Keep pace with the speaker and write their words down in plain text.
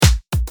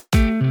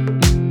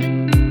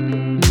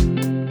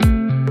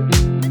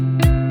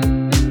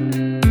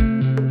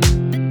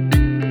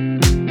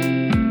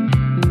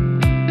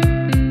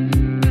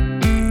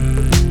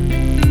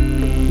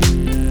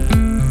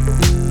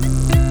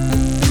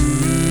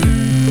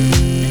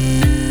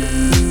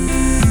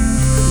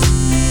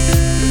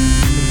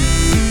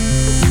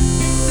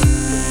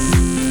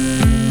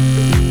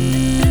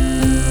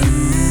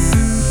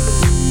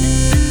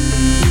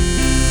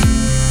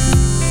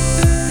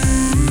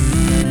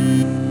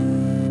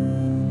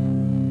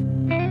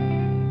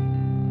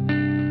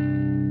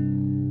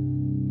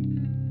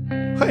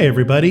Hey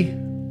everybody,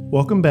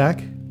 welcome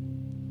back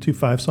to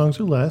 5 Songs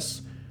or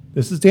Less.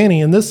 This is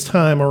Danny, and this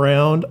time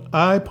around,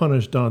 I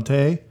punished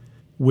Dante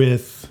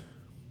with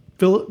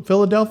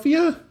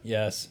Philadelphia.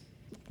 Yes.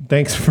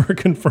 Thanks for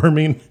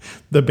confirming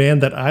the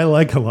band that I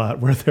like a lot,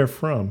 where they're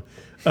from.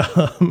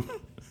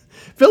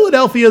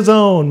 Philadelphia's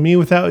own, Me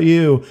Without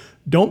You.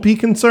 Don't be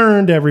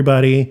concerned,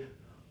 everybody.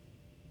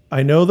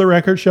 I know the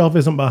record shelf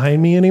isn't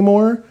behind me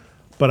anymore,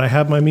 but I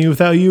have my Me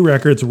Without You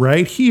records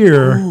right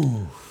here.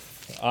 Ooh,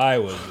 I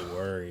was worried.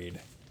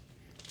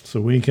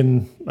 So I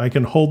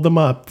can hold them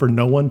up for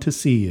no one to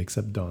see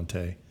except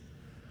Dante.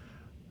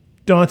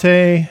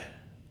 Dante,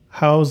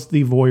 how's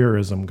the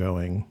voyeurism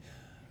going?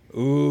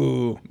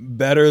 Ooh,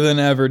 better than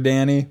ever,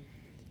 Danny.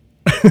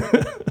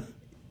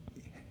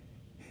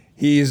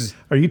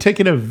 Are you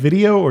taking a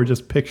video or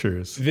just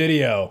pictures?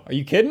 Video. Are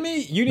you kidding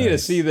me? You need to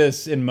see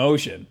this in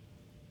motion.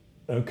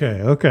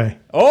 Okay.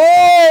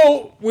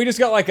 Oh, we just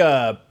got like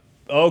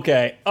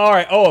okay. All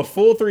right. Oh, a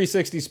full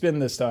 360 spin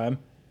this time.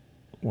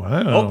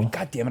 Wow. Oh,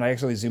 God damn it. I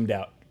actually zoomed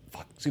out.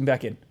 Fuck. Zoom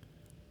back in.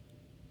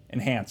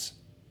 Enhance.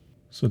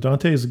 So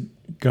Dante's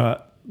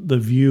got the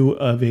view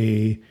of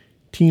a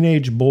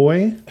teenage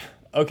boy.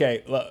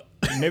 Okay.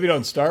 Maybe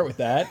don't start with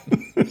that.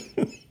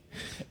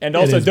 And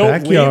also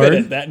don't backyard. leave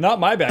it at that. Not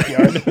my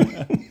backyard.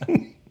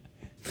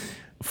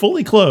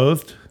 Fully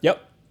clothed.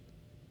 Yep.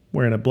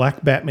 Wearing a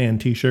black Batman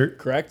t-shirt.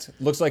 Correct.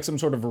 Looks like some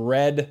sort of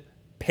red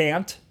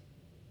pant.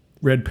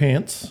 Red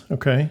pants,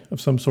 okay, of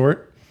some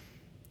sort.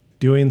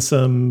 Doing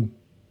some,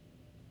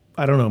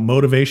 I don't know,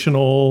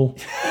 motivational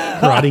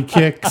karate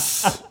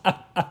kicks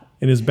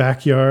in his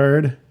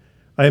backyard.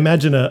 I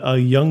imagine a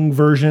young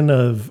version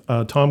of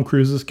Tom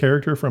Cruise's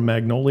character from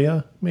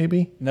Magnolia,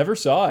 maybe. Never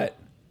saw it.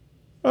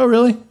 Oh,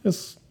 really?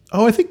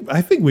 I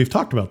think we've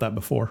talked about that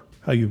before.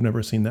 How you've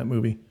never seen that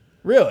movie?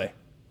 Really?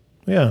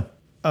 Yeah.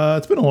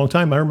 It's been a long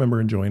time. I remember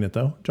enjoying it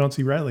though. John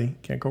C. Reilly,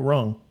 can't go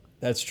wrong.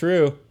 That's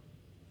true.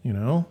 You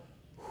know,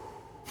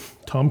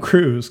 Tom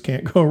Cruise,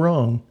 can't go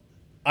wrong.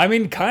 I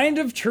mean, kind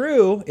of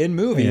true in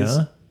movies.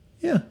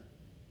 Yeah.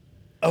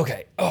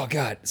 Okay. Oh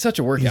God, such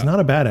a workout. He's not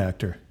a bad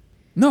actor.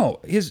 No,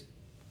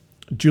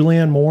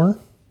 Julianne Moore.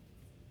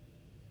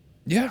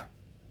 Yeah.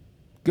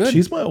 Good.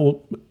 She's my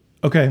old.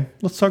 Okay,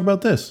 let's talk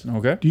about this.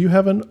 Okay. Do you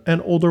have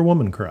an older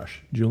woman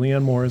crush?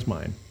 Julianne Moore is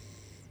mine.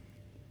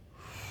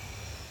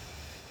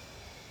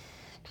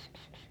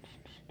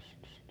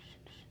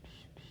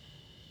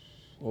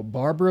 Well,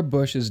 Barbara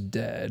Bush is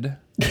dead.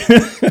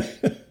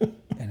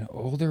 An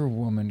older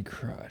woman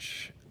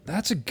crush.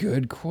 That's a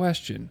good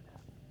question.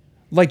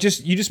 Like,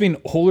 you just mean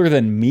older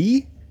than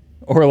me,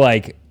 or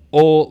like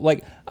old?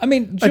 Like, I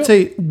mean, I'd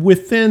say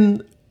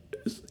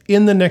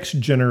in the next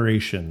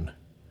generation,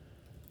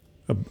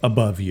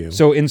 above you.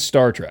 So in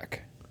Star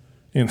Trek.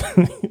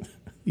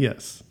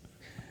 Yes.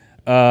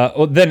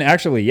 Well, then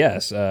actually,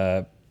 yes.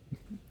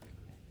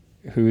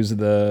 Who's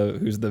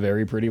the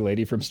very pretty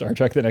lady from Star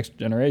Trek: The Next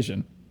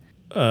Generation?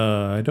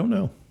 I don't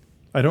know.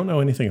 I don't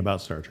know anything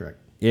about Star Trek.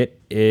 It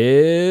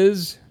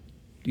is.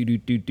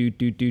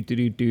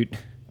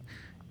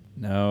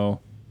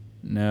 No.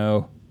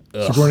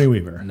 Ugh. Sigourney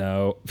Weaver.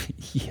 No.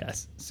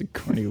 Yes,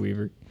 Sigourney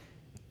Weaver.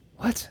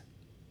 What?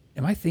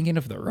 Am I thinking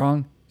of the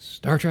wrong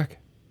Star Trek?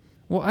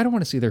 Well, I don't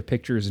want to see their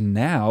pictures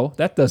now.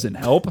 That doesn't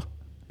help.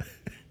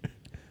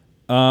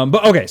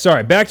 But okay,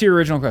 sorry. Back to your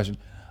original question.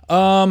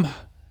 I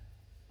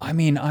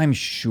mean, I'm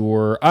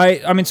sure.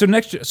 I mean,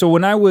 so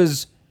when I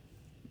was,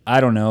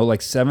 I don't know, like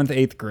 7th,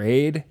 8th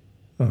grade.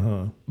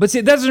 Uh-huh. But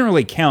see, that doesn't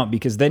really count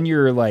because then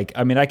you're like,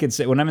 I mean, I could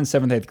say when I'm in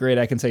 7th, 8th grade,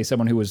 I can say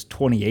someone who was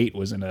 28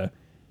 was in a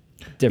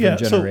different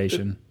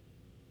generation. So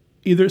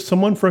either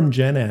someone from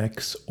Gen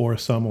X or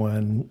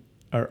someone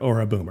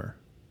or a boomer.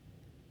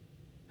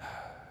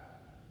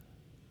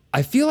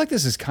 I feel like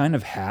this is kind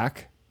of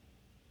hack,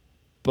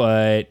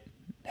 but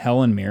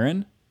Helen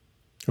Mirren.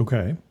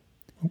 Okay.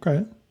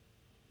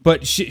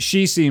 But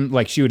she seemed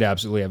like she would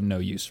absolutely have no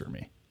use for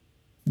me.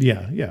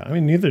 Yeah. I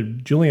mean, neither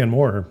Julianne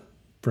Moore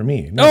for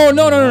me.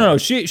 No.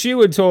 She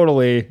would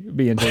totally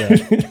be into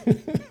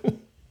that.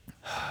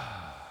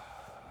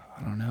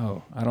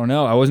 I don't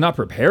know. I was not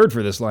prepared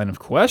for this line of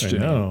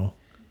questioning. I know.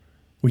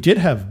 We did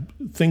have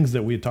things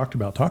that we had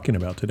talking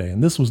about today,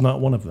 and this was not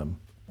one of them.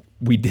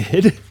 We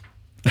did?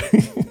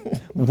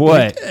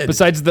 What? We did.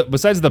 Besides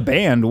the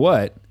band,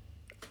 what?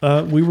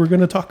 We were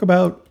going to talk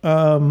about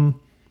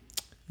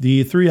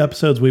the 3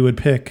 episodes we would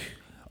pick.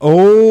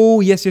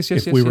 Oh, yes.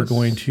 If we were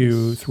going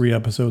to 3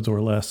 episodes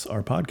or less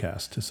our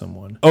podcast to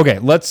someone. Okay,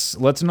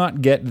 let's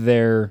not get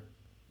there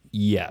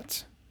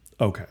yet.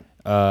 Okay.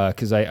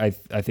 Because I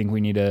think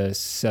we need to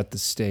set the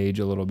stage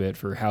a little bit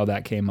for how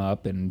that came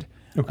up and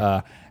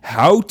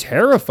how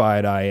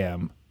terrified I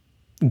am.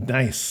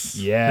 Nice.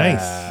 Yeah.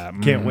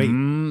 Nice. Can't wait.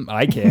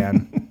 I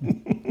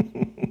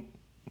can.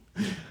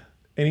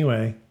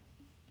 Anyway,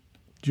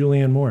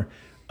 Julianne Moore.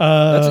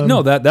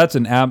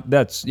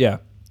 That's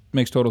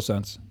makes total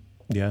sense.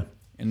 Yeah.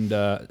 And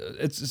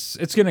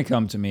it's gonna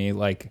come to me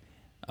like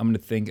I'm gonna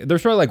think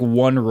there's probably like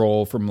one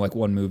role from like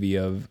one movie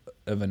of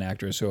an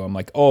actress who I'm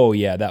like, oh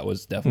yeah, that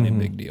was definitely a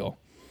big deal.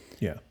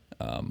 Yeah.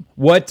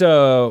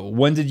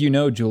 When did you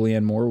know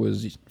Julianne Moore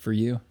was for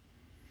you?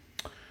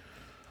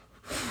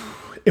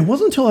 It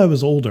wasn't until I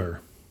was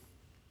older.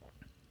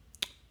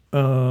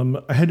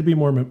 I had to be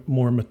more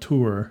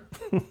mature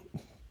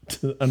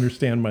to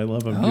understand my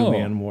love of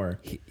Julianne Moore.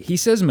 He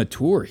says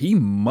mature. He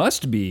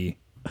must be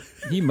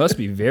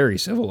very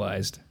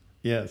civilized.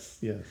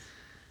 Yes.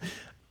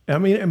 I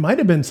mean, it might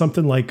have been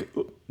something like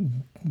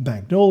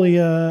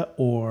Magnolia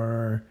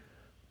or...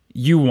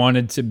 You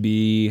wanted to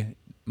be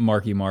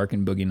Marky Mark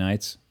and Boogie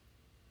Nights?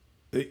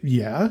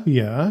 Yeah.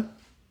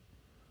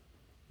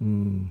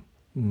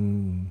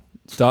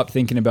 Stop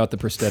thinking about the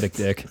prosthetic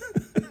dick.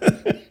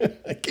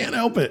 I can't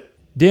help it.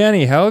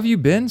 Danny, how have you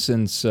been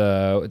since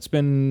it's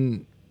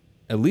been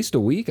at least a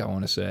week, I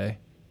want to say.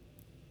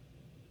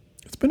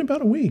 It's been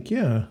about a week,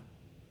 yeah.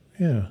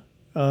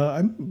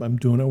 I'm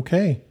doing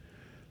okay.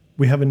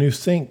 We have a new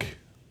sink.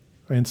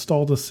 I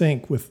installed a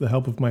sink with the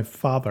help of my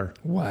father.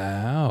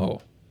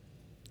 Wow.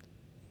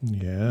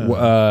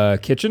 Yeah.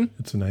 Kitchen?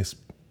 It's a nice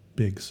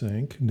big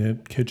sink.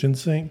 Kitchen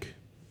sink.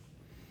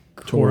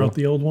 Cool. Tore out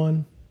the old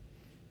one.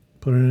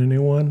 Put in a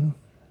new one.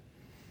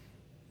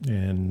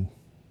 And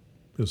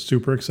it was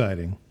super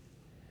exciting.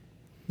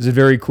 Is it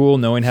very cool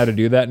knowing how to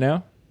do that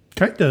now?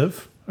 Kind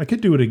of. I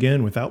could do it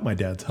again without my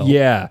dad's help.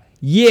 Yeah,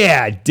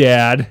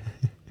 Dad.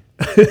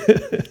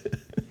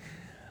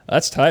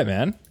 That's tight,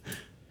 man.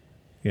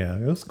 Yeah,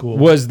 it was cool.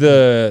 Was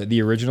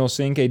the original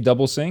sink a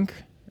double sink?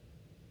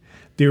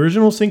 The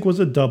original sink was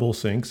a double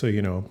sink,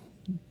 so,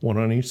 one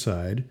on each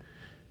side.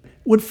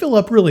 Would fill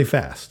up really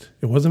fast.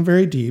 It wasn't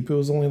very deep. It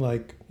was only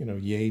like,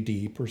 yay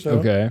deep or so.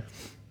 Okay.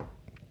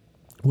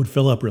 Would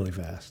fill up really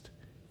fast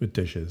with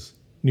dishes.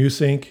 New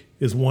sink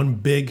is one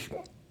big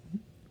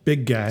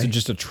guy. So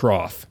just a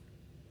trough.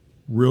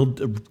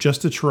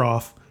 Just a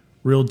trough,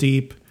 real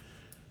deep.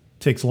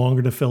 Takes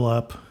longer to fill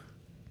up.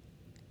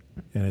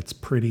 And it's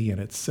pretty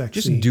and it's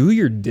sexy. Just do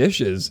your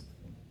dishes.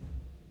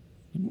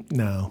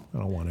 No, I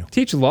don't want to.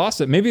 Teach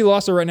Lassa. Maybe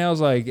Lassa right now is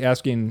like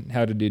asking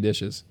how to do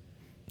dishes.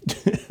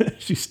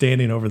 She's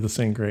standing over the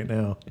sink right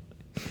now.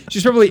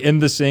 She's probably in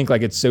the sink,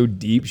 like it's so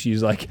deep.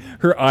 She's like,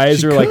 her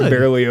eyes are like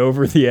barely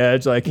over the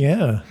edge. Like,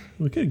 yeah,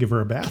 we could give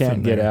her a bath.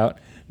 Can't get out.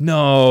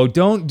 No,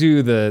 don't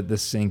do the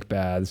sink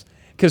baths.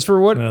 Because for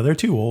what? No, they're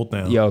too old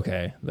now. Yeah,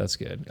 okay, that's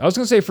good. I was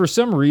gonna say for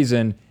some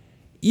reason,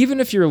 even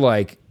if you're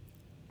like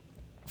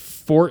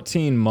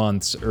 14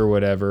 months or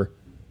whatever,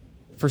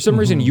 for some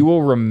reason you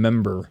will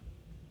remember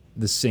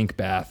the sink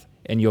bath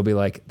and you'll be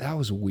like, that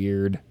was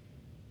weird.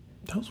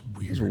 That was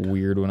weird. It was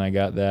weird when I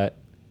got that.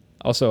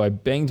 Also, I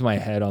banged my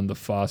head on the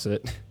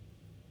faucet.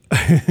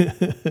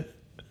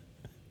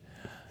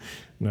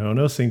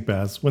 No sink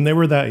baths. When they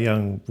were that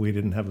young, we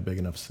didn't have a big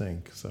enough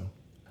sink. So,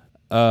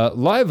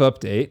 live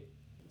update.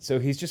 So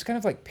he's just kind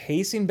of like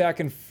pacing back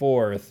and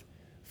forth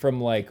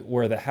from like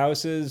where the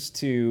house is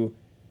to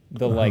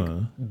the like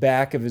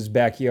back of his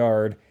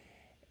backyard.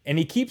 And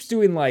he keeps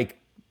doing like,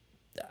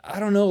 I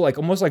don't know, like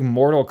almost like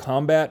Mortal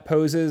Kombat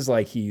poses.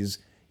 Like he's,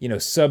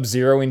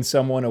 sub-zeroing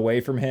someone away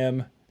from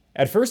him.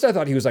 At first I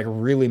thought he was like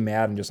really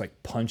mad and just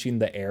like punching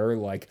the air.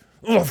 Like,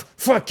 oh,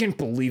 fuck, can't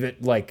believe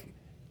it. Like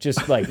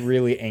just like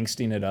really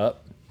angsting it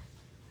up.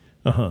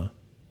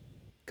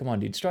 Come on,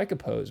 dude, strike a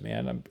pose,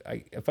 man.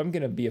 If I'm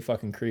gonna be a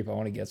fucking creep, I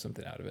want to get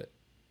something out of it.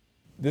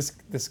 This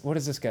what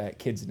is this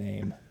kid's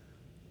name?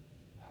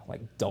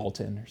 Like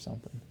Dalton or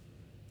something.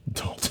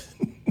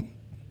 Dalton.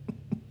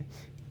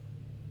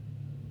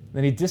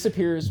 Then he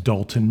disappears.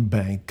 Dalton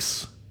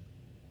Banks.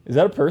 Is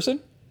that a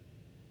person?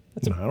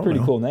 That's a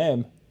pretty cool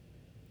name.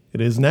 It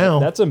is now.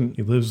 That's a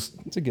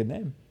good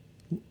name.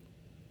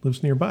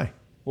 Lives nearby.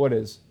 What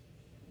is?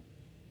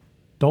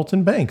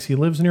 Dalton Banks. He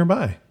lives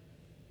nearby.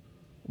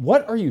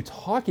 What are you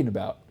talking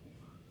about?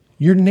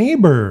 Your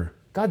neighbor.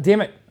 God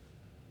damn it.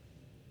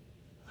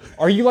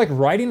 Are you like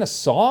writing a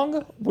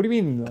song? What do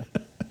you mean?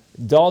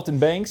 Dalton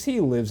Banks, he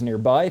lives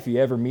nearby. If you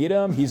ever meet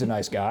him, he's a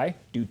nice guy.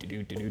 Doot.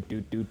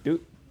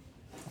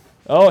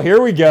 Oh,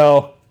 here we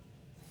go.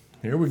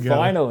 Here we go.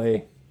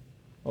 Finally.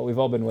 What we've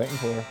all been waiting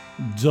for.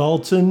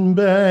 Dalton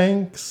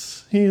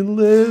Banks, he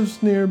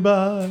lives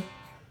nearby.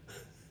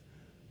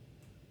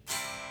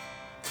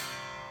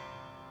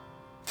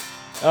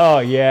 Oh,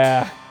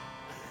 yeah.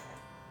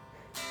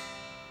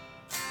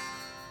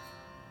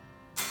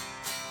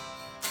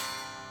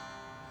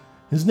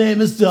 His name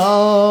is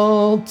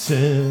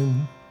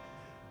Dalton.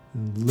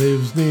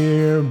 Lives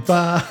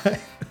nearby.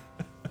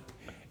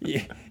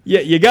 Yeah,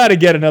 you got to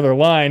get another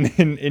line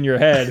in your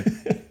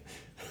head.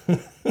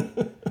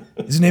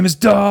 His name is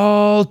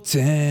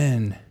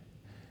Dalton.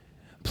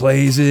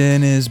 Plays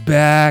in his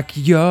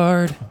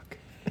backyard.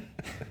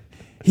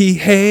 He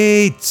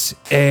hates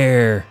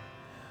air.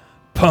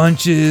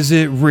 Punches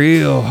it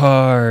real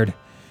hard.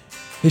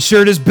 His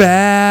shirt is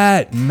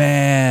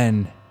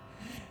Batman.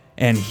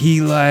 And he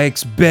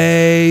likes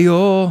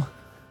Bale.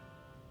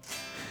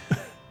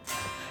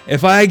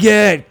 If I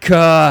get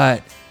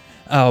caught,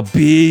 I'll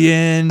be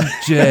in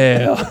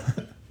jail.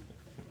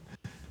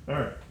 All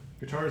right.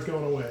 Guitar's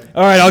going away.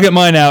 All right, I'll get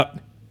mine out.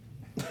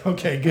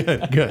 Okay,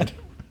 good.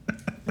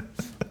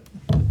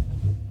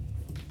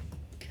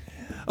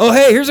 Oh,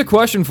 hey, here's a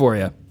question for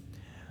you.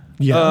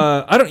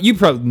 Yeah, I don't. You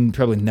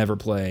probably never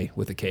play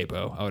with a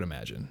capo, I would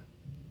imagine.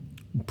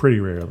 pretty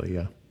rarely.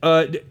 Yeah.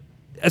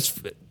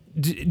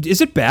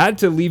 Is it bad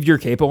to leave your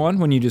capo on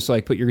when you just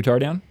like put your guitar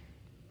down?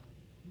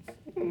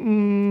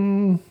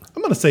 I'm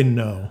gonna say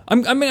no.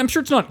 I'm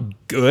sure it's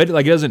not good.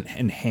 Like it doesn't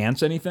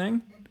enhance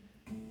anything.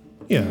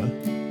 Yeah.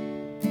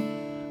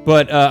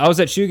 But I was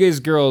at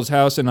Shoegaze Girl's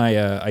house and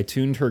I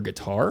tuned her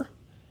guitar.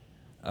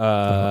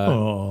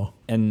 Oh.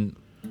 And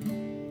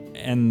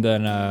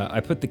then I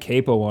put the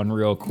capo on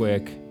real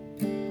quick,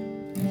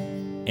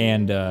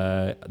 and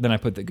then I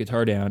put the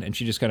guitar down, and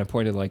she just kind of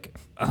pointed like,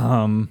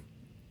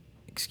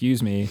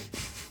 excuse me.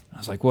 I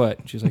was like,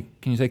 what? She was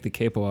like, can you take the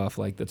capo off?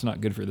 Like, that's not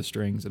good for the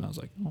strings. And I was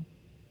like, oh,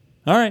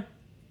 all right.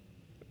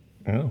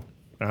 Oh.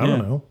 I don't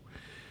know.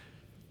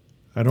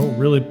 I don't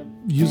really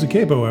use a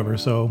capo ever,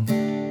 so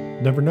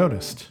never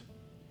noticed.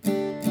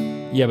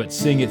 Yeah, but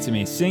sing it to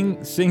me.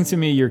 Sing to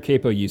me your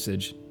capo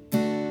usage.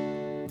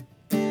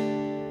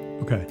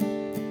 Okay.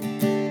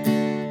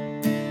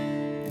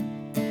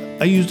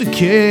 I used a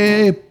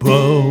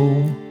capo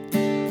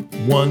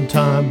one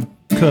time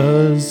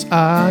because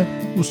I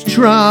was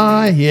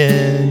trying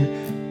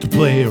to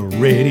play a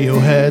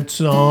Radiohead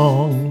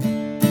song.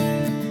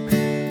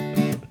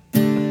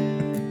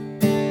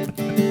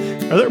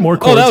 Are there more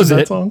chords that was in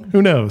that it. song?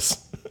 Who knows?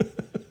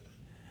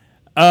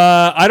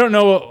 I don't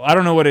know. I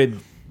don't know what it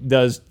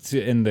does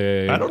in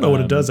the. I don't know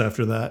what it does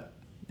after that.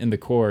 in the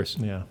chorus.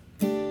 Yeah.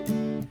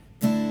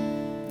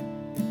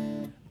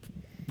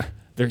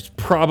 There's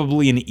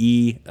probably an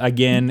E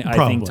again. I think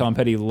Probably. Tom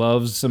Petty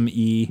loves some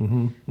E.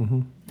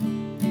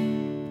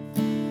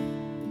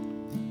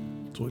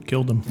 That's what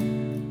killed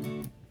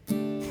him.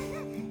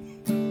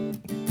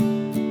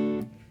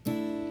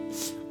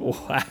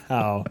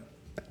 Wow.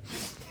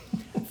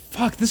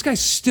 Fuck, this guy's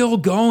still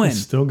going,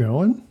 Still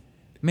going?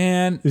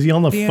 man. Is he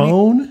on the Danny-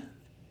 phone?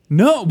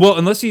 No, well,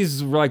 unless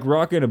he's like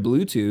rocking a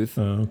Bluetooth.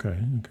 Oh, okay.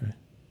 Okay.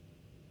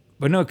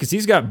 But no, because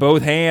he's got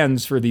both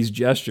hands for these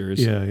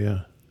gestures. Yeah,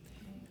 yeah.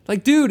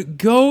 Like, dude,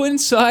 go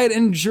inside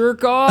and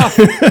jerk off.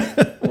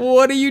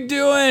 What are you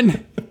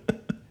doing?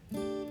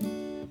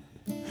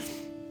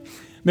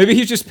 Maybe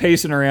he's just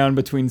pacing around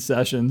between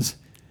sessions.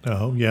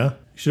 Oh, yeah. You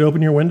should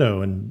open your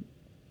window and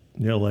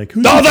like,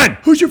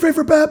 who's your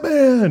favorite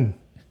Batman?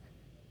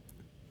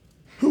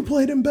 Who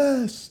played him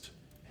best?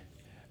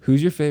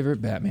 Who's your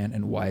favorite Batman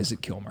and why is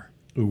it Kilmer?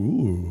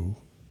 Ooh.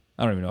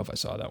 I don't even know if I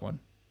saw that one.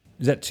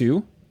 Is that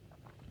 2?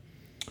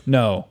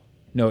 No,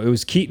 it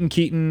was Keaton,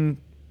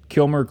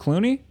 Kilmer,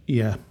 Clooney?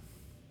 Yeah.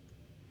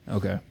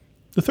 Okay.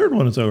 The third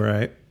one is all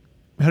right.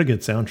 Had a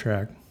good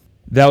soundtrack.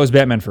 That was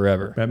Batman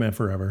Forever. Batman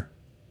Forever.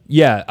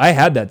 Yeah, I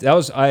had that. That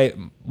was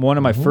one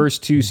of my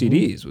first 2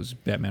 CDs was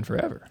Batman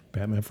Forever.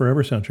 Batman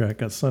Forever soundtrack.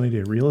 Got Sunny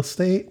Day Real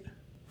Estate.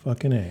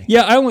 Fucking A.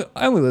 Yeah, I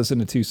only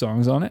listened to 2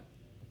 songs on it.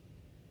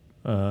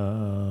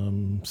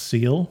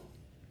 Seal.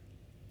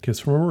 Kiss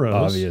from a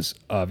Rose.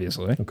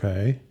 Obviously.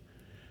 Okay.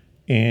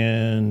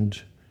 And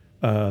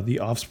The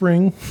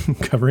Offspring,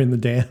 Covering the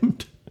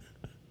Damned.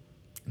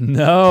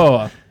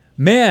 No,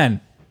 man.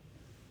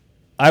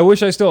 I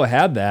wish I still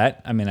had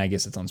that. I mean, I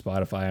guess it's on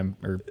Spotify,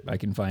 or I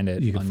can find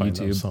it You can on find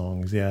YouTube. those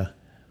songs, yeah.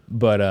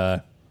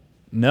 But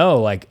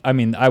no, like I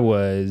mean, I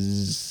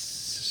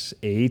was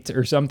 8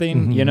 or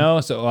something, you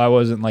know, so I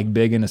wasn't like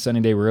big into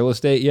Sunny Day Real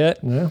Estate yet.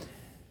 Yeah.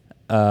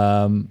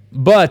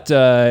 But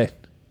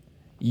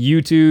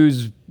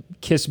U2's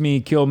Kiss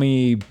Me, Kill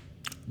Me,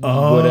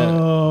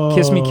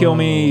 Kiss Me, Kill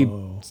Me.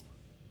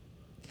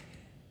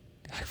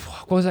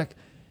 What was that?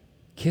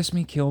 Kiss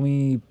Me, Kill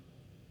Me,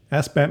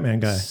 Ask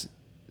Batman guy.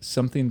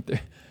 something.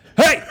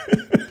 Hey!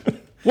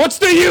 What's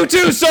the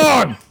U2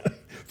 song?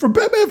 From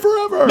Batman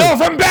Forever. No,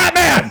 from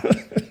Batman!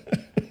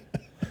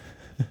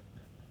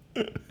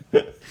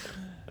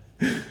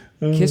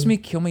 Kiss Me,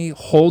 Kill Me,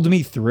 Hold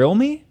Me, Thrill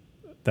Me?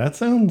 That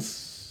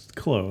sounds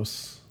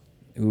close.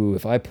 Ooh,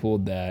 if I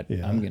pulled that,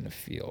 Yeah. I'm going to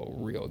feel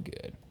real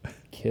good.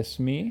 Kiss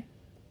Me,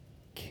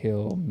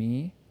 Kill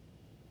Me.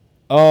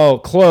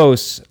 Oh,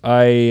 close.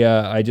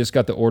 I just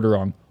got the order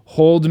wrong.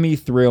 Hold Me,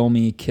 Thrill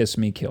Me, Kiss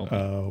Me, Kill Me.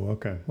 Oh,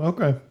 okay.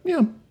 Okay.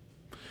 Yeah.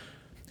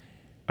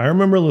 I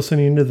remember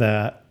listening to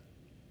that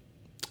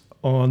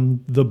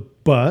on the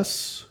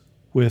bus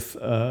with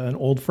an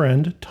old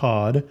friend,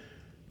 Todd.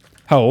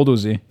 How old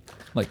was he?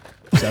 Like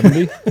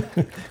 70?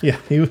 Yeah,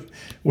 we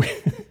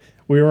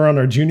were on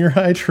our junior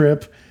high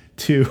trip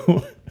to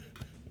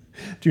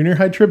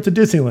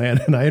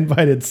Disneyland, and I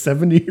invited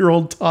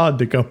 70-year-old Todd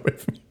to come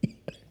with me.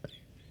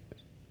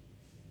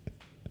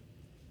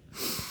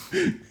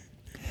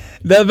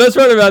 The best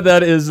part about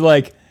that is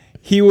like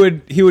he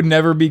would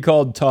never be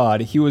called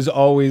Todd. He was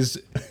always,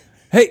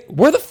 hey,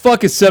 where the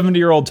fuck is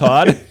 70-year-old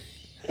Todd?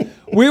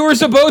 We were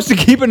supposed to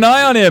keep an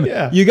eye on him.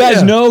 Yeah, You guys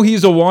yeah. know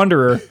he's a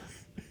wanderer.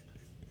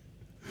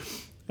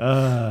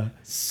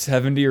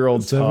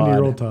 70-year-old Todd.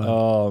 70-year-old Todd.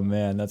 Oh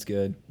man, that's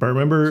good. But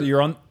remember, So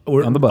you're on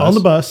we're the bus. On the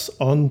bus.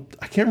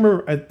 I can't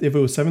remember if it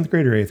was 7th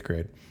grade or 8th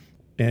grade.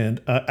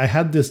 And I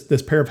had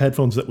this pair of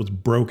headphones that was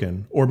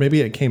broken, or maybe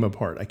it came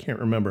apart. I can't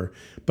remember.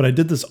 But I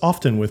did this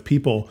often with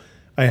people.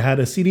 I had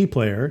a CD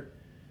player,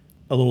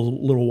 a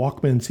little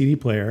Walkman CD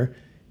player,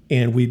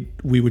 and we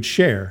would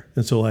share.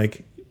 And so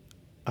like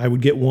I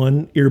would get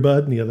one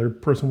earbud and the other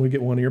person would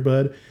get one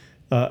earbud.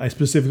 I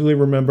specifically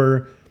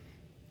remember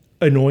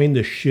annoying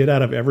the shit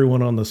out of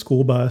everyone on the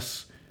school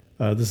bus.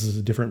 This is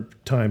a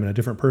different time and a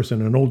different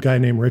person. An old guy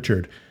named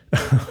Richard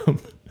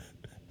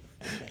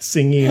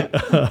singing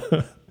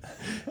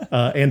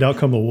And Out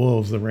Come the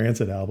Wolves, the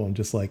Rancid album,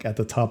 just like at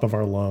the top of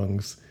our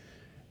lungs.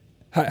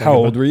 How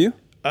old were you?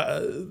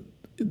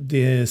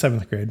 The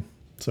seventh grade.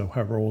 So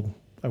however old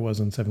I was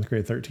in seventh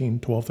grade,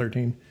 12,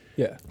 13.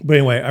 Yeah. But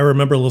anyway, I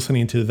remember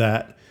listening to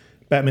that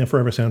Batman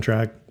Forever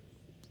soundtrack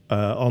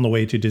on the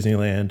way to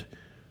Disneyland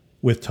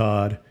with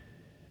Todd.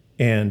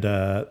 And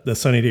the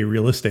Sunny Day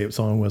Real Estate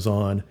song was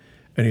on.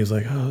 And he was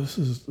like, oh, this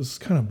is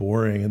kind of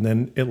boring. And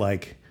then it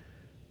like,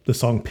 the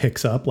song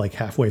picks up like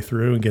halfway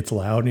through and gets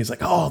loud. And he's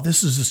like, oh,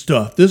 this is the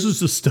stuff. This is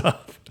the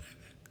stuff.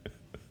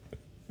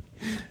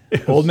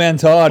 Old Man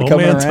Todd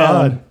coming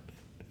around.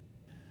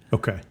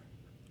 Okay.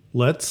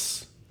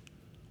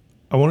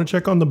 I want to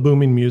check on the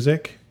booming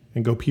music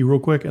and go pee real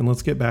quick. And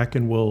let's get back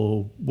and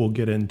we'll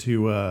get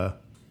into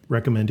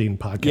recommending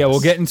podcasts. Yeah, we'll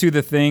get into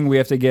the thing we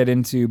have to get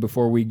into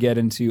before we get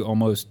into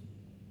almost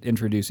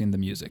introducing the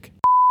music.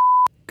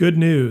 Good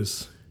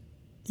news.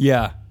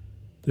 Yeah.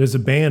 There's a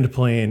band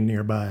playing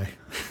nearby.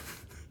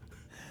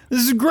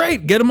 This is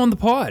great. Get them on the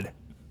pod.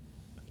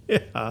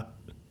 Yeah.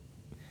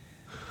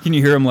 Can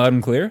you hear them loud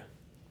and clear?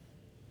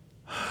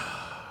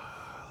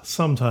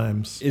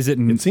 Sometimes.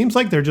 It seems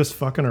like they're just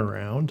fucking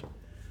around.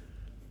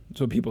 That's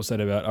what people said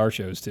about our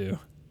shows too.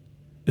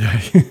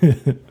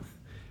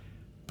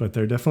 But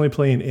they're definitely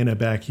playing in a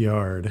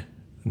backyard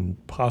and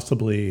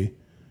possibly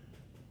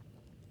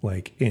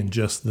like in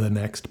just the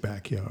next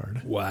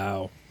backyard.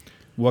 Wow.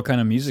 What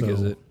kind of music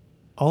is it?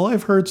 All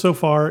I've heard so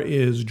far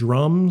is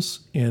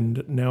drums,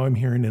 and now I'm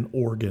hearing an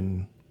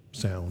organ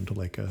sound,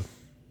 like a...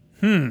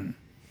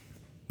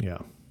 Yeah.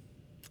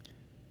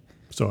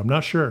 So I'm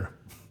not sure.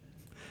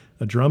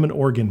 A drum and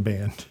organ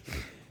band.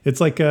 It's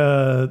like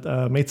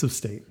Mates of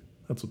State.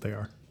 That's what they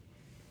are.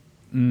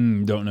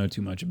 Don't know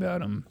too much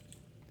about them.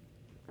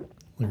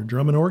 They're a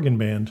drum and organ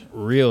band.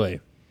 Really?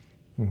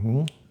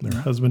 Mm-hmm.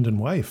 They're husband and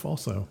wife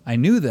also. I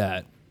knew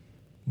that.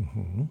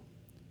 Mm-hmm.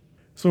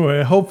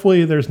 So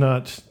hopefully there's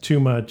not too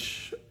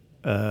much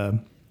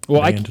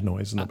band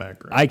noise in the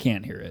background. I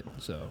can't hear it,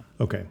 so.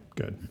 Okay,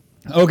 good.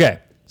 Okay,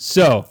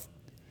 so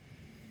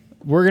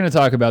we're going to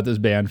talk about this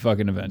band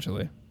fucking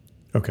eventually.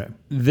 Okay.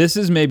 This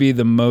is maybe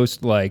the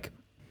most like,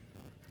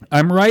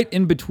 I'm right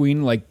in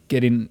between like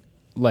getting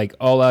like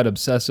all out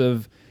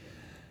obsessive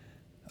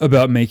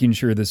about making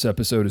sure this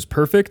episode is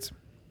perfect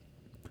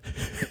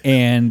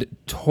and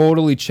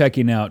totally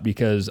checking out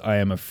because I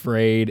am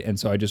afraid, and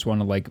so I just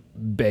want to like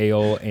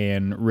bail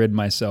and rid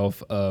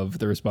myself of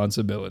the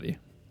responsibility.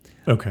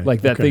 Okay.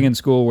 Like that thing in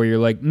school where you're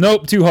like,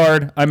 nope, too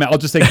hard. I'll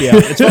just take the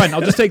F. It's fine.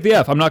 I'll just take the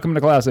F. I'm not coming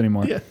to class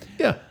anymore.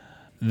 Yeah.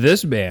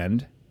 This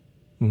band,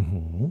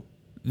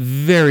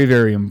 very,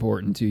 very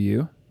important to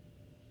you.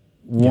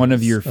 One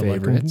of your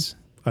favorites.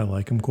 I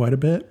like them quite a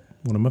bit.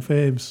 One of my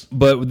faves.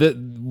 But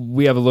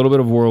we have a little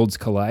bit of worlds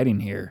colliding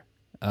here.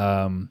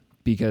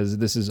 Because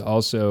this is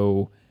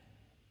also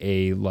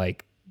a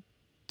like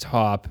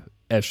top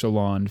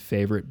echelon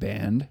favorite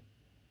band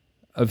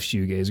of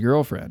Shoegaze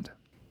Girlfriend.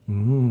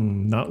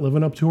 Not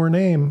living up to her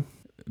name.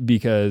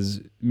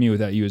 Because Me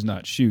Without You is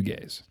not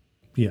shoegaze.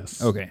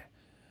 Yes. Okay.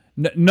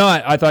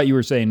 Not. I thought you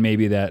were saying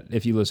maybe that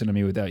if you listen to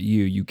Me Without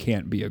You, you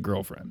can't be a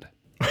girlfriend.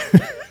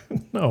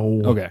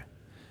 No. Okay.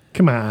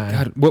 Come on.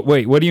 God,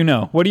 wait. What do you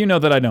know? What do you know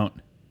that I don't?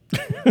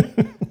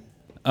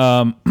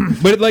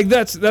 But like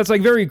that's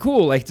like very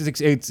cool. Like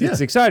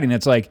it's exciting.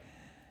 It's like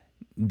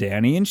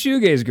Danny and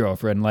Shoegaze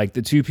Girlfriend, like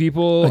the two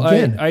people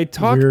I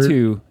talked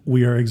to.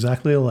 We are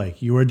exactly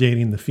alike. You are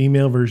dating the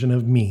female version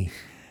of me.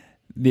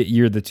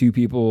 You're the two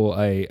people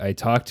I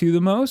talk to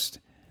the most.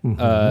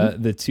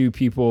 The two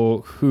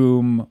people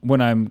whom,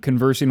 when I'm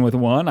conversing with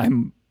one,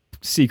 I'm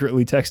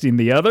secretly texting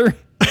the other.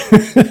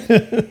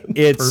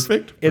 It's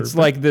perfect. It's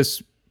like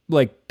this,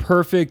 like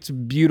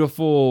perfect,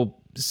 beautiful,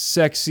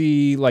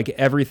 sexy, like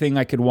everything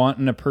I could want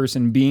in a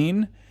person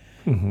being,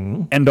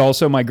 and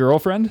also my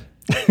girlfriend.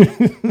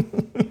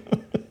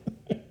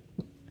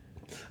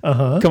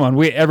 Come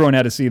on, everyone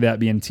had to see that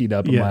being teed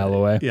up a mile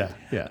away.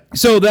 Yeah.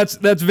 So that's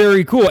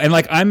very cool, and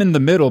like I'm in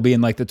the middle,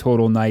 being like the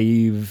total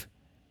naive,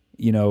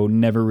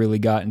 never really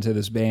got into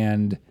this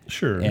band.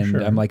 Sure.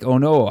 I'm like, oh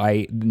no,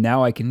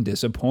 now I can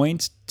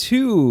disappoint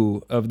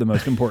two of the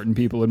most important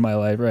people in my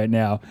life right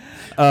now.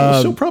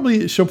 She'll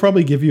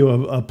probably give you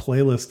a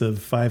playlist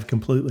of 5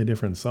 completely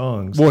different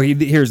songs. Well,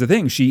 here's the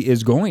thing. She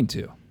is going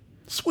to.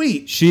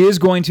 Sweet. She is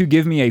going to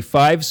give me a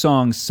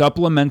 5-song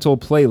supplemental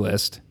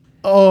playlist.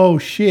 Oh,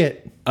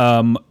 shit.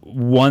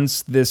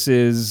 Once this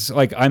is,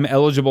 like, I'm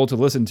eligible to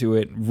listen to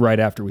it right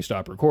after we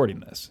stop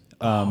recording this.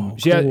 Cool.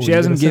 She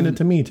hasn't given it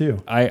to me,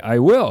 too. I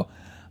will.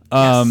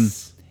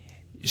 Yes.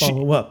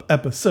 Follow up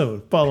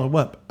episode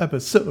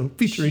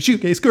featuring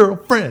Shoegaze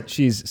Girlfriend.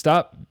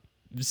 Stop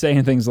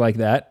saying things like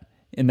that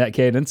in that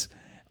cadence.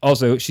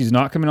 Also, she's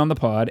not coming on the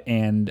pod,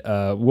 and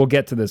we'll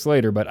get to this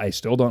later, but I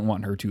still don't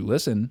want her to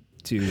listen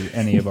to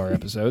any of our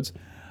episodes.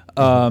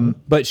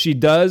 But she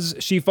does,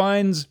 she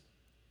finds,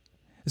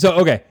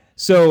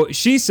 so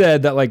she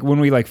said that like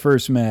when we like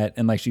first met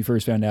and like she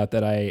first found out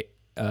that I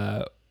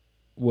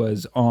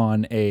was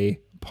on a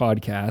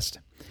podcast,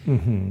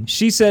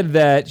 she said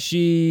that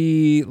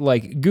she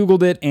like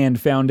Googled it and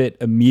found it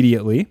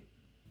immediately.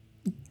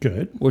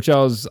 Good. Which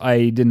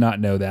I did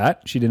not know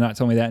that. She did not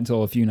tell me that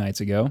until a few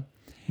nights ago.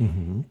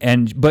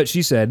 But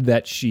she said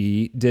that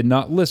she did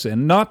not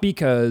listen, not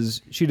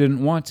because she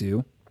didn't want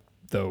to,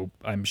 though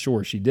I'm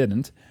sure she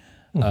didn't,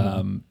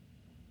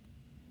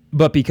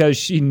 but because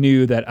she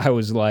knew that I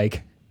was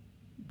like,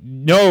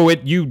 no,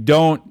 you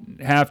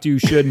don't have to,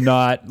 should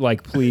not,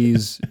 like,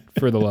 please,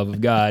 for the love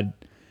of God,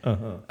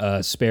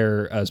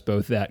 spare us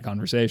both that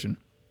conversation.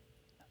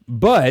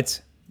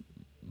 But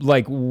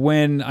like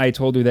when I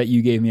told her that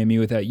you gave me a Me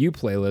Without You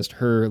playlist,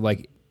 her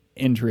like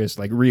interest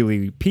like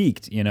really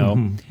peaked, you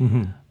know.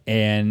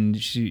 And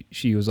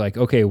she was like,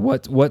 okay,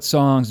 what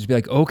songs? She'd be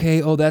like,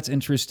 okay, oh, that's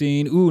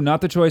interesting. Ooh,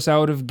 not the choice I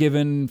would have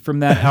given from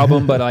that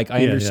album, but like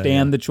I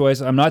understand the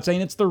choice. I'm not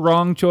saying it's the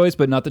wrong choice,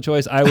 but not the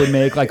choice I would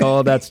make, like all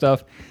of that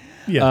stuff.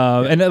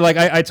 And then, like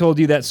I told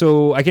you that,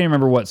 so I can't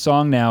remember what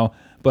song now,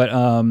 but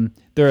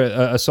there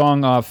a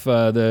song off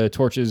the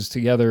Torches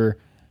Together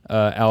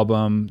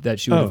album that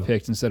she would have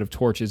picked instead of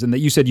Torches, and that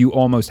you said you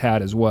almost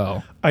had as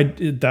well.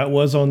 That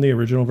was on the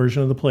original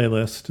version of the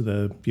playlist.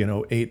 The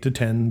 8 to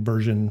 10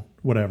 version,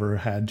 whatever,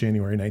 had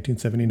January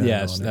 1979.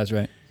 Yes, on it. That's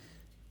right.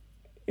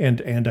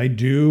 And I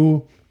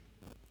do.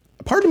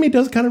 Part of me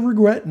does kind of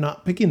regret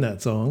not picking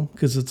that song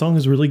because the song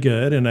is really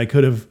good, and I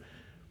could have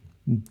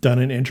done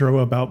an intro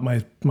about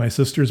my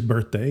sister's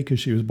birthday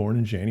because she was born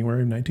in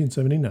January of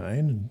 1979.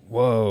 And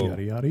whoa,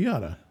 yada yada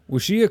yada.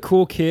 Was she a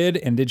cool kid,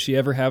 and did she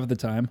ever have the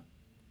time?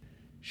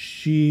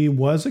 She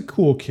was a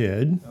cool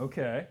kid.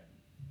 Okay.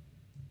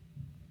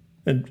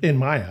 And in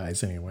my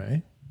eyes,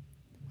 anyway.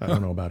 I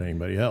don't know about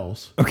anybody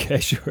else.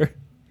 Okay, sure.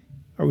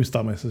 I always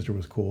thought my sister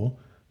was cool.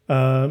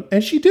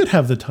 And she did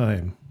have the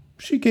time.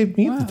 She gave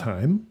me the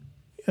time.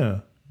 Yeah.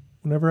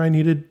 Whenever I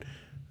needed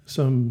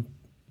some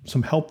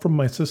help from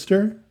my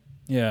sister.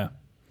 Yeah.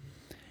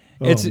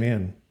 Oh,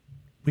 man.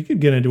 We could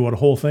get into a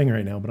whole thing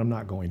right now, but I'm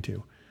not going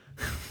to.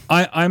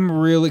 I'm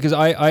really, because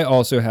I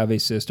also have a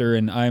sister,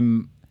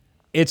 and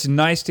it's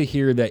nice to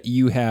hear that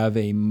you have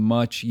a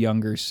much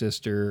younger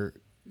sister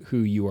who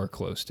you are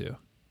close to.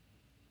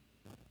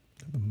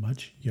 I have a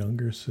much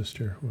younger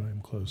sister who I'm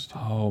close to.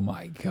 Oh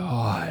my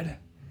God.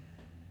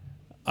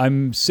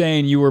 I'm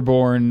saying you were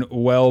born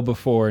well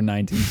before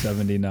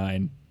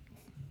 1979.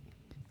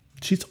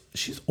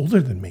 She's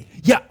older than me.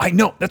 Yeah, I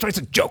know. That's why it's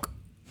a joke.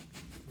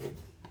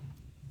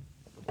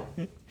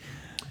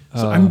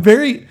 So I'm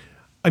very...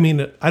 I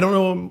mean, I don't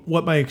know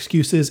what my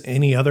excuse is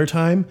any other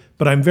time,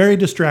 but I'm very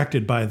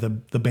distracted by the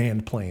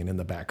band playing in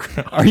the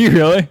background. Are you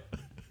really?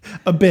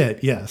 A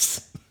bit,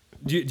 yes.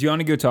 Do you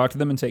want to go talk to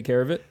them and take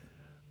care of it?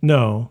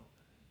 No.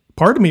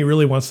 Part of me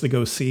really wants to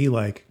go see,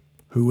 like,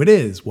 who it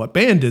is. What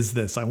band is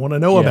this? I want to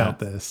know about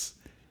this.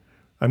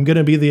 I'm going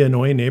to be the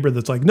annoying neighbor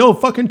that's like, no,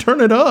 fucking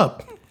turn it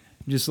up.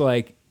 Just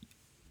like...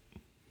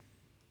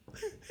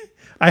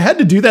 I had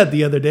to do that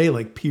the other day,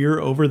 like peer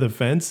over the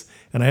fence,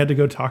 and I had to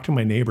go talk to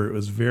my neighbor. It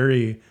was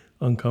very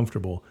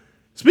uncomfortable.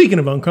 Speaking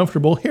of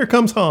uncomfortable, here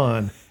comes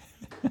Han.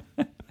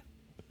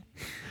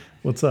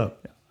 What's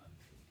up?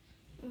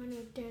 I want to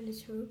understand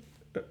this hoop.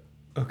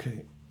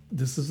 Okay,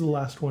 this is the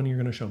last one you're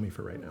going to show me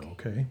for right now,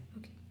 okay?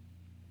 Okay.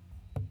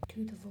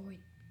 To the void.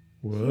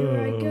 Whoa.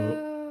 Here I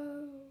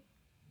go.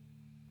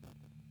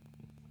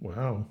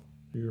 Wow,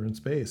 you're in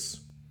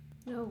space.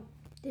 No,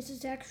 this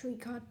is actually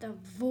called the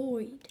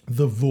void.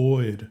 The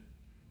Void.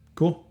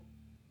 Cool.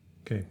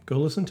 Okay, go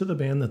listen to the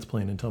band that's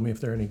playing and tell me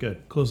if they're any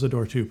good. Close the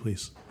door too,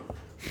 please.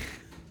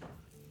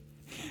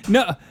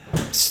 No,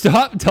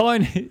 stop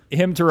telling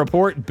him to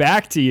report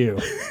back to you.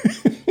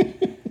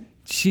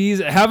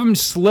 Jeez, have him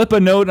slip a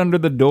note under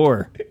the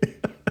door.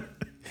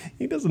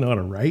 He doesn't know how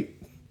to write.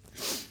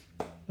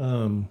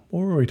 What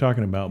were we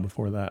talking about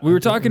before that? We were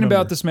talking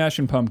about the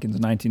Smashing Pumpkins,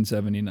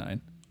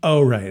 1979.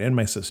 Oh, right, and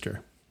my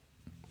sister.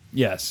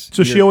 Yes.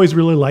 So she always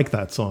really liked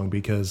that song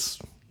because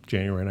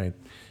January and I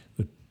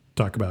would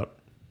talk about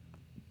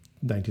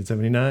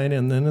 1979,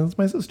 and then it's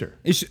my sister.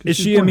 Is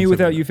she a Me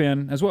Without You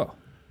fan as well?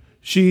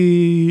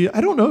 I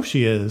don't know if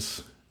she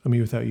is a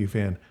Me Without You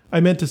fan. I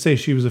meant to say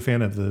she was a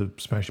fan of the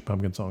Smashing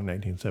Pumpkins song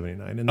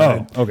 1979. And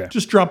then okay.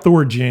 Just dropped the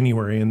word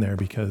January in there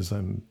because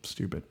I'm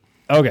stupid.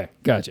 Okay,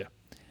 gotcha.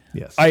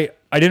 Yes. I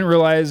didn't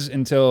realize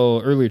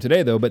until earlier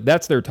today, though, but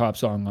that's their top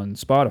song on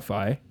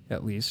Spotify,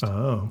 at least.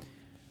 Oh.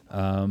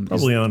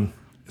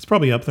 It's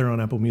probably up there on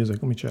Apple Music.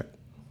 Let me check.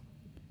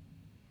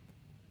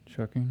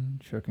 Checking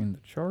the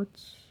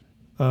charts.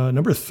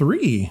 Number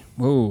 3.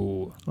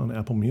 Whoa. On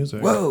Apple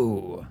Music.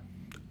 Whoa.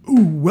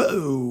 Ooh,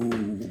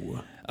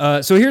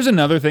 whoa. So here's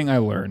another thing I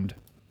learned.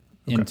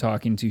 in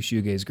talking to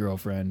Shuge's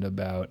girlfriend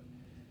about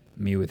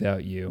Me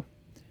Without You.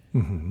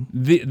 Mm-hmm.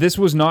 This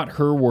was not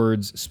her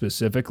words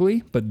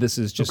specifically, but this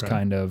is just Okay.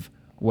 kind of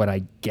what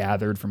I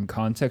gathered from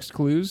context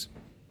clues.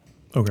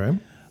 Okay.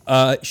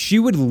 She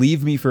would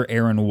leave me for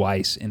Aaron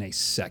Weiss in a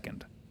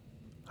second.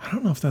 I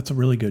don't know if that's a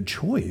really good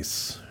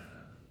choice.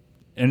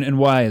 And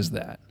why is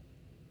that?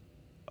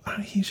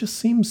 He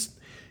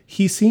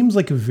seems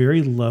like a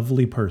very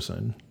lovely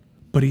person,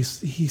 but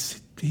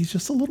he's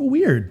just a little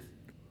weird.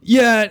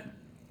 Yeah,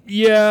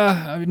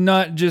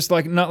 not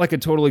like a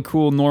totally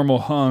cool normal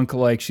hunk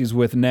like she's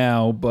with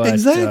now, but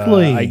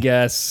Exactly. I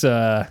guess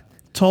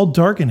Tall,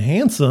 dark, and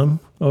handsome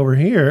over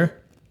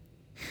here.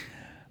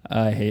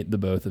 I hate the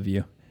both of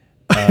you.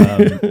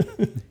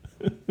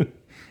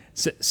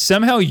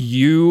 Somehow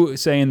you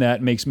saying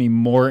that makes me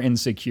more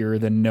insecure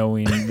than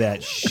knowing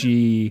that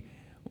she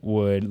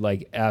would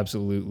like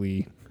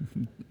absolutely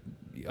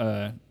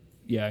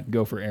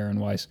go for Aaron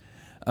Weiss.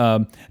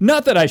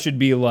 Not that I should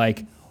be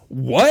like,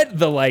 what?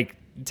 The like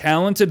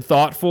talented,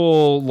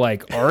 thoughtful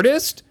like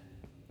artist?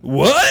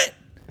 What?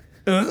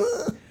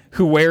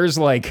 Who wears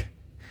like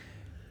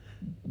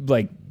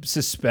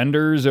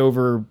suspenders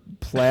over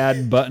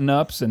plaid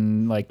button-ups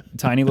and like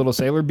tiny little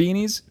sailor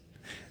beanies?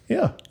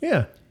 Yeah.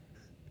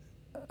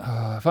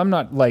 If I'm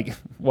not like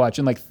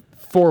watching, like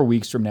 4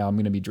 weeks from now, I'm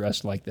going to be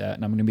dressed like that.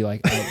 And I'm going to be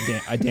like,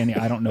 Danny,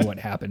 I don't know what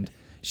happened.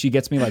 She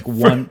gets me like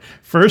one.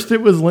 First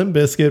it was Limp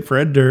Bizkit,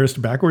 Fred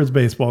Durst, backwards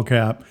baseball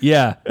cap.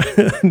 Yeah.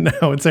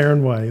 Now it's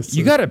Aaron Weiss.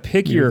 You got to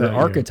pick your Without You.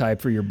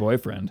 archetype for your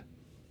boyfriend.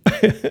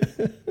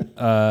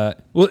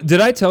 Well,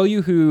 did I tell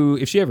you who,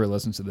 if she ever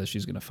listens to this,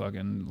 she's going to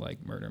fucking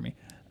like murder me.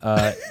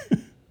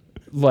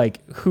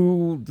 Like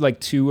who, like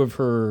two of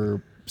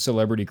her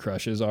celebrity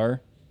crushes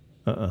are?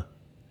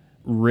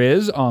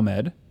 Riz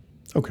Ahmed.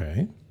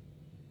 Okay.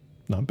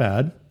 Not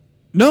bad.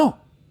 No,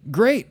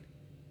 great.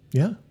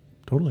 Yeah,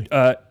 totally.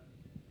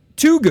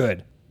 Too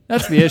good.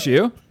 That's the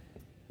issue.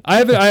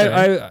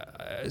 I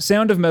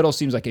Sound of Metal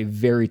seems like a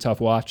very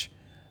tough watch,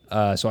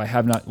 so I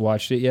have not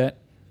watched it yet.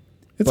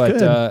 It's but,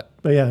 good.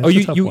 But yeah,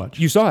 it's a tough watch.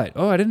 You saw it?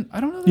 Oh, I don't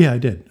know that. Yeah, I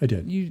did.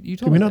 You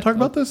told Can we me not that. talk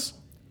about this?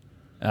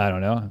 I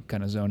don't know. I'm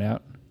kind of zone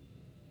out.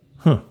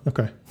 Huh.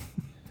 Okay.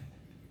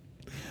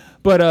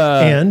 But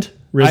And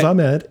Riz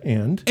Ahmed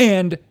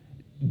and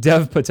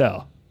Dev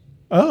Patel.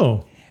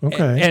 Oh,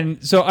 okay.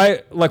 And so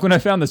I like when I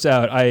found this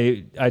out,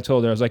 I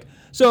told her, I was like,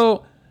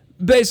 so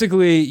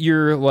basically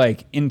you're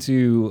like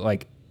into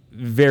like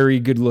very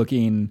good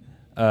looking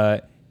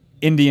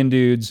Indian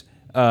dudes,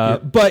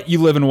 but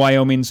you live in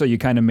Wyoming, so you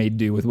kind of made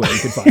do with what you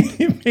could find.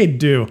 You made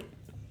do.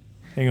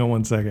 Hang on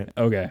one second.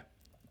 Okay.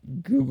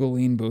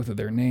 Googling both of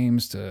their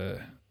names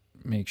to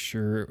make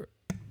sure.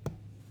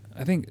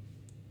 I think,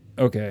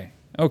 okay,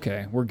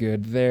 we're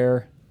good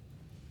there.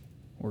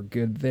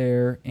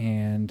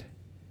 And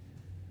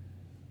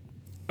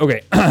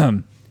okay.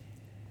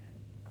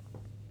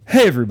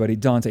 Hey everybody,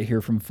 Dante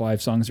here from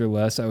 5 Songs or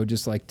Less. I would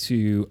just like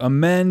to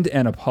amend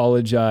and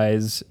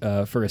apologize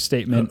for a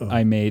statement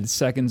I made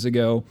seconds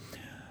ago.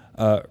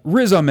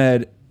 Riz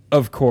Ahmed,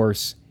 of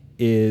course,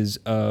 is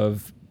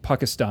of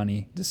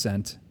Pakistani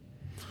descent.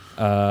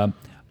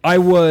 I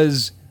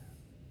was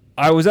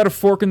at a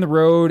fork in the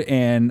road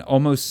and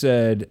almost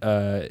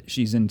said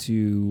she's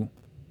into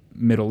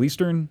Middle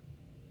Eastern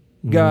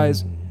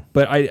guys,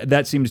 but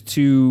that seemed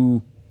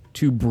too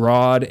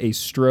broad a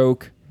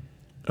stroke.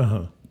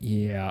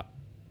 Yeah.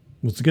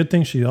 Well, it's a good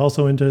thing she's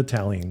also into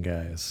Italian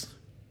guys.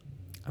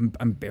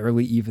 I'm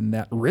barely even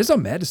that. Riz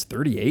Ahmed is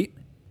 38?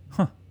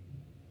 Huh.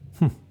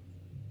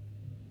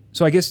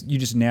 So I guess you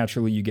just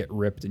naturally you get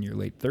ripped in your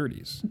late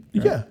 30s.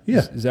 Right? Yeah.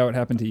 Is that what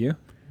happened to you?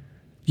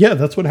 Yeah,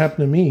 that's what happened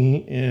to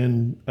me.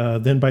 And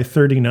then by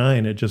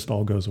 39, it just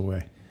all goes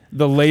away.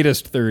 The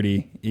latest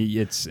 30,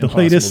 it's The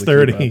latest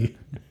 30.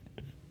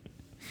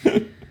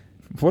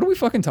 What are we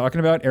fucking talking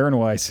about? Aaron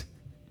Weiss.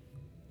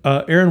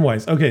 Aaron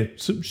Weiss. Okay,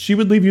 so she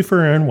would leave you for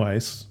Aaron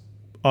Weiss.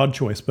 Odd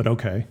choice, but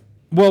okay.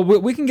 Well,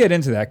 we can get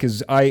into that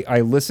because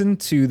I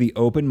listened to the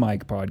Open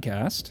Mic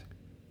podcast.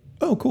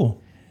 Oh,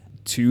 cool.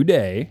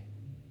 Today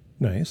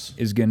Nice.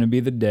 is going to be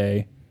the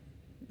day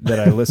that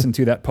I listen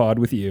to that pod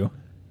with you.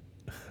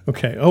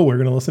 Okay. Oh, we're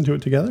going to listen to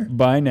it together?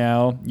 By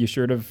now, you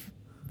should have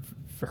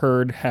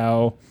heard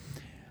how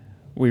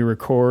we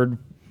record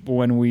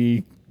when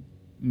we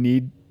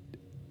need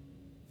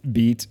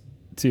beat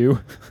to.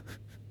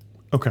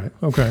 Okay.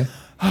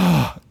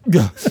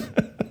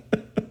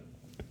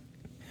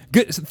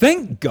 Good.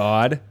 Thank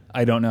God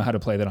I don't know how to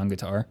play that on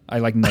guitar. I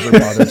like never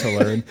bothered to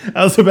learn.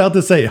 I was about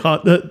to say,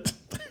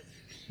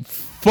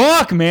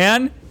 Fuck,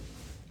 man.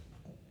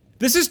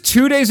 This is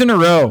 2 days in a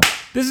row.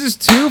 This is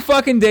 2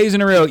 fucking days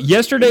in a row.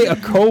 Yesterday, a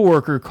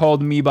coworker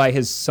called me by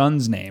his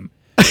son's name.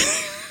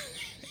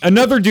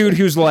 Another dude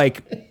who's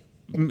like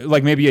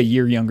maybe a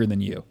year younger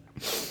than you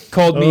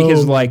called me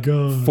his like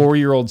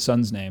 4-year-old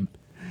son's name.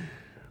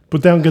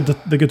 Put down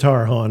the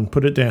guitar, Han.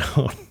 Put it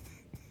down.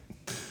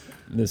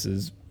 This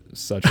is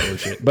such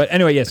bullshit. But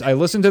anyway, yes, I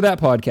listened to that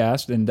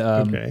podcast, and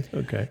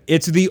Okay.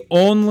 it's the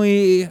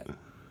only,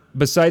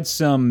 besides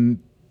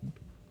some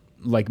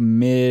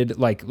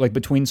like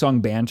between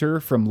song banter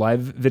from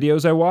live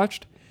videos I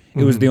watched.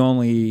 It was the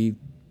only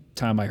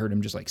time I heard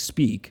him just like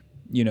speak,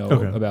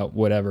 about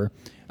whatever.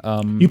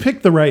 You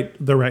picked the right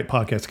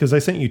podcast because I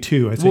sent you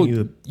two. I sent you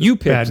the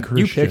Bad Christian.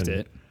 You picked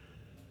it.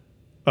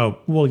 Oh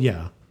well,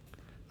 yeah.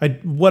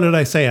 What did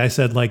I say? I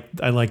said like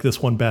I like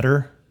this one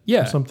better.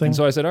 Yeah, or something. And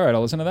so I said, all right,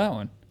 I'll listen to that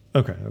one.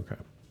 Okay.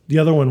 The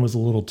other one was a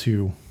little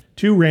too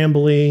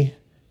rambly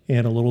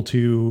and a little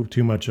too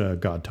much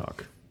God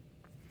talk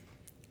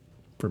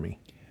for me.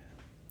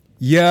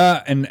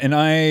 Yeah, and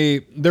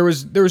there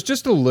was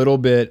just a little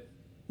bit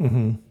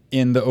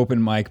in the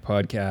open mic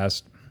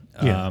podcast.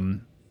 Yeah.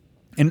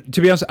 And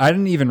to be honest, I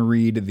didn't even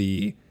read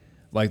the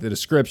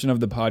description of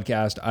the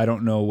podcast. I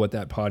don't know what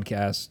that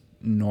podcast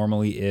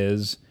normally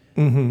is.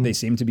 They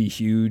seem to be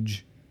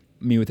huge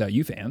Me Without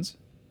You fans.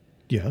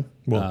 Yeah.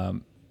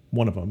 Well,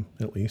 one of them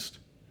at least.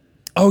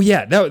 Oh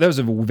yeah, that was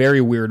a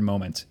very weird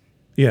moment.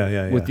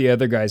 Yeah. With the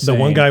other guys, the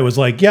one guy was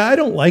like, "Yeah, I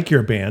don't like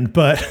your band,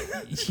 but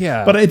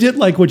yeah, but I did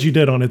like what you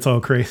did on It's All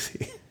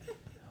Crazy."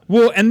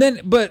 Well, and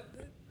then, but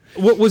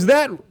what was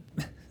that?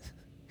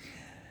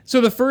 So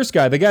the first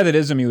guy, the guy that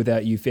is a Me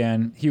Without You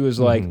fan, he was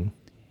like,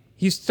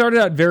 he started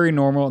out very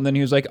normal, and then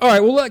he was like, "All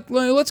right, well,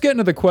 let's get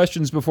into the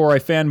questions before I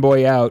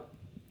fanboy out."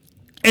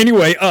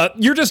 Anyway,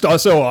 you're just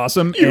so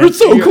awesome. You're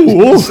so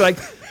cool. It's like,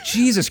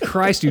 Jesus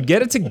Christ, dude,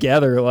 get it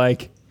together.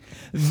 Like,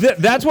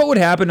 that's what would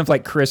happen if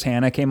like Chris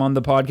Hanna came on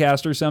the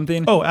podcast or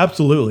something. Oh,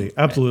 absolutely.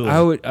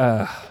 I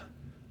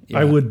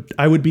would.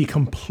 I would be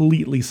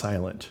completely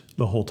silent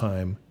the whole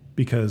time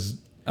because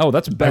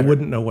that's better. I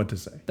wouldn't know what to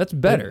say. That's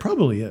better. It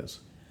probably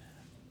is.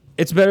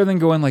 It's better than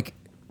going like,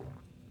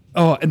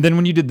 oh, and then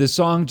when you did this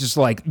song, just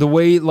like the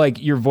way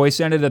like your voice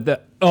sounded at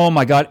the, oh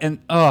my God, and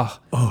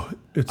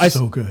it's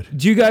so good.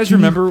 Do you guys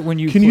remember when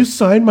you can you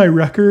sign my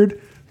record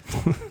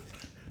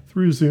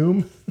through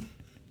Zoom?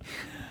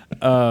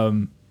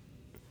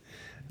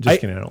 Just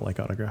kidding. I don't like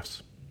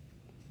autographs.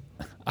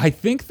 I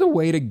think the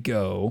way to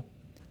go,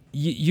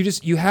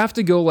 you have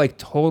to go like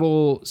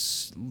total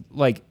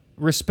like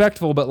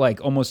respectful, but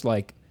like almost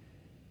like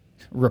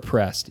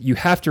repressed. You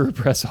have to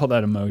repress all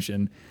that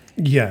emotion.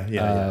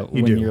 Yeah.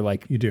 When you're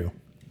like you do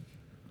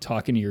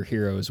talking to your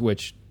heroes,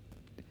 which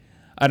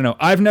I don't know.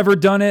 I've never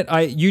done it.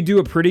 You do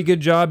a pretty good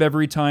job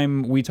every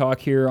time we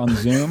talk here on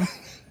Zoom.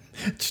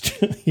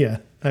 Yeah,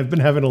 I've been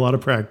having a lot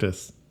of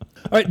practice.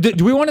 All right,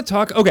 do we want to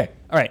talk? Okay,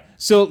 all right.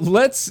 So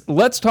let's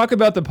talk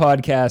about the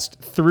podcast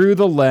through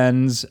the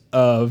lens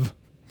of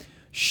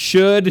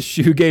should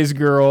Shoegaze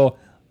Girl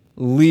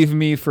leave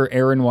me for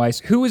Aaron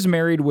Weiss, who is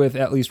married with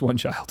at least one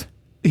child.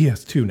 He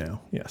has two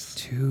now. Yes,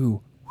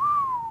 two.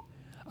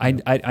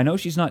 I know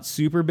she's not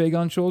super big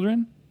on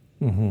children,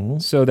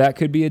 so that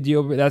could be a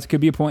deal. That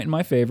could be a point in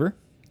my favor.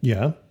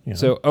 Yeah.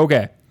 So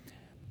okay,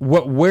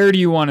 where do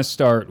you want to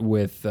start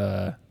with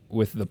the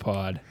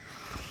pod?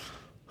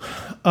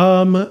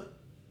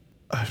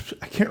 I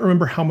can't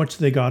remember how much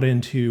they got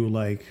into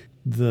like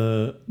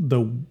the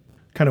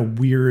kind of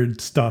weird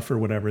stuff or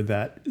whatever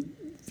that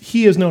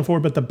he is known for,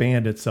 but the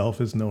band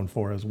itself is known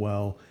for as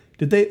well.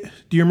 Do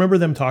you remember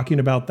them talking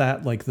about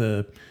that? Like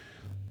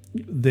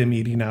them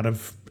eating out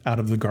of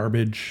the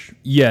garbage?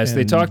 Yes,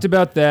 they talked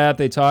about that.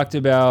 They talked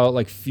about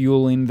like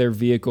fueling their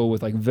vehicle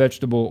with like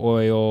vegetable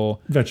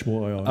oil.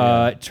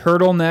 Yeah.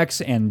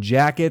 Turtlenecks and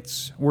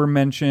jackets were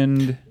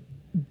mentioned.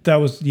 That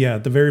was,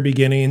 at the very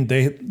beginning.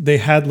 They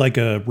had like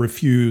a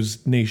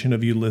refused Nation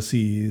of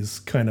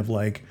Ulysses kind of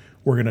like,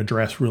 we're going to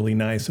dress really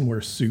nice and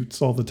wear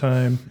suits all the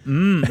time.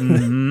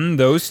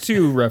 Those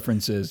two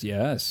references,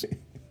 yes.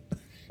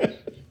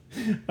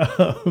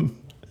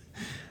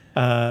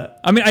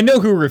 I mean, I know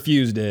who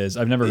Refused is.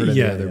 I've never heard of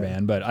the other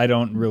band, but I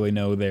don't really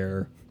know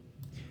their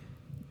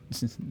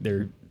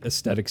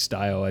aesthetic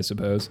style, I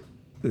suppose.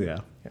 Yeah.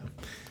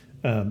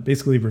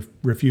 Basically,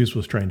 Refused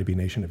was trying to be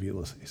Nation of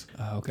Ulysses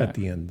at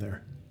the end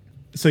there.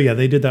 So yeah,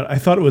 they did that. I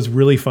thought it was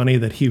really funny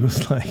that he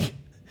was like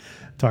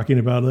talking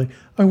about like,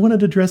 I wanted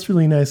to dress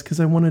really nice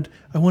because I wanted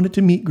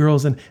to meet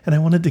girls and I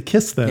wanted to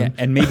kiss them. Yeah,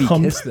 and maybe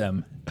kiss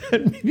them.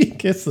 And maybe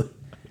kiss them.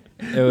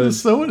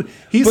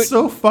 He's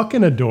so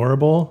fucking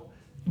adorable.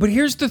 But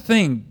here's the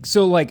thing.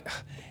 So like,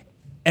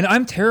 and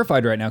I'm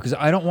terrified right now because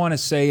I don't want to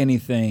say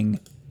anything.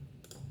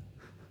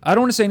 I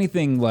don't want to say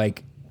anything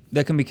like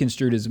that can be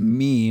construed as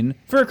mean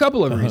for a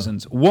couple of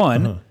reasons.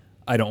 One,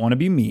 I don't want to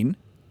be mean.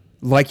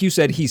 Like you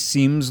said, he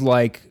seems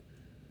like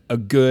a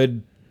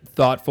good,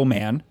 thoughtful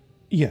man.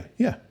 Yeah.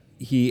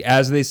 He,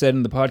 as they said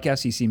in the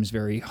podcast, he seems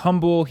very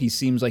humble. He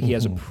seems like he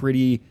has a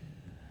pretty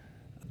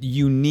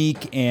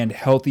unique and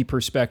healthy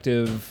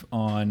perspective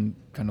on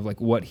kind of like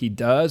what he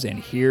does. And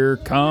here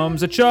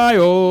comes a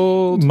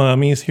child.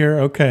 Mommy's here.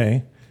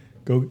 Okay.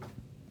 Go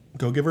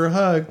give her a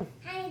hug.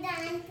 Hi,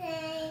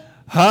 Dante.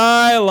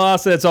 Hi,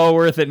 Lassa. It's all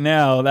worth it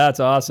now.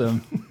 That's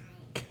awesome.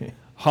 Okay.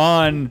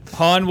 Han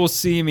will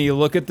see me,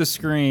 look at the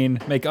screen,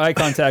 make eye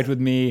contact with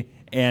me,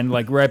 and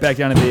like right back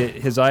down to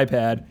his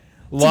iPad.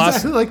 It's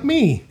exactly like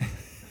me.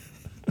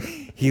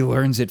 He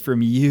learns it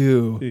from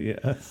you.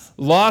 Yes.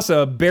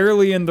 Lassa,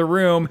 barely in the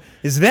room.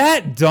 Is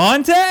that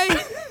Dante?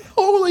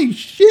 Holy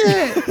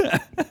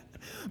shit!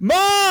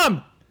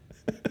 Mom!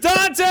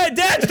 Dante!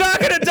 Dad's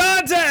talking to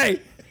Dante!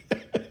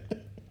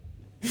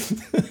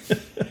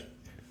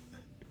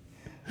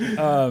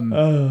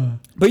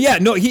 But yeah,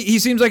 no, he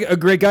seems like a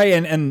great guy,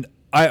 and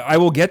I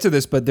will get to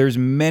this, but there's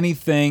many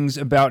things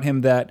about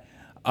him that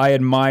I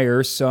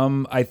admire.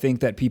 Some I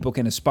think that people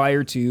can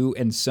aspire to,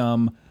 and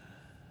some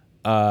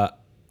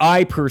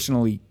I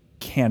personally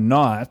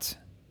cannot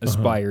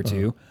aspire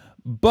to.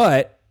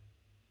 But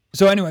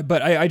so anyway,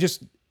 but I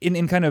just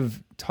in kind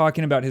of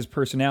talking about his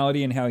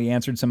personality and how he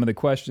answered some of the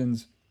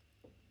questions,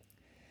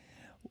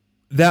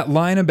 that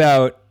line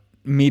about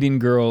meeting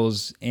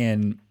girls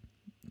and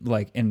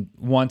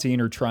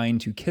wanting or trying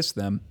to kiss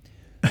them,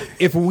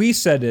 if we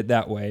said it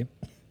that way,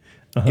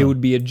 it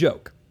would be a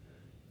joke.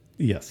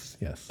 Yes.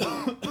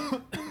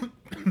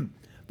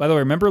 By the way,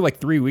 remember like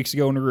 3 weeks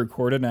ago when we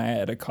recorded and I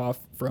had a cough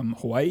from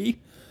Hawaii?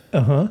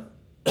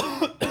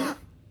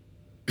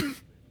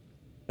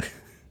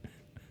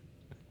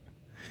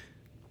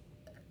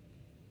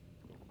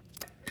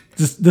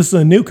 This is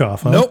a new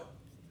cough, huh? Nope.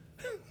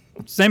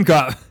 Same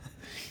cough.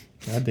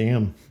 God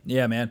damn.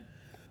 Yeah, man.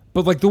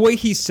 But like the way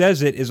he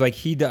says it is like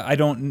I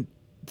don't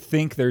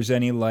think there's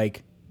any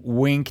like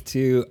wink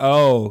to,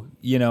 oh,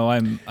 you know,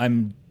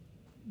 I'm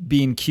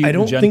being cute I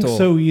don't and gentle. think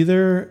so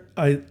either.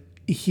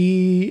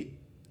 He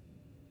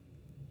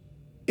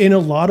in a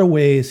lot of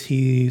ways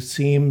he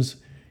seems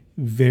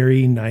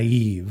very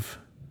naive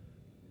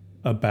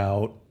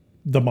about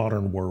the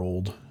modern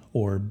world,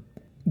 or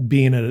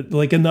being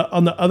like on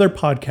the other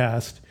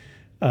podcast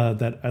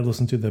that I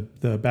listened to,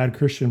 the Bad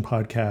Christian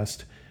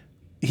podcast.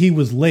 He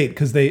was late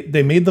because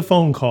they made the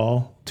phone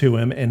call to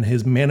him, and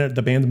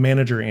the band's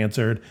manager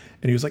answered,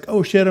 and he was like,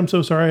 "Oh shit, I'm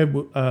so sorry.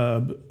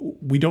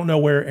 We don't know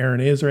where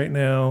Aaron is right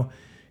now.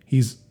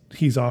 He's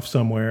off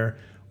somewhere.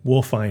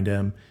 We'll find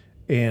him."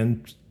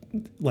 And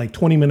like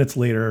 20 minutes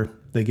later,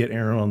 they get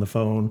Aaron on the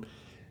phone,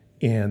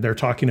 and they're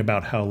talking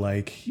about how,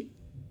 like,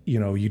 you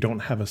know, you don't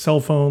have a cell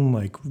phone,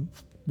 like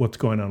what's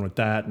going on with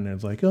that. And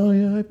it's like, oh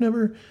yeah, I've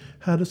never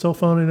had a cell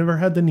phone. I never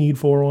had the need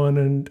for one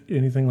and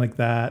anything like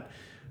that.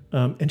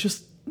 And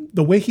just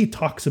the way he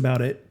talks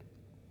about it,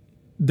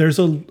 there's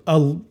a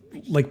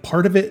like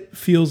part of it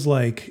feels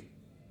like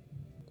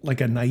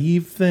a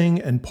naive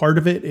thing, and part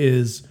of it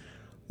is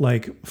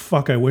like,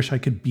 fuck, I wish I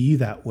could be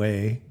that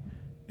way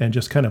and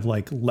just kind of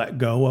like let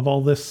go of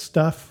all this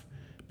stuff,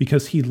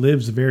 because he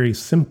lives very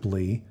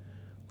simply.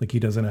 Like, he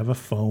doesn't have a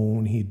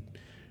phone. He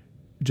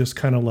just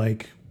kind of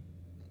like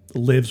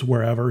lives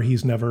wherever.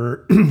 He's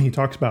never he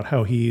talks about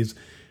how he's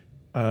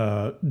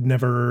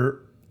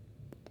never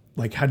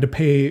like had to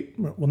pay,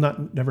 well,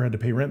 not never had to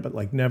pay rent, but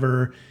like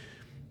never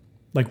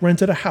like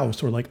rented a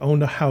house or like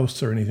owned a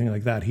house or anything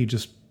like that. He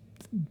just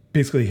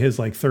basically his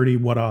like 30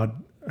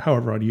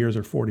 however odd years,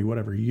 or 40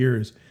 whatever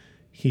years,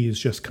 he's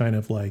just kind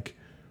of like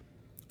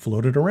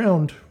floated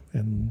around.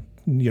 And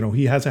you know,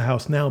 he has a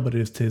house now, but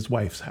it's his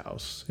wife's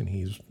house, and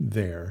he's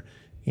there.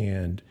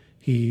 And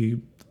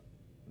he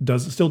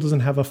still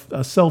doesn't have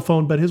a cell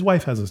phone, but his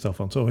wife has a cell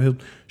phone, so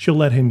she'll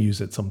let him use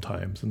it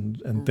sometimes,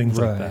 and things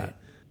like that.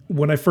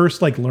 When I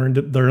first like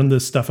learned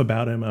this stuff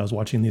about him, I was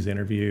watching these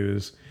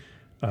interviews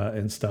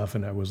and stuff,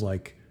 and I was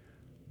like,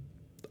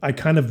 I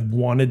kind of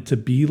wanted to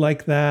be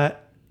like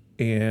that,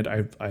 and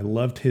I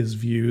loved his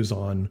views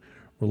on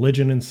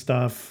religion and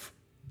stuff,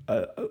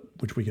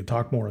 which we could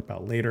talk more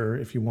about later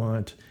if you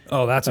want.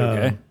 Oh, that's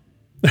okay.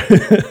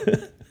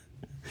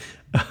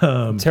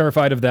 I'm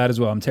terrified of that as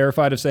well. I'm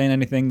terrified of saying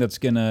anything that's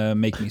going to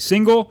make me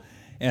single,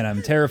 and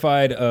I'm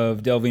terrified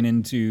of delving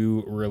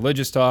into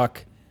religious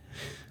talk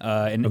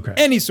in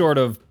any sort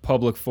of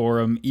public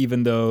forum,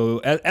 even though,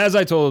 as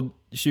I told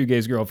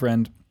Shoegay's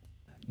girlfriend,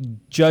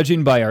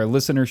 judging by our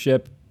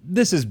listenership,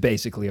 this is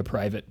basically a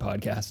private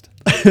podcast.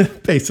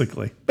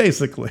 Basically.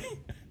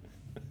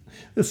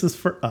 This is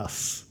for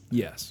us.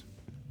 Yes.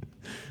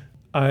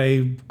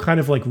 I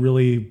kind of like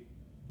really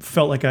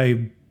felt like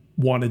I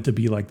wanted to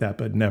be like that,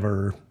 but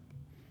never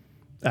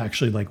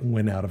actually like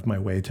went out of my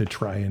way to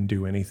try and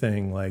do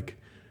anything like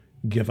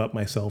give up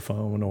my cell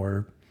phone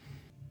or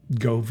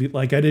go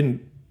like I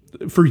didn't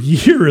for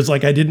years.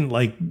 Like I didn't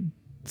like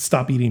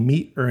stop eating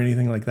meat or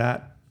anything like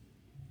that.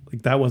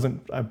 Like that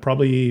wasn't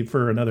probably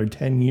for another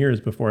 10 years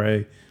before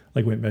I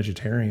like went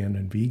vegetarian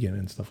and vegan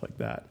and stuff like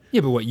that.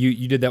 Yeah, but what,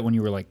 you did that when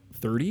you were like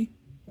 30?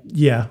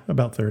 Yeah,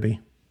 about 30.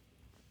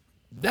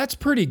 That's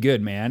pretty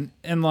good, man.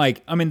 And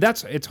like, I mean,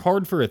 it's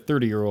hard for a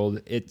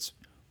 30-year-old. It's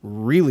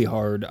really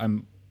hard, I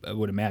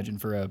would imagine,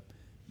 for a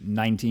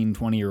 19,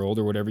 20-year-old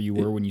or whatever you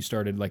were when you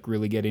started like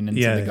really getting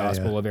into the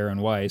gospel of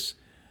Aaron Weiss.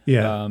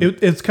 Yeah.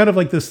 It's kind of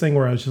like this thing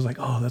where I was just like,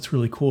 oh, that's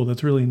really cool.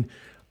 That's really,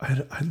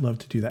 I'd love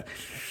to do that.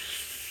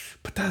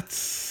 But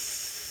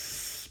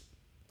that's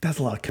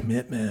a lot of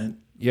commitment.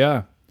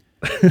 Yeah.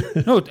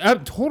 No,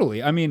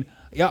 totally. I mean,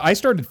 yeah, I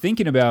started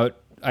thinking about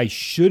I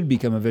should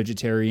become a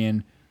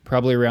vegetarian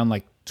probably around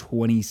like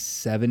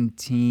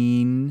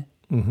 2017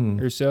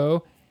 or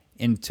so,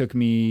 and took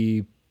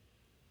me,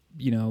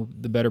 you know,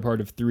 the better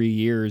part of 3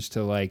 years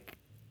to like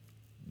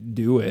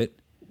do it.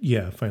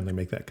 Yeah, finally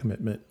make that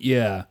commitment.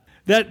 Yeah.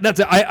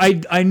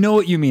 I know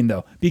what you mean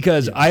though,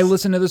 because I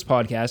listened to this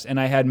podcast and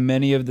I had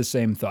many of the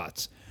same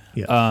thoughts.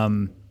 Yeah.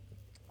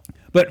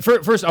 But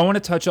first, I want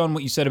to touch on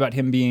what you said about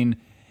him being,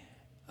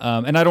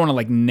 and I don't want to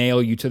like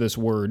nail you to this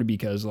word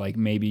because like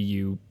maybe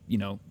you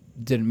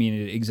didn't mean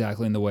it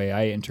exactly in the way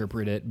I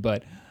interpret it,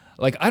 but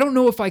like I don't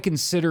know if I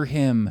consider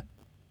him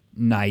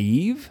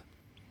naive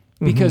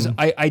because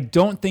I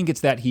don't think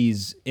it's that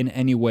he's in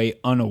any way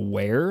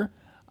unaware.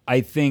 I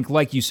think,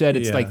 like you said,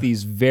 it's like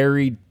these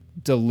very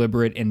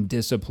deliberate and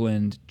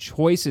disciplined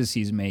choices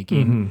he's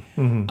making.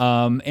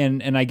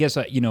 And I guess,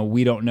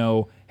 we don't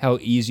know how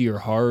easy or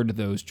hard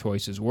those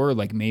choices were.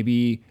 Like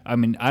maybe, I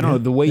don't know,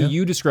 the way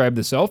you described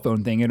the cell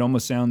phone thing, it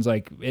almost sounds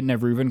like it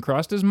never even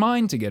crossed his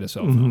mind to get a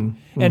cell phone.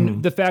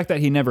 And the fact that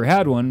he never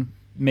had one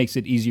makes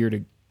it easier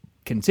to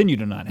continue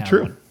to not have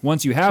one.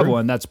 Once you have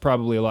one, that's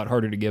probably a lot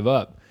harder to give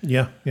up.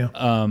 Yeah.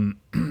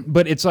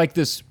 But it's like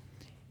this,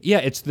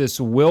 it's this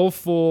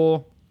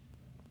willful.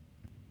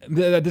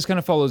 This kind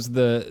of follows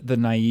the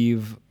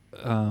naive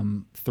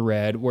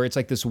thread where it's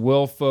like this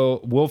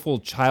willful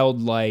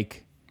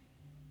childlike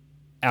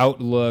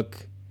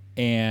outlook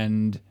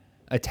and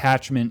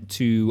attachment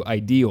to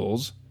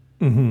ideals,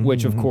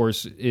 which of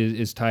course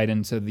is tied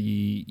into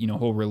the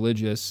whole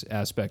religious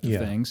aspect of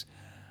things.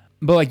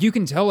 But like you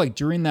can tell, like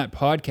during that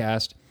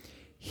podcast,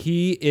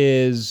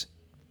 he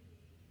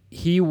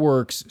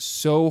works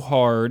so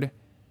hard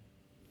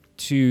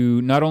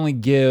to not only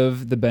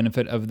give the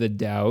benefit of the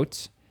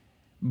doubt,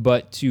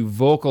 but to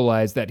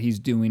vocalize that he's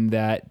doing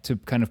that to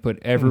kind of put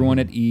everyone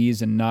at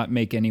ease and not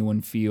make anyone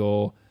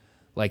feel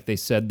like they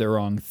said the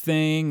wrong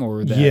thing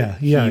or that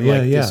he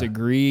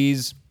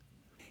disagrees.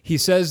 He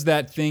says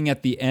that thing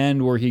at the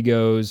end where he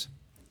goes,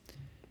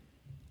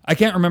 I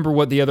can't remember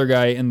what the other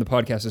guy in the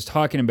podcast is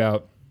talking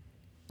about,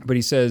 but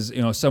he says,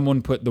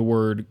 someone put the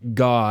word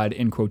God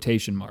in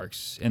quotation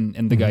marks. And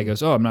the guy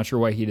goes, oh, I'm not sure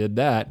why he did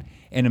that.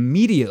 And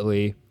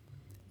immediately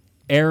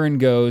Aaron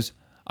goes,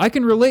 I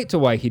can relate to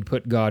why he'd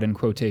put God in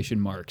quotation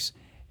marks.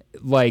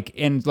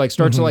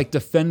 Starts to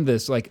defend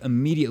this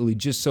immediately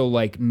just so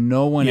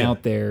no one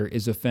out there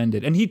is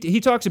offended. And he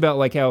talks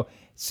about how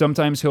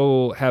sometimes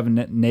he'll have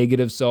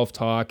negative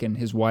self-talk and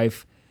his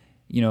wife,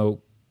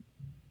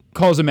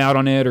 calls him out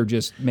on it or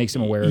just makes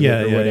him aware of it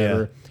or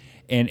whatever.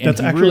 Yeah. And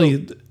that's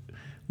actually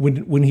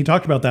when he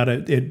talked about that,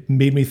 it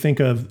made me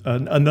think of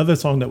another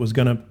song that was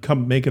going to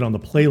come make it on the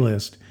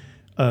playlist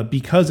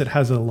because it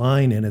has a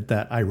line in it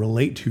that I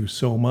relate to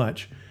so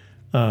much.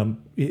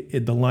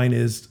 The line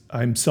is,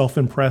 I'm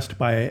self-impressed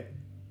by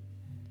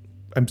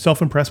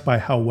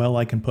how well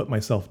I can put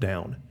myself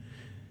down.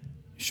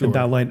 Sure. And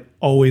that line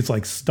always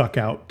stuck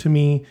out to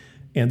me.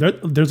 And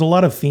there's a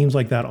lot of themes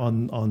like that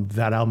on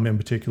that album in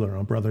particular,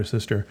 on Brother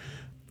Sister,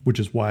 which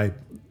is why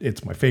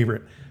it's my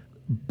favorite.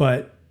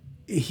 But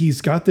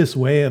he's got this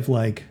way of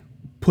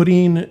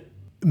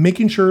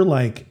making sure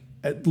like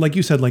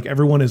you said,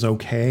 everyone is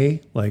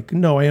okay.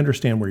 No, I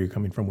understand where you're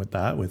coming from with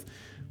that, with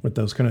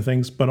those kind of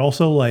things. But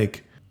also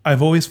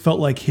I've always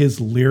felt like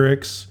his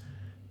lyrics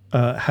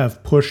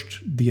have pushed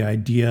the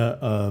idea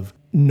of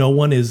no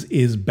one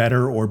is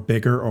better or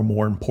bigger or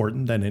more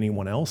important than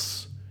anyone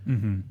else.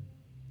 Mm-hmm.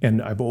 And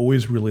I've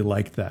always really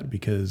liked that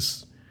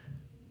because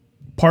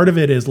part of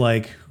it is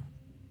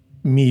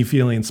me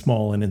feeling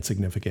small and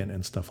insignificant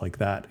and stuff like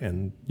that.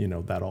 And,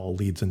 that all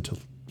leads into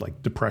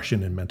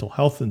depression and mental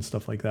health and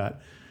stuff like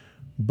that.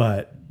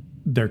 But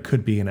there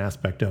could be an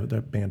aspect of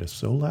the band is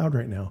so loud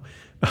right now.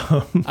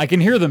 I can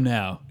hear them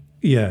now.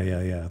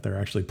 Yeah. They're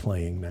actually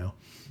playing now.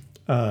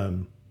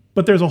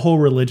 But there's a whole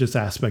religious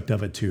aspect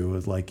of it too.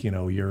 Is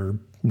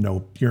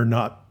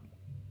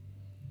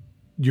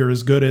you're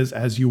as good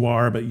as you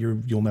are, but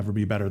you'll never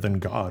be better than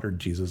God or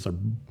Jesus or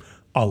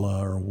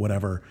Allah or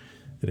whatever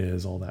it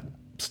is, all that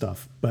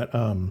stuff. But I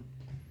don't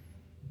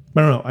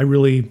know. I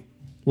really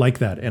like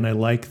that. And I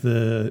like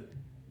that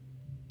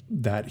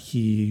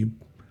he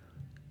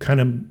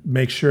kind of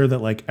makes sure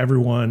that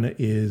everyone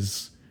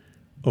is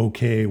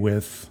okay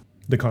with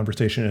the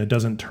conversation and it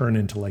doesn't turn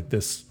into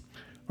this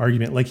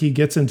argument. He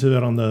gets into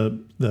it on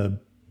the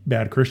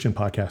Bad Christian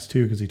podcast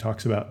too, because he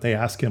talks about, they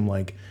ask him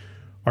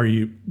are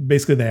you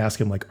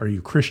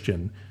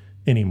Christian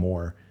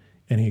anymore?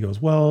 And he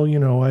goes, well,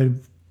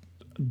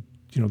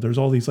 there's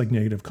all these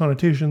negative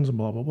connotations and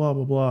blah, blah, blah,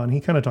 blah, blah. And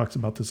he kind of talks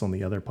about this on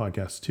the other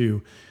podcast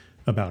too,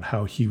 about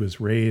how he was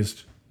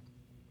raised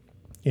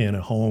in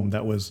a home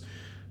that was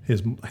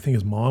I think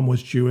his mom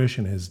was Jewish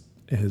and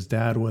his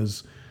dad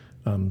was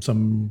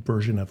some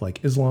version of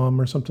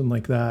Islam or something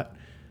like that.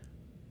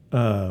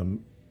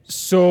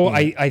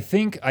 I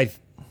think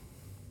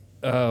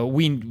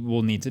we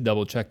will need to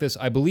double check this.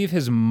 I believe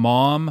his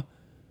mom.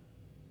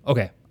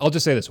 Okay, I'll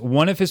just say this: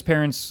 one of his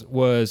parents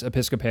was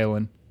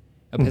Episcopalian.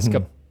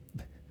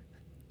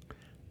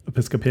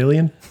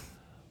 Episcopalian.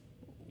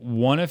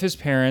 One of his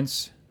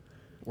parents,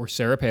 or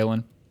Sarah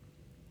Palin.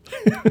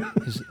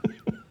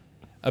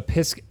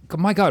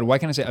 My God, why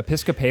can't I say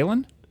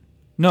Episcopalian?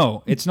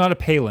 No, it's not a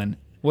Palin.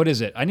 What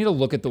is it? I need to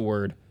look at the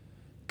word.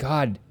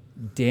 God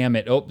damn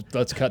it. Oh,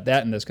 let's cut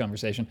that in this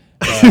conversation.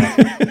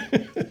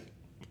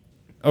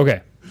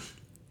 Okay.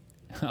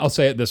 I'll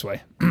say it this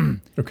way.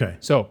 Okay.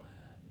 So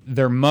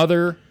their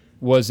mother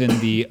was in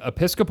the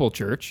Episcopal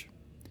Church,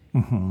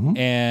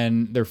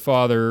 and their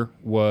father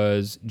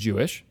was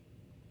Jewish,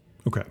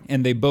 Okay.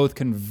 and they both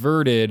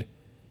converted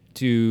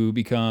to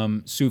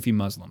become Sufi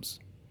Muslims.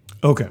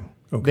 Okay.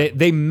 Okay.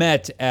 They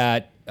met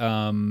at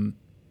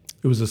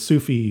It was a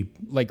Sufi.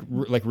 like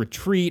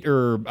retreat,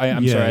 or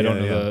I'm Yeah, sorry, I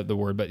don't yeah, know yeah. the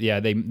word, but yeah,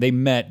 they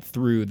met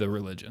through the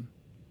religion.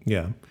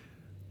 Yeah.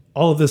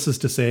 All of this is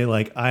to say,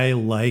 like, I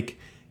like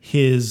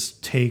his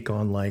take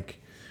on,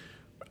 like,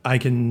 I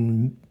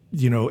can,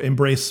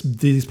 embrace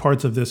these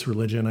parts of this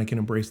religion. I can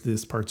embrace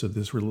these parts of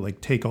this, like,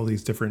 take all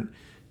these different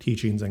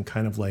teachings and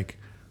kind of, like,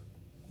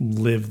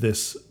 live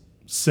this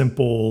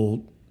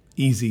simple,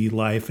 easy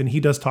life. And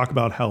he does talk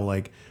about how,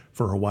 like,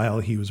 for a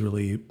while he was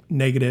really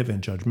negative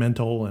and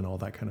judgmental and all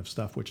that kind of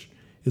stuff, which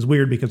is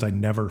weird because I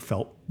never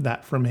felt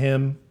that from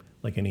him,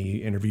 like any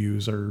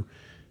interviews or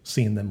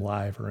seeing them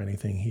live or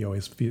anything. He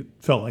always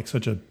felt like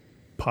such a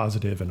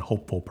positive and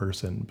hopeful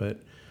person, but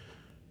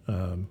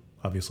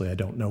obviously I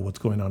don't know what's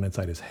going on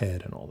inside his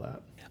head and all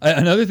that.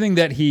 Another thing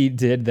that he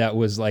did that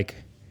was like,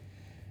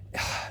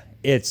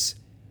 it's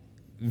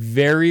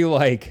very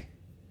like,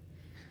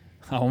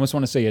 I almost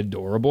want to say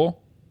adorable.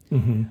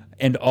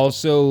 And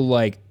also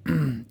like,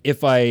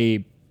 if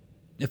I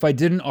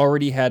didn't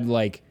already had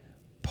like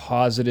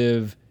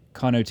positive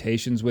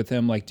connotations with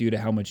him, like due to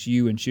how much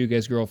you and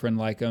Shuge's girlfriend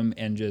like him,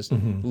 and just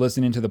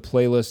listening to the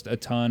playlist a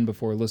ton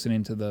before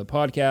listening to the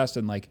podcast,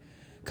 and like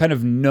kind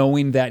of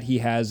knowing that he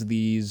has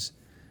these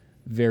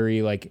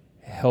very like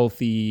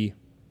healthy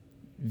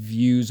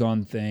views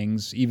on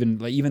things,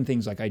 even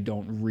things like I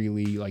don't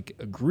really like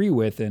agree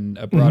with in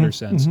a broader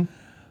sense,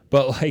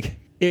 but like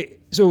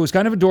so it was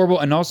kind of adorable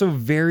and also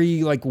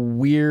very like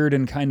weird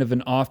and kind of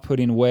an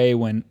off-putting way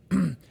when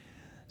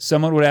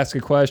someone would ask a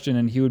question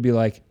and he would be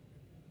like,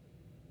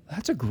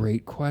 "That's a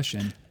great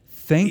question.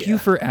 Thank you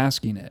for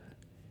asking it."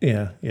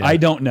 Yeah. I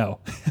don't know.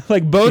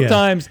 Like both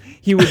times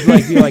he would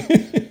like be like,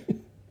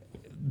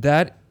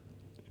 "That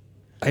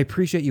I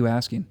appreciate you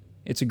asking.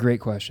 It's a great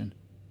question.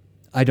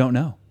 I don't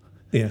know."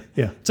 Yeah.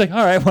 It's like,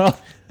 all right, well,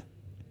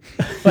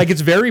 like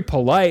it's very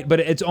polite, but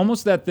it's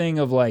almost that thing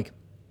of like,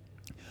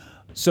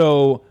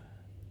 so,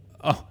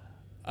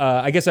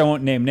 I guess I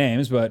won't name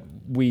names, but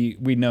we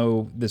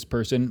know this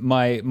person.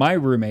 My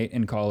roommate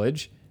in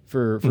college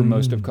for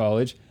most of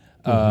college,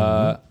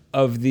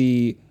 of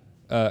the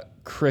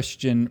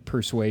Christian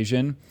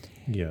persuasion.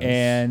 Yes.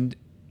 And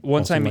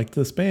one Also time, like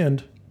this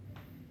band.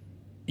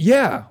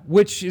 yeah,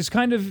 which is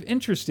kind of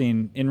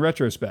interesting in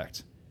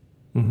retrospect.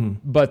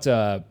 But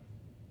I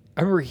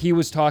remember he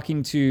was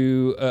talking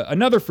to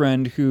another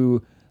friend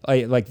who,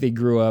 they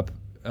grew up.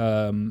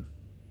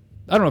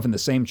 I don't know if in the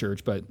same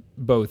church, but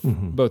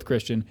both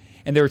Christian,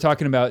 and they were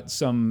talking about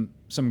some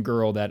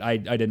girl that I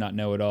did not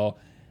know at all,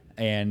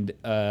 and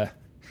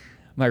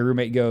my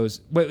roommate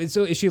goes, "Wait,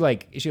 so is she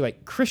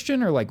like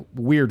Christian or like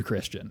weird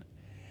Christian?"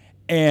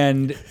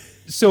 And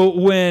so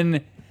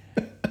when,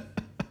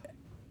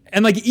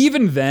 and like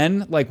even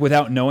then, like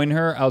without knowing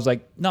her, I was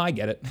like, "No, I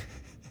get it."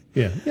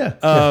 Yeah,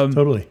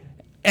 totally.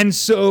 And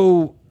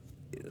so,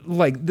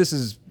 like this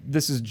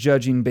is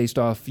judging based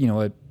off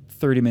a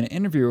 30-minute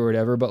interview or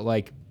whatever, but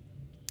like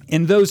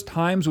in those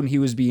times when he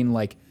was being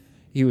like,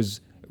 he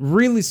was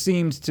really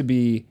seemed to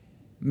be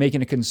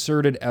making a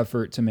concerted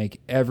effort to make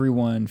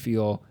everyone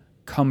feel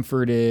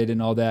comforted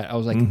and all that. I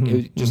was like, it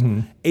was just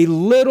a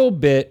little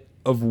bit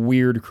of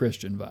weird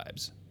Christian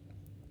vibes.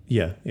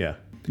 Yeah.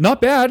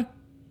 Not bad.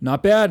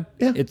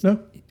 Yeah, It's no.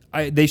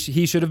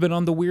 He should have been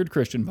on the Weird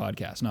Christian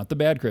podcast, not the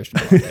Bad Christian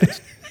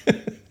podcast.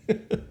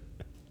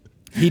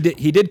 He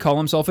did call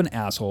himself an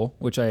asshole,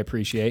 which I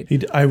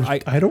appreciate.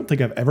 I don't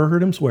think I've ever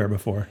heard him swear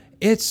before.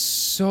 It's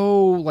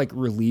so like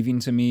relieving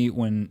to me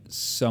when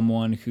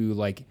someone who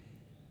like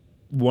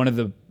one of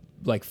the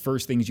like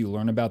first things you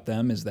learn about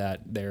them is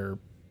that they're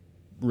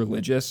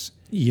religious.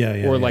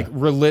 Yeah. Or like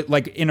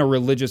like in a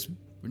religious,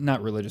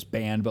 not religious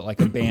band, but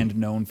like a band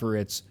known for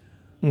its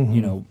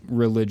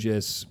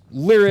religious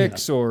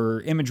lyrics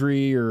or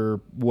imagery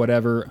or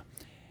whatever.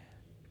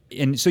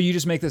 And so you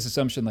just make this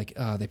assumption like,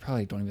 oh, they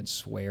probably don't even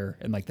swear,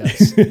 and like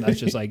that's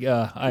just like,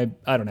 I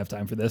don't have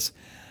time for this.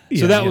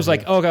 So that was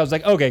like, okay, I was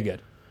like, okay,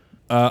 good.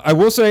 I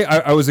will say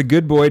I was a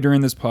good boy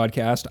during this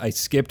podcast. I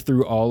skipped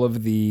through all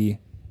of the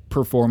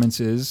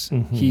performances.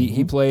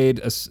 He played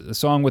a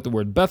song with the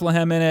word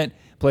Bethlehem in it,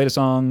 played a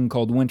song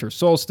called Winter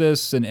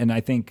Solstice, and I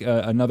think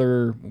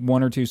another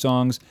one or two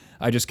songs.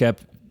 I just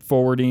kept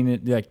forwarding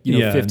it, like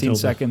 15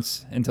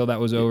 seconds until that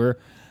was over.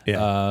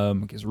 Yeah.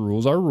 Because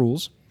rules are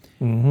rules.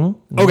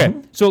 Okay,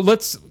 so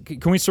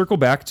can we circle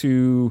back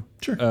to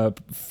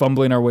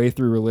fumbling our way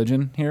through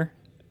religion here?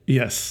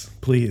 Yes,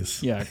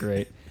 please. Yeah,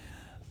 great.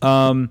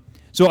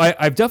 So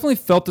I've definitely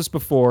felt this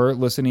before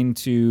listening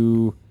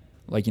to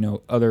like,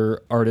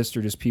 other artists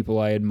or just people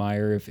I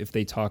admire if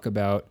they talk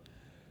about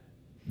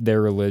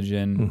their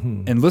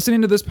religion. And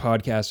listening to this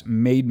podcast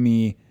made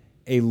me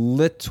a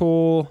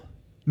little,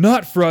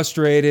 not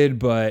frustrated,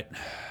 but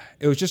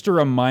it was just a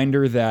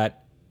reminder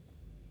that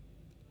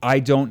I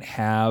don't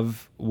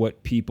have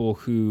what people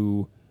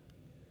who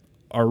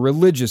are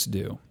religious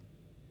do.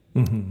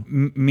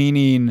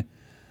 Meaning,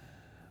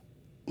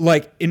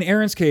 like in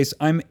Aaron's case,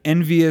 I'm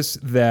envious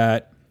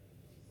that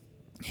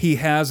he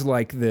has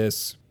like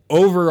this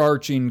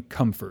overarching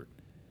comfort.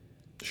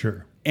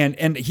 Sure.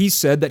 And he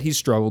said that he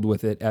struggled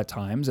with it at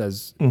times,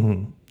 as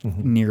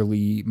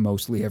nearly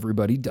mostly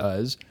everybody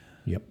does.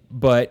 Yep.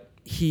 But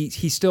he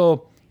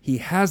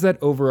has that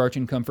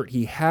overarching comfort.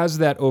 He has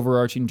that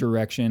overarching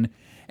direction.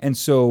 And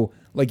so,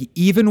 like,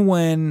 even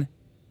when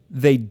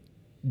they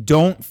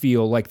don't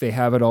feel like they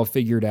have it all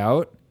figured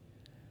out,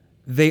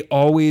 they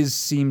always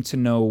seem to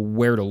know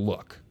where to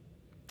look.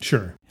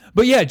 Sure.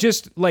 But yeah,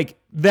 just like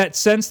that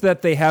sense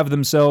that they have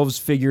themselves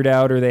figured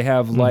out or they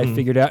have life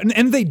figured out.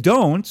 And they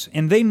don't,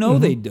 and they know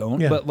they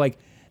don't, Yeah. but like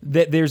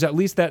there's at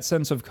least that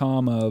sense of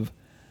calm of,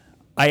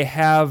 I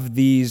have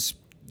these,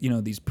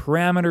 these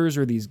parameters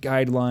or these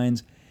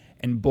guidelines,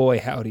 and boy,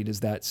 howdy, does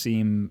that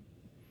seem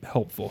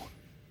helpful.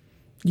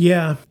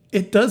 Yeah,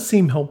 it does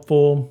seem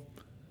helpful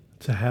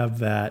to have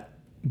that,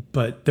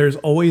 but there's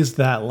always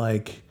that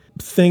like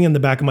thing in the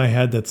back of my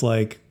head that's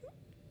like,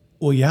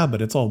 well, yeah,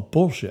 but it's all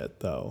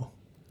bullshit though.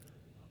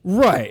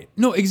 Right.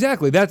 No,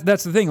 exactly.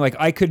 That's the thing. Like,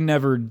 I could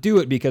never do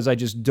it because I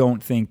just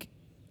don't think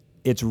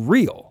it's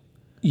real.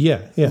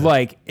 Yeah, yeah.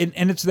 Like,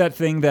 and it's that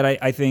thing that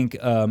I think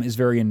is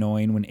very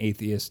annoying when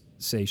atheists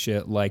say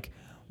shit like,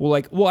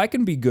 well, I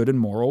can be good and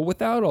moral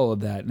without all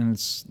of that. And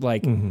it's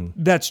like,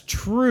 that's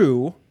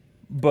true.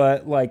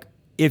 But like,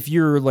 if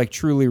you're like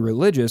truly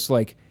religious,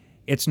 like,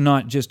 it's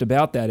not just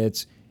about that.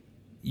 It's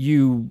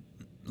you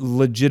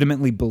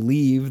legitimately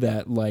believe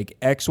that like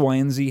X, Y,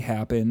 and Z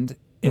happened.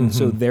 And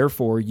so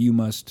therefore you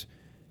must,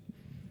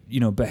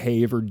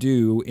 behave or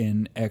do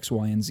in X,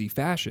 Y, and Z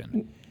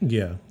fashion.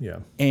 Yeah, yeah.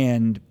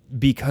 And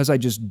because I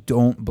just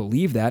don't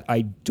believe that,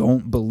 I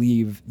don't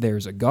believe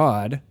there's a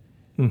God.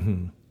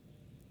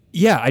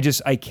 Yeah, I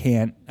just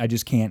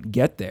can't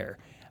get there.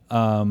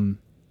 And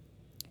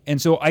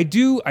so I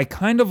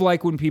kind of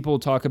like when people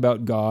talk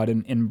about God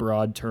in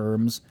broad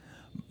terms.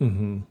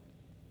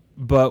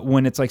 But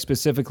when it's like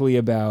specifically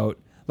about,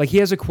 like, he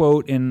has a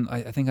quote in,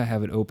 I think I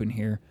have it open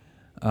here.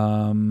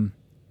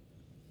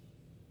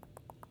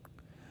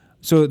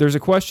 So there's a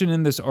question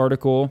in this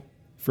article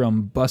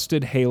from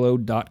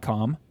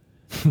bustedhalo.com.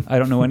 I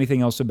don't know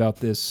anything else about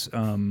this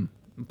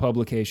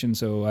publication,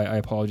 so I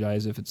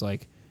apologize if it's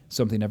like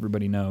something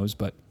everybody knows.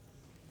 But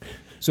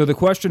so the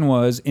question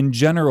was, in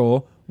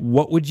general,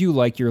 what would you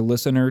like your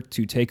listener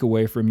to take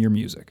away from your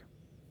music?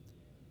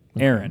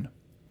 Aaron,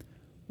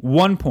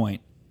 1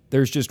 point.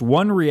 There's just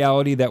one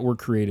reality that we're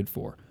created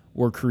for.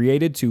 We're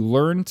created to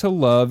learn to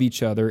love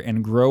each other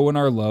and grow in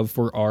our love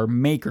for our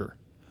Maker.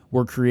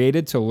 We're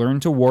created to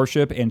learn to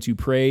worship and to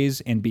praise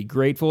and be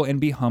grateful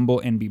and be humble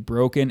and be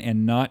broken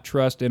and not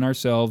trust in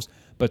ourselves,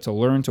 but to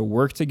learn to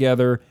work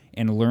together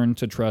and learn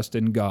to trust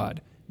in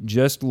God.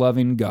 Just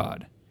loving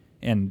God.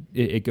 And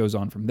it goes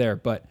on from there.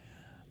 But,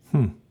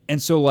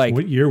 and so like...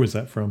 What year was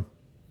that from?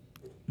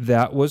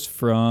 That was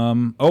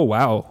from, oh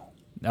wow.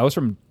 That was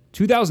from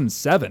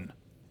 2007.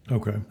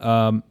 Okay.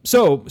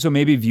 So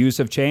maybe views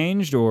have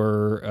changed,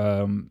 or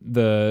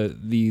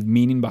the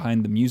meaning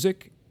behind the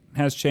music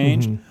has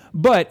changed.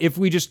 But if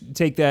we just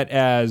take that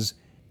as,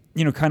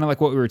 kind of like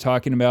what we were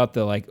talking about,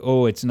 the like,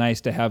 oh, it's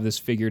nice to have this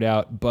figured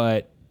out.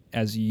 But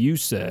as you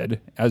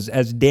said,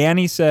 as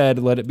Danny said,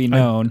 let it be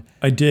known.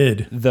 I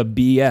did. The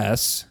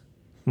BS.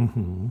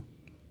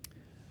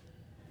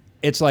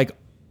 It's like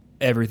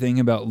everything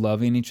about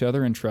loving each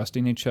other and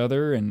trusting each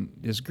other and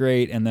is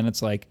great. And then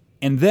it's like,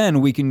 and then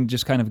we can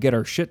just kind of get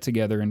our shit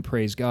together and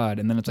praise God.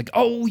 And then it's like,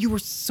 oh, you were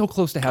so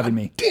close to having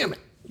me. Damn it.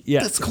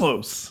 Yeah. That's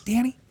close.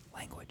 Danny,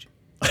 language.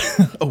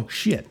 Oh,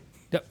 shit.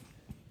 Yep.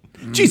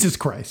 Jesus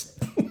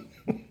Christ.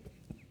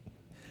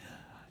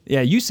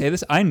 Yeah, you say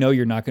this. I know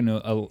you're not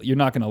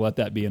gonna let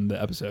that be in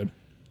the episode.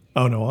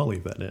 Oh, no, I'll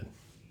leave that in.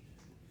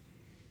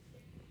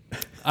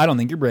 I don't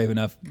think you're brave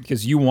enough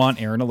because you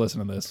want Aaron to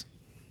listen to this.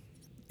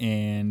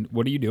 And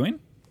what are you doing?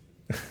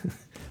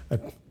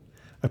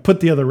 I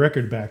put the other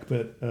record back,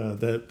 but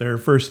their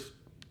first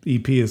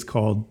EP is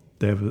called,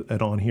 they have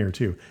it on here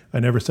too. I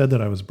never said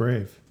that I was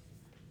brave.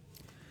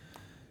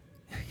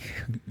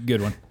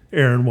 Good one.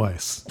 Aaron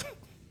Weiss.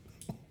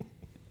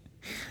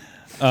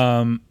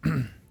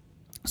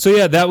 So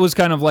yeah, that was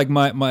kind of like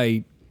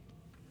my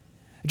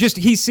just,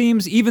 he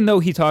seems, even though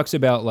he talks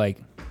about like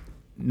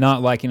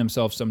not liking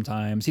himself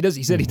sometimes,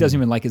 he said he doesn't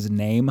even like his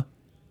name,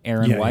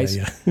 Aaron Weiss.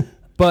 Yeah.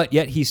 But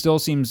yet he still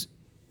seems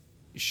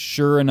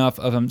sure enough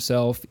of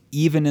himself,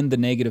 even in the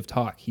negative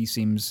talk. He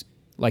seems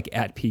like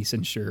at peace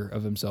and sure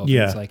of himself.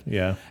 Yeah, it's like,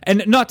 yeah.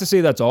 And not to say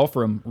that's all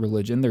from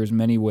religion. There's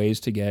many ways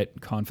to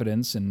get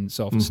confidence and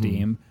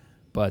self-esteem,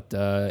 but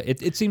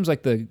it seems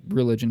like the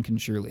religion can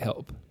surely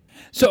help.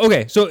 So,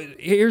 okay, so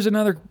here's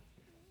another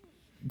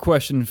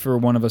question for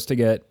one of us to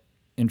get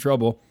in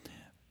trouble.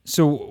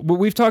 So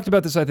we've talked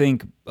about this, I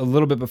think, a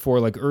little bit before,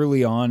 like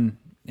early on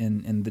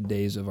in the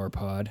days of our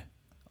pod.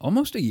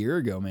 Almost a year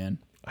ago, man.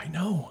 I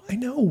know.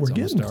 We're It's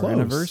getting almost close. our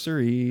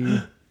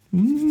anniversary.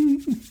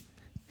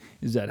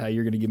 Is that how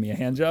you're going to give me a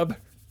hand job?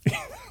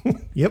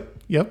 Yep.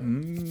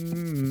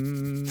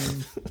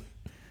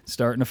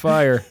 Starting a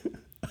fire.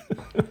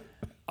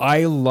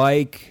 I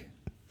like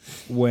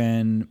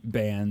when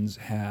bands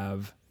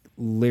have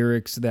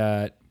lyrics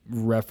that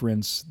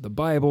reference the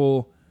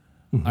Bible.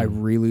 I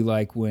really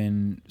like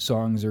when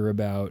songs are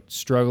about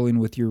struggling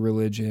with your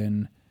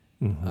religion.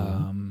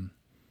 And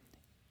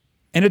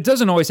it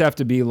doesn't always have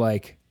to be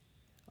like,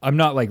 I'm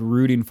not like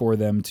rooting for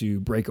them to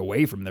break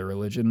away from their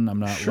religion. I'm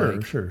not Sure.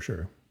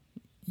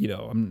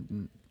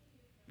 I'm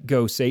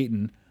go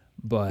Satan,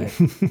 but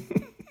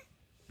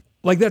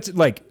like that's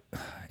like,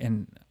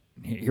 and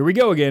here we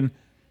go again.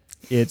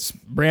 It's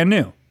brand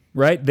new,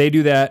 right? They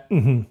do that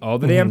all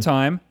the damn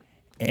time.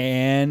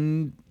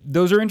 And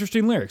those are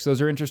interesting lyrics.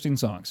 Those are interesting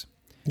songs.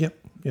 Yep.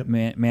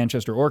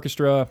 Manchester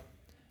Orchestra.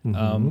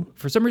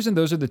 For some reason,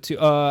 those are the two.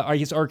 I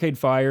guess Arcade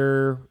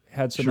Fire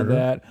had some of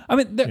that. I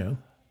mean,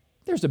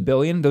 there's a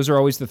billion. Those are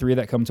always the three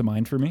that come to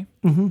mind for me.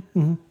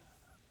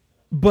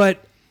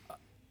 But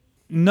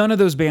none of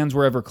those bands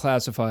were ever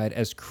classified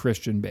as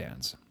Christian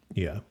bands.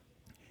 Yeah.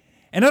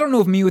 And I don't know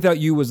if Me Without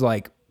You was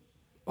like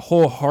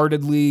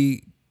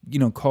wholeheartedly,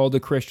 called a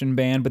Christian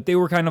band, but they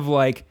were kind of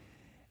like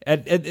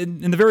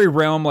in the very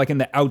realm, like in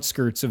the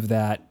outskirts of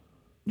that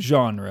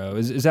genre.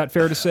 Is that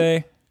fair to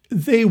say?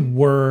 They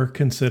were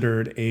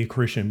considered a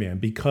Christian band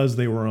because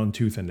they were on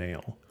Tooth and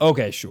Nail.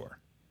 Okay, sure.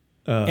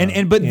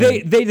 But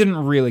they didn't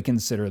really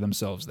consider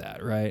themselves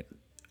that, right?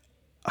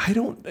 I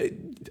don't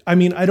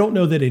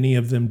know that any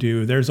of them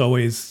do. There's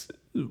always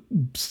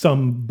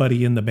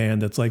somebody in the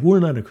band that's like, we're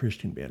not a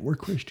Christian band. We're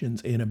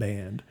Christians in a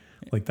band.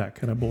 Like that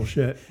kind of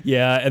bullshit.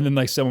 Yeah, and then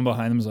like someone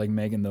behind them is like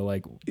making the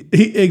like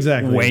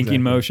exactly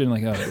wanking motion.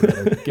 Like,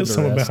 oh, give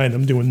someone behind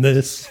them doing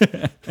this.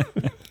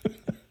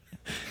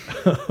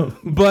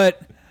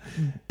 But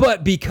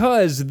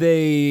because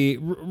they,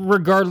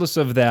 regardless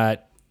of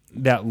that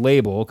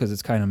label, because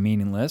it's kind of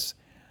meaningless,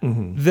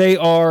 they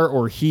are,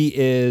 or he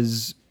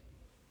is,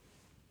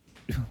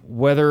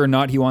 whether or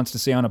not he wants to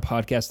say on a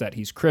podcast that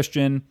he's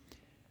Christian,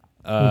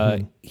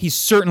 he's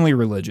certainly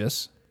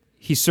religious.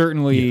 He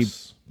certainly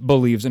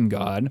believes in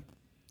God.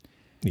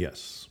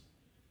 Yes.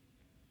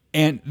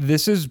 And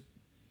this is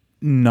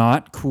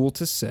not cool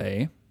to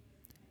say,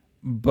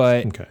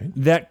 but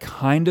that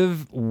kind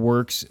of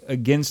works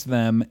against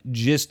them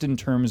just in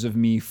terms of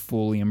me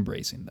fully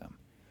embracing them.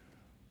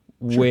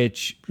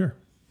 Which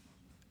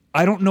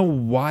I don't know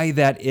why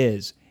that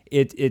is.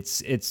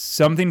 It's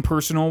something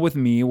personal with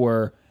me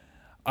where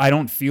I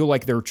don't feel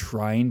like they're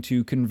trying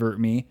to convert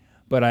me,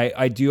 but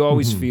I do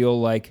always feel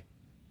like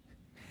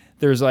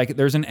there's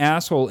an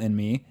asshole in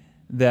me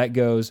that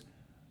goes,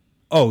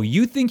 oh,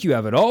 you think you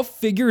have it all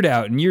figured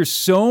out and you're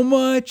so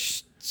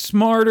much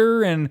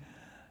smarter and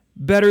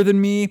better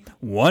than me.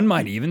 One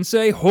might even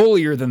say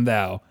holier than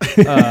thou.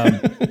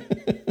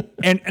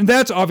 And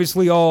that's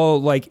obviously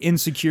all like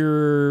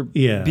insecure,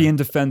 being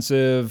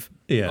defensive,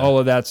 all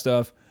of that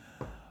stuff.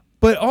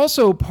 But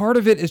also part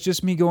of it is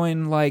just me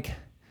going like,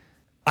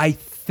 I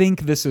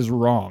think this is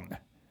wrong.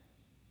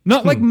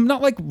 Not like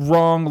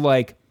wrong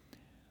like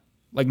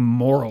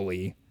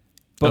morally,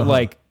 but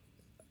like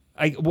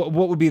what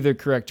would be the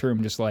correct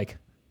term? Just like,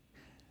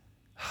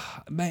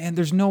 man,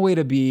 there's no way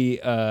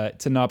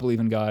to not believe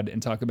in God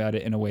and talk about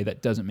it in a way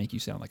that doesn't make you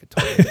sound like a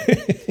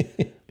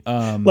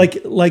total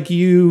like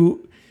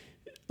you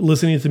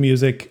listening to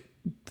music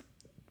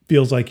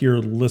feels like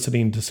you're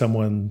listening to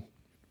someone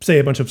say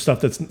a bunch of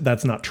stuff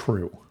that's not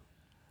true.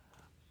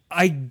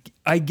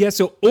 I guess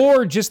so,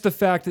 or just the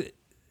fact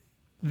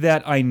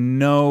that I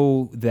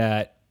know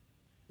that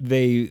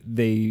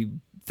they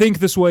think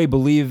this way,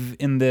 believe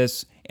in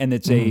this, and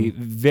it's a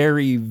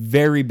very,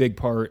 very big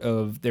part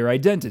of their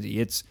identity.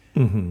 It's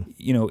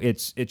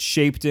it's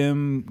shaped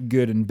them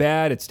good and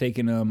bad. It's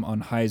taken them on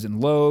highs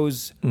and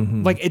lows.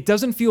 Like, it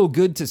doesn't feel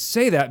good to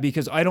say that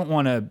because I don't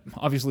want to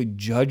obviously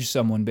judge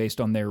someone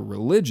based on their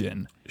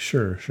religion.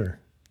 Sure.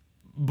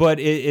 But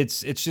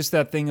it's just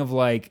that thing of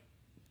like,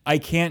 I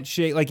can't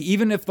shake, like,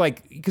 even if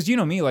like, because you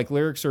know me, like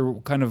lyrics are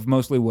kind of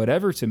mostly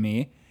whatever to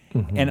me,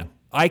 and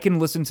I can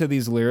listen to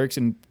these lyrics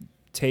and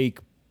take,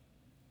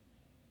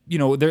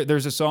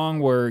 there's a song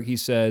where he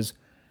says,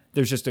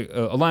 there's just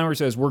a line where he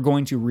says, we're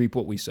going to reap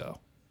what we sow.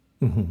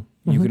 You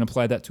can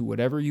apply that to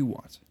whatever you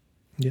want.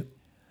 Yep.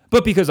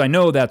 But because I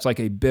know that's like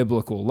a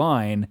biblical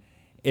line,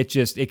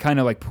 it kind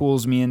of like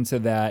pulls me into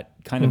that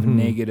kind of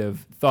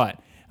negative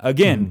thought.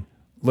 Again,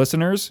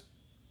 listeners,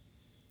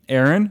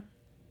 Aaron,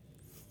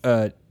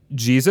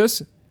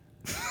 Jesus,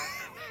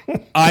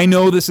 I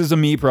know this is a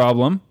me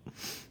problem.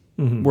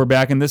 We're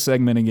back in this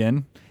segment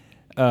again.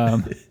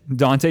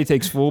 Dante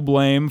takes full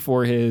blame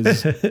for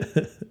his,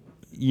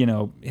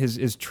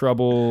 his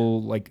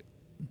trouble, like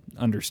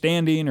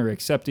understanding or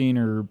accepting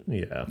or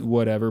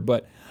whatever.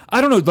 But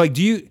I don't know, like,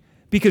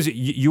 because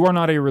you are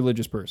not a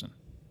religious person.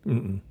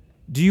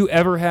 Do you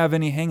ever have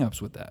any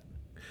hangups with that?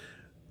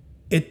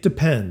 It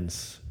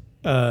depends.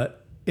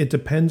 It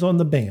depends on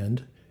the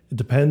band. It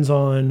depends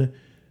on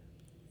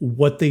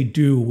what they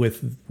do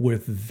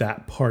with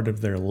that part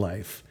of their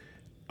life.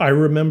 I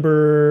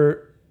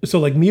remember So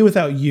like Me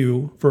Without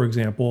You, for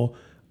example,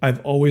 I've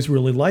always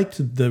really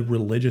liked the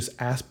religious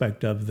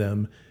aspect of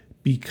them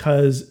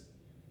because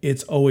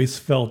it's always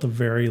felt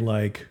very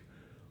like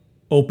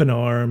open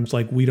arms,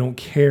 like we don't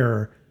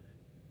care.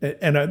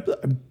 And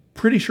I'm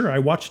pretty sure I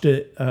watched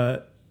it,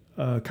 kind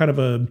of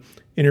a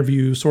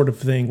interview sort of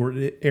thing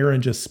where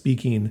Aaron just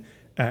speaking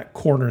at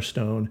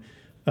Cornerstone,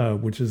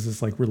 which is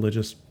this like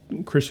religious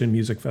Christian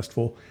music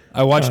festival.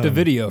 I watched a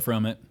video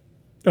from it.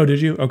 Oh,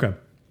 did you? Okay.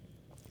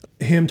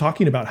 Him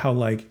talking about how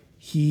like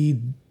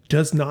he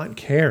does not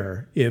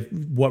care if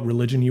what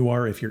religion you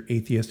are, if you're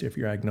atheist, if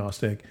you're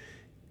agnostic.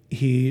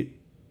 He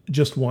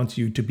just wants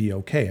you to be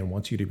okay and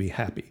wants you to be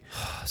happy.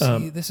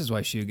 See, this is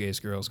why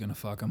Shoegaze Girl's gonna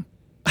fuck him.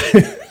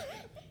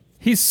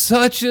 He's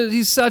such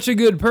a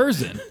good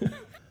person.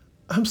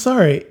 I'm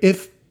sorry.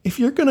 If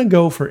you're gonna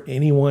go for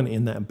anyone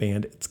in that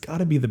band, it's got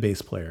to be the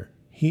bass player.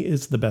 He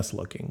is the best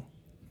looking.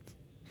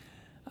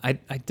 I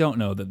don't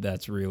know that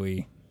that's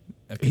really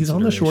a He's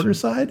on the shorter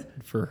consideration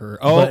side for her.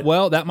 Oh, but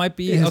well, that might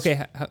be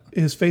okay.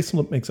 His face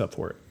makes up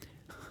for it.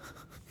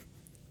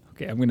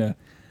 Okay,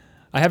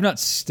 I have not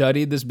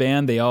studied this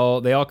band. They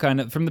all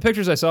kind of, from the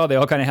pictures I saw, they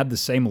all kind of had the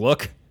same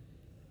look.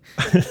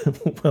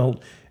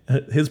 Well,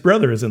 his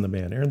brother is in the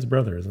band. Aaron's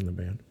brother is in the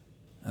band.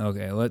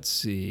 Okay, let's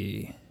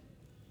see.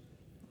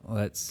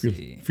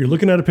 If you're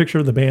looking at a picture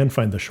of the band,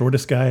 find the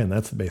shortest guy, and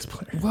that's the bass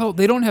player. Well,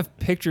 they don't have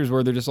pictures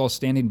where they're just all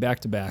standing back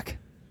to back.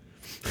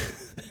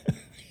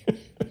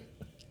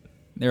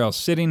 They're all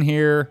sitting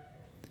here,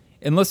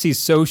 unless he's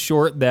so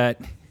short that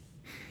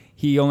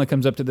he only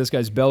comes up to this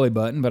guy's belly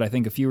button, but I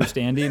think if you were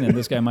standing and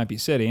this guy might be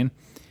sitting.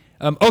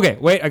 Okay,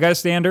 wait, I got a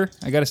stander.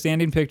 I got a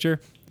standing picture.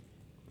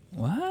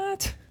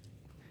 What?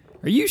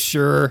 Are you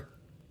sure?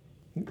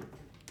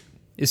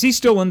 Is he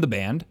still in the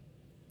band?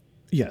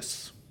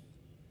 Yes.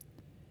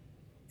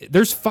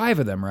 There's 5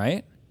 of them,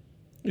 right?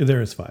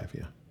 There is 5,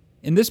 yeah.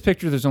 In this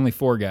picture, there's only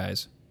 4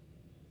 guys.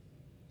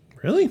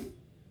 Really?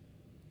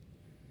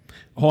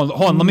 Hold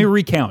on, let me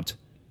recount.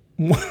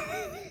 One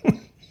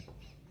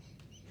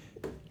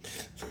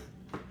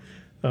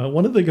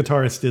of the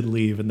guitarists did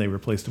leave, and they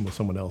replaced him with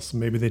someone else.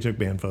 Maybe they took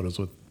band photos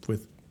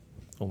with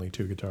only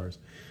 2 guitars,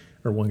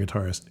 or 1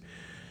 guitarist.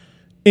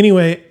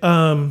 Anyway,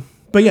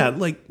 but yeah,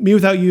 like Me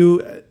Without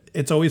You,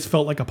 it's always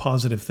felt like a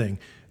positive thing.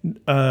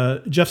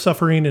 Jeff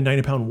Suffering and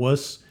 90 Pound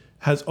Wuss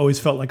has always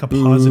felt like a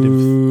positive.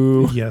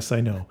 Ooh. Yes,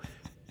 I know.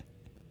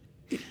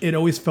 It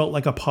always felt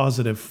like a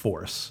positive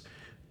force.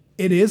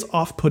 It is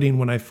off-putting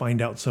when I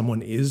find out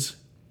someone is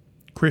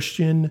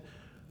Christian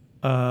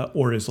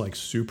or is like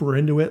super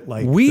into it.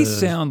 Like We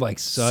sound like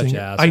such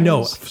assholes. I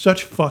know,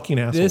 such fucking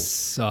assholes. This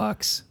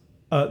sucks.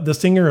 The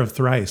singer of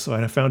Thrice,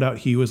 when I found out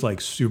he was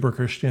like super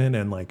Christian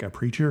and like a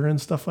preacher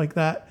and stuff like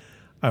that,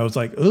 I was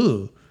like,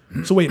 ugh.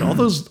 So wait, all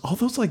those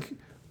like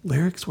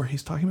lyrics where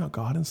he's talking about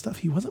God and stuff,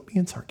 he wasn't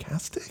being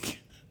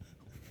sarcastic?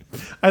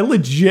 I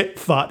legit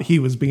thought he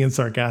was being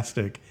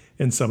sarcastic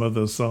in some of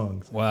those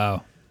songs.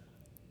 Wow.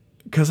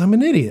 Because I'm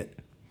an idiot.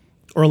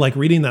 Or like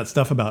reading that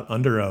stuff about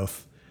Under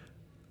Oath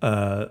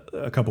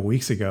a couple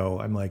weeks ago,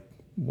 I'm like,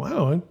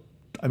 wow.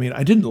 I mean,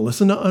 I didn't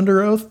listen to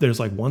Under Oath. There's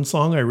like one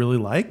song I really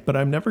like, but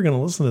I'm never going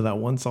to listen to that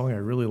one song I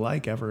really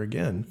like ever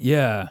again.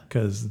 Yeah.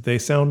 Because they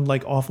sound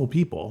like awful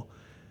people.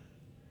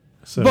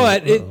 So,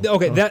 But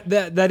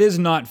that is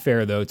not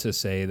fair though to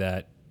say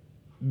that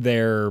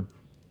they're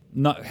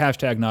not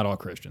not all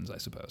Christians, I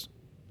suppose.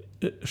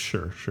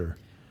 Sure.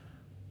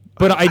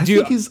 But I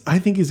think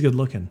he's good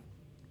looking.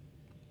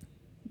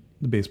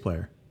 The bass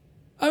player.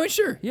 I mean,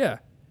 sure, yeah.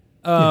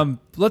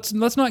 Let's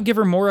not give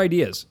her more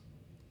ideas.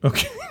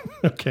 Okay.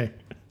 Okay.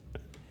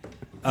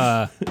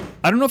 I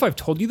don't know if I've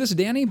told you this,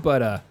 Danny,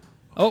 but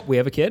oh, we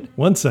have a kid.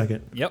 1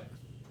 second. Yep.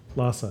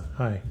 Lhasa,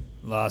 hi.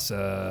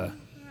 Lhasa.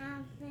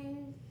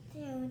 Happened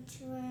to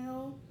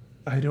drill.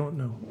 I don't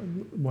know.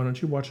 Why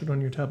don't you watch it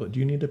on your tablet? Do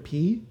you need to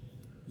pee?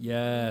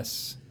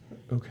 Yes.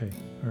 Okay.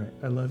 All right.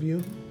 I love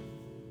you.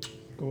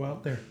 Go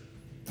out there.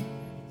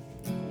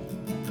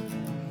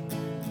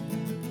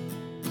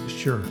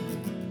 Sure.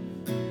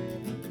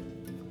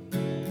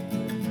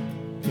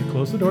 Okay,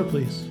 close the door,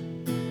 please.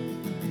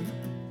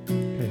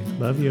 Okay,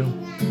 love you.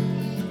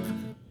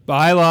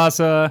 Bye,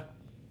 Lhasa.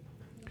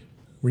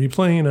 Were you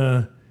playing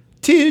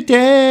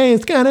Today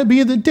is gonna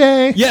be the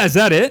day? Yeah, is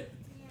that it?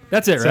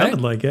 That's it, right? Sounded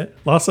like it.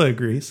 Lhasa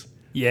agrees.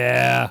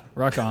 Yeah.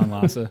 Rock on,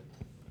 Lhasa.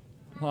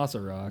 Lhasa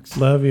rocks.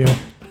 Love you.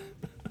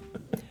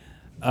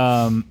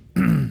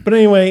 But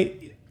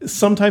anyway,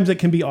 sometimes it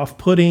can be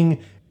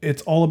off-putting.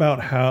 It's all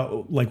about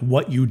how, like,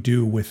 what you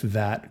do with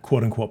that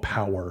quote unquote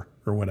power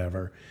or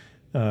whatever,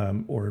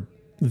 or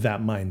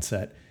that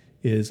mindset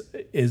is,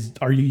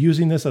 are you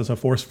using this as a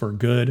force for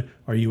good?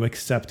 Are you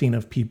accepting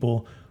of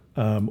people?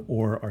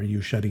 Or are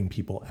you shutting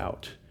people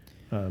out?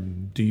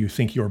 Do you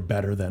think you're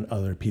better than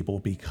other people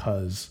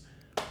because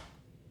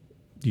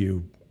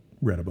you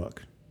read a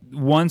book?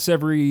 Once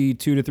every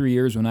 2 to 3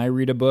 years when I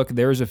read a book,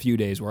 there's a few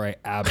days where I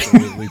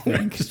absolutely I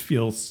think, just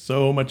feel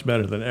so much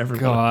better than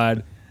everyone.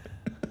 God,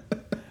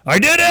 I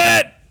did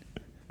it!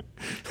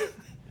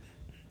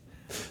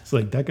 It's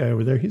like that guy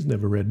over there. He's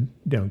never read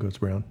Down Goes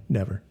Brown.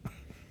 Never.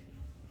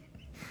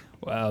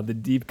 Wow, the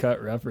deep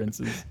cut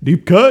references.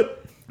 Deep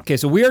cut. Okay,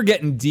 so we are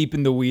getting deep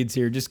in the weeds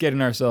here, just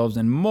getting ourselves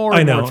in more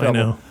I and know. more trouble.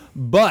 I know.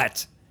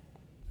 But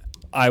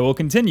I will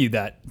continue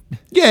that.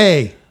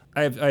 Yay.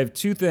 I have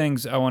two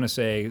things I want to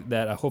say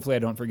that hopefully I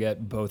don't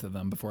forget both of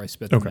them before I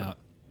spit them out.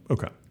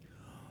 Okay.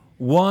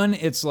 One,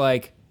 it's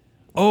like,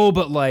 oh,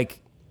 but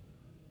like,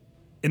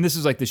 and this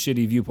is like the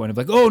shitty viewpoint of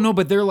like, oh no,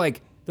 but they're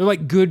like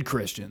good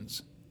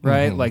Christians,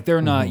 right? Like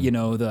they're not,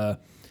 the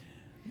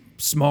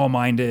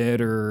small-minded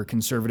or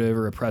conservative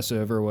or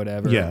oppressive or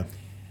whatever. Yeah.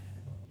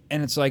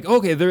 And it's like,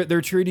 okay,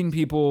 they're treating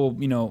people,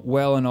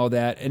 well and all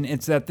that. And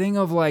it's that thing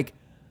of like,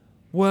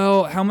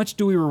 well, how much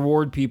do we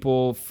reward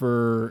people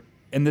for,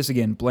 and this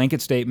again,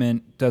 blanket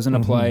statement, doesn't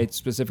apply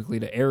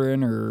specifically to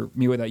Aaron or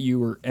me without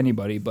you or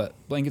anybody, but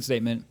blanket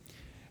statement,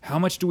 how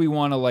much do we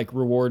want to like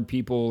reward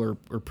people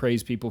or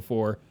praise people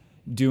for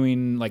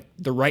doing like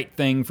the right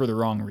thing for the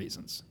wrong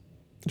reasons?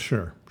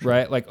 Sure.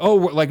 Right? Like, oh,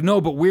 like,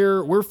 no, but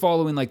we're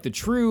following like the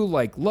true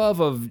like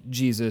love of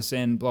Jesus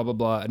and blah, blah,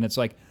 blah. And it's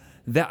like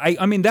that.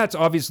 I mean, that's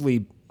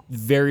obviously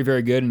very,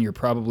 very good. And you're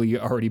probably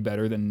already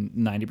better than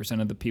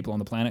 90% of the people on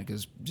the planet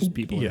because just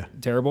people are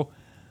terrible.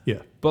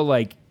 Yeah. But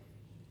like,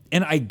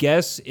 and I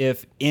guess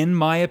if in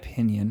my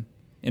opinion,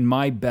 in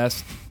my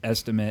best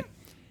estimate,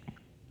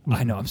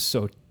 I know I'm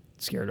so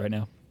scared right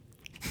now.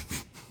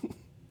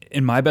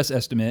 In my best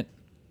estimate,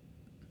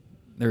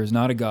 there is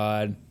not a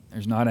God.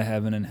 There's not a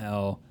heaven and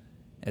hell,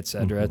 et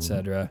cetera, et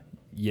cetera.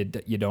 You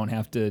don't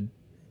have to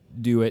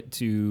do it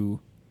to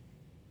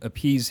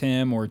appease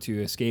him or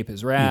to escape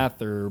his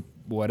wrath or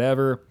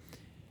whatever.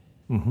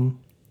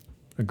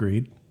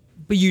 Agreed.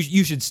 But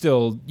you should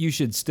still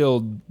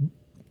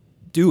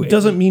do it.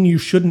 Doesn't mean you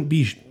shouldn't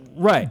be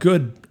right.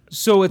 good.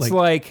 So it's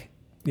like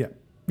Yeah.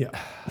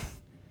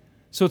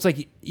 so it's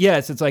like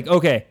yes, it's like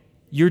okay,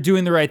 you're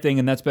doing the right thing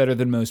and that's better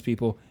than most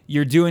people.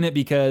 You're doing it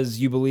because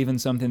you believe in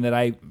something that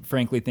I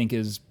frankly think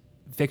is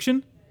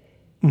fiction.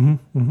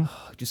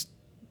 Just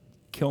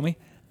kill me.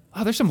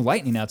 Oh, there's some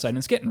lightning outside and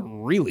it's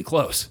getting really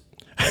close.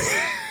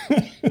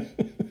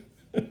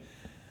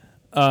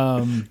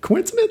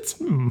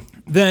 Coincidence?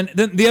 Then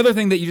the other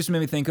thing that you just made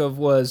me think of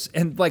was,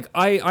 and like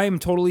I am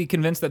totally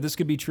convinced that this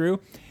could be true.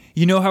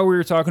 You know how we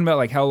were talking about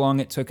like how long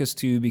it took us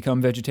to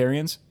become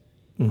vegetarians?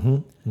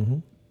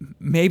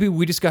 Maybe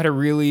we just got to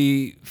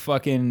really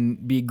fucking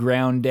be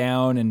ground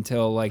down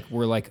until like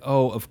we're like,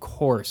 oh, of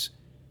course,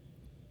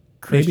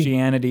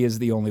 Christianity is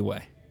the only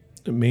way.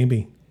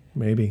 Maybe.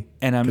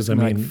 And I'm just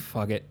gonna like,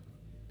 fuck it.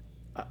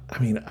 I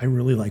mean, I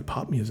really like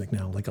pop music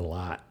now, like a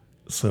lot.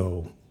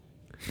 So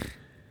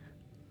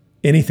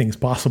anything's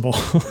possible.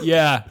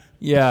 Yeah.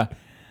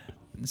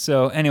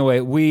 So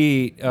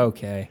anyway,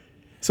 okay.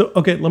 So,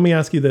 okay, let me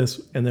ask you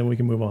this, and then we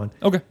can move on.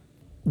 Okay.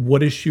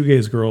 What is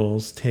Shoegaze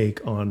Girl's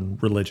take on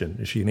religion?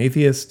 Is she an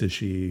atheist? Is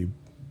she...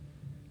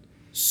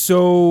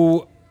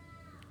 So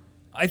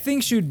I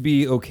think she'd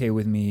be okay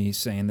with me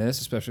saying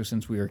this, especially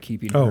since we are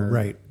keeping her. Oh,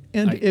 right.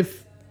 And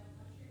if...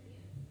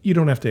 You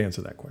don't have to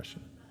answer that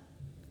question.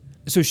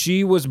 So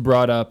she was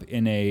brought up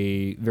in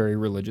a very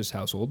religious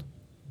household.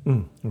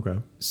 Okay.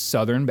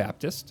 Southern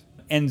Baptist.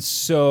 And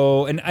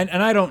so, and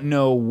I don't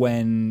know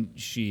when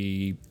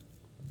she,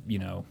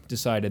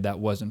 decided that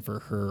wasn't for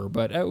her,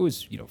 but I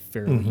was,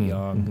 fairly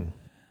young.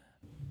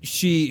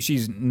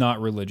 She's not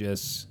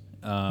religious.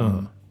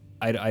 I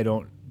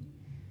don't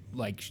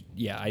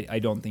I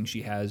don't think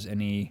she has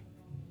any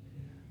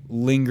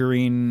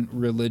lingering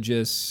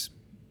religious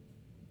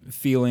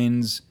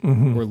feelings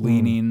or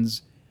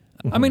leanings.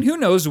 I mean, who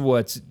knows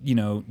what's,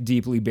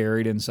 deeply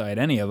buried inside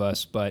any of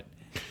us, but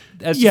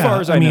as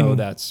far as I know,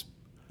 that's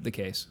the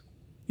case.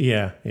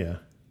 Yeah.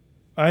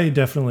 I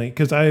definitely,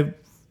 because I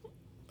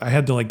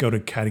had to like go to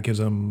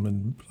catechism,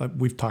 and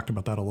we've talked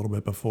about that a little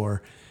bit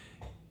before.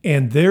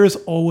 And there's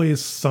always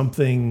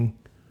something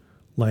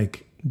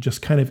like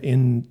just kind of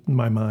in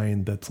my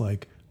mind that's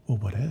like, well,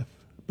 what if?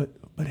 But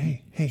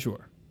hey,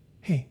 Sure.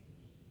 Hey,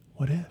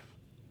 what if?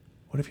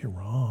 What if you're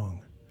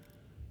wrong?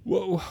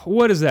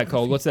 What is that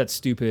called? What's that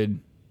stupid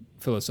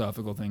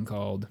philosophical thing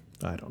called?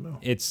 I don't know.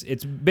 It's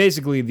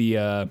basically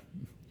the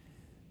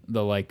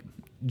like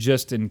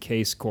just in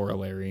case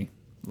corollary.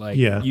 Like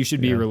you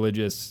should be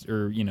religious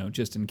or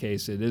just in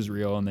case it is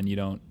real, and then you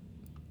don't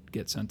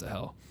get sent to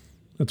hell.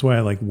 That's why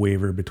I like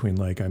waver between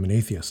like I'm an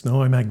atheist.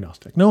 No, I'm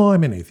agnostic. No,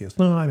 I'm an atheist.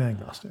 No, I'm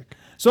agnostic.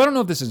 So I don't know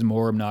if this is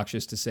more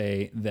obnoxious to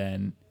say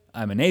than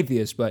I'm an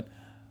atheist, but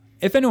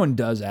if anyone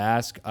does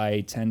ask,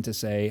 I tend to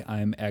say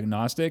I'm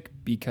agnostic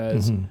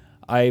because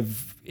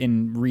I've,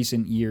 in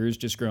recent years,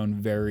 just grown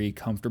very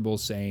comfortable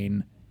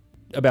saying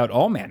about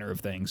all manner of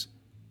things,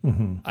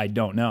 I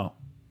don't know.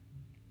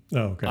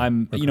 Oh, okay.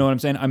 You know what I'm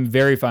saying? I'm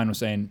very fine with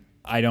saying,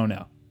 I don't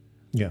know.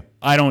 Yeah.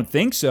 I don't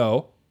think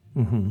so,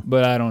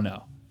 but I don't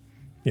know.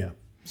 Yeah.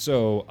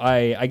 So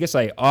I guess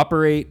I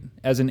operate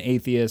as an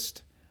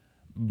atheist,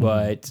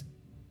 but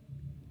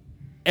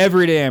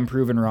every day I'm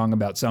proven wrong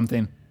about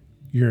something.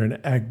 You're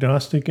an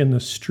agnostic in the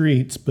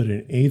streets, but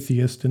an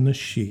atheist in the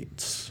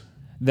sheets.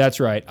 That's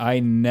right.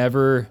 I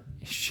never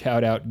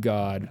shout out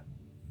God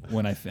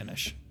when I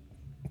finish.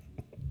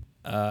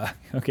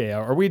 Okay,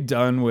 are we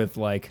done with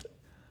like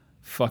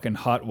fucking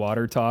hot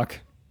water talk?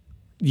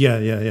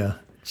 Yeah.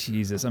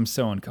 Jesus, I'm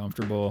so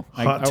uncomfortable.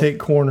 Hot take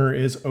corner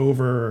is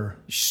over.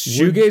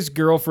 Shuge's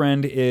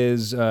girlfriend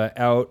is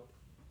out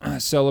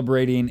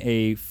celebrating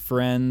a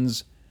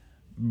friend's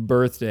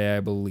birthday, I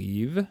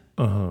believe.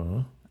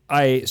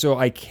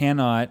 I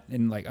cannot,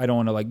 and like I don't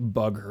want to like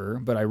bug her,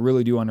 but I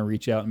really do want to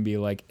reach out and be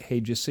like, hey,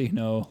 just so you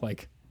know,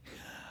 like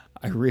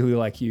I really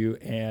like you,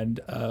 and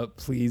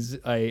please,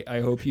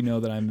 I hope you know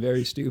that I'm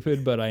very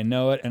stupid, but I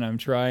know it, and I'm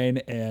trying,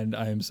 and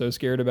I'm so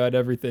scared about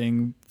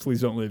everything.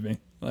 Please don't leave me.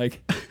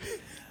 Like,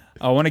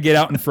 I want to get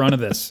out in front of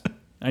this.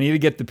 I need to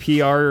get the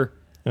PR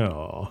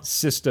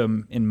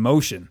system in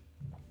motion.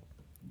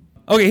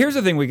 Okay, here's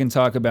the thing we can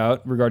talk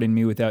about regarding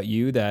Me Without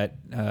You that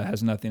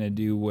has nothing to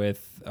do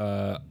with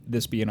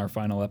this being our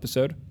final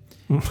episode.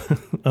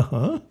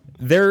 In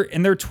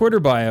their Twitter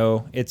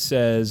bio, it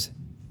says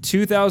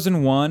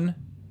 2001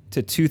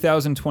 to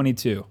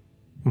 2022.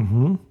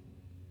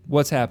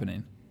 What's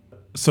happening?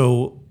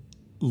 So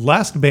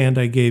last band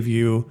I gave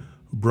you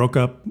broke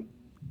up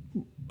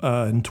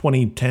in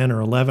 2010 or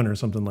 11 or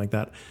something like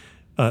that.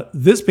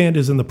 This band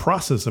is in the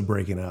process of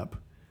breaking up.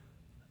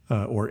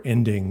 Or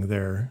ending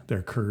their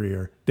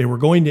career. They were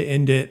going to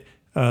end it.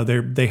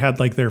 They had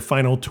like their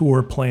final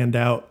tour planned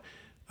out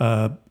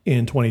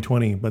in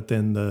 2020, but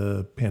then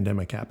the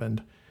pandemic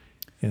happened,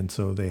 and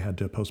so they had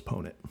to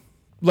postpone it.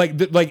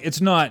 Like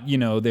it's not,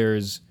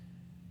 there's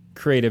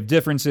creative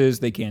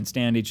differences. They can't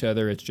stand each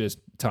other. It's just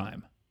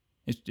time.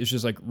 It's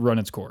just like run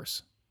its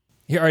course.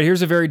 All right,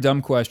 here's a very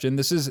dumb question.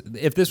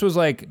 If this was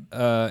like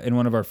in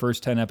one of our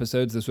first 10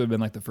 episodes, this would have been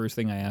like the first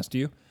thing I asked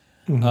you.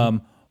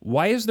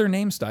 Why is their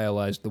name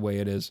stylized the way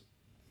it is?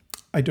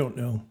 I don't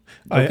know.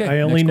 Okay,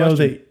 I only know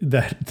question.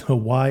 that the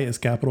Y is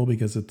capital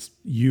because it's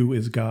you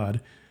is God,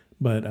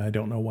 but I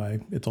don't know why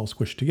it's all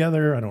squished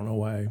together. I don't know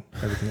why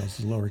everything else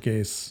is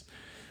lowercase.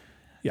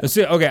 Yeah.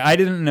 So, okay, I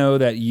didn't know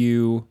that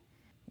you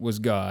was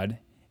God.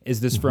 Is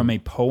this from a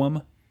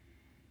poem?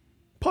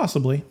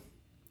 Possibly.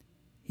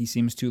 He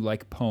seems to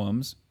like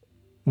poems.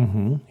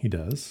 He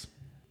does.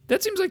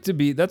 That seems like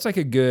that's like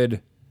a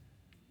good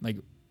like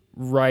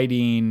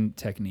writing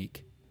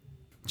technique.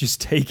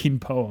 Just taking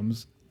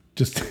poems.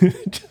 Just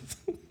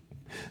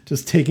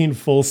taking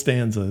full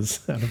stanzas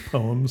out of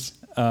poems.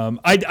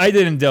 I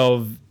didn't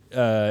delve,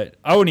 I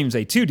wouldn't even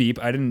say too deep.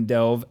 I didn't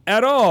delve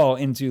at all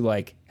into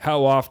like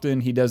how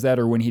often he does that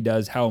or when he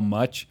does how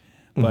much.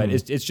 But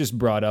it's just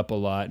brought up a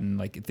lot, and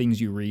like things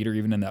you read or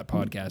even in that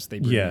podcast, they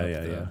bring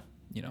up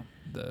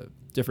the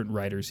different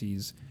writers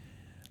he's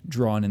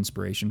drawn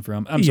inspiration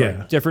from. I'm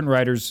sorry, different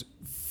writers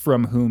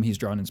from whom he's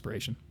drawn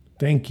inspiration.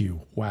 Thank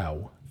you.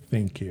 Wow.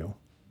 Thank you.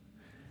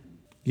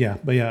 Yeah,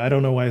 but I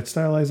don't know why it's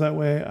stylized that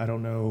way. I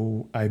don't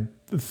know. I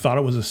thought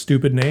it was a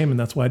stupid name, and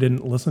that's why I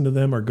didn't listen to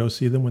them or go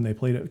see them when they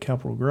played at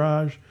Capitol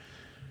Garage.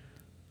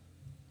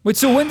 Wait,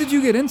 so when did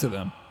you get into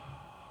them?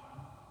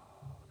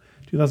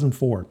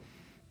 2004.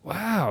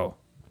 Wow.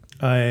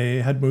 I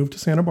had moved to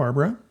Santa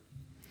Barbara.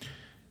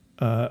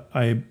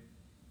 I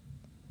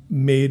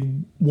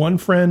made one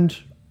friend,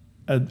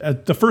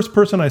 the first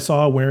person I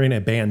saw wearing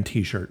a band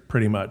t-shirt,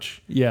 pretty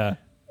much. Yeah.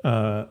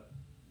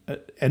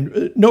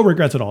 And no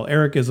regrets at all.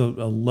 Eric is a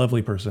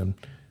lovely person.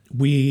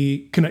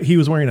 He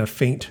was wearing a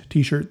Faint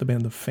t-shirt, the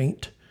band The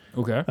Faint.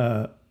 Okay.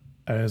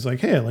 I was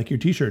like, hey, I like your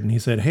t-shirt. And he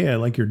said, hey, I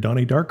like your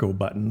Donnie Darko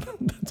button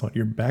that's on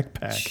your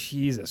backpack.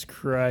 Jesus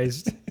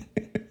Christ.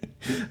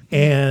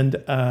 And,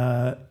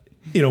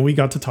 we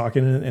got to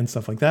talking and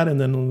stuff like that. And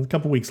then a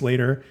couple weeks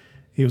later,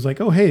 he was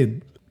like, oh,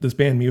 hey, this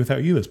band Me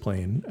Without You is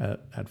playing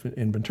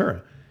in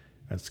Ventura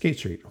at Skate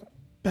Street.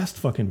 Best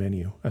fucking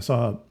venue. That's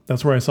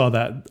where I saw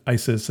that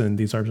ISIS and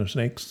These Arms Are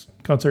Snakes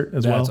concert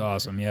as well. That's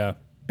awesome. Yeah.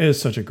 It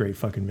is such a great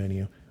fucking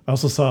venue. I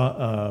also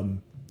saw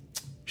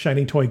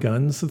Shining Toy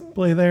Guns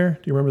play there.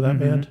 Do you remember that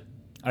band?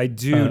 I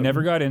do.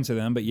 Never got into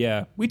them, but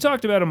yeah. We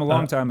talked about them a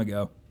long time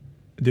ago.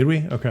 Did we?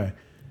 Okay.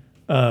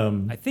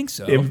 I think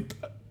so.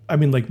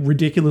 Like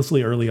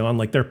ridiculously early on,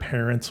 like their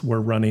parents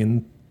were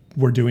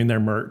doing their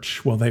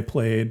merch while they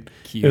played.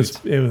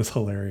 Cute. It was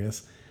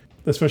hilarious,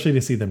 especially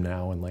to see them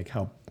now and like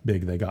how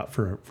big they got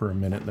for a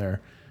minute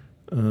there.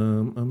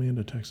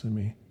 Amanda texted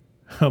me,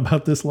 how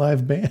about this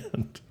live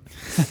band?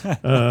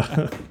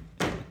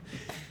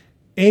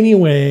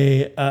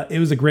 Anyway, it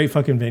was a great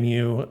fucking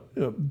venue.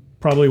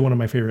 Probably one of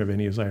my favorite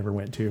venues I ever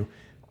went to.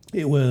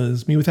 It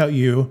was Me Without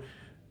You.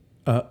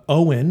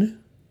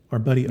 Owen, our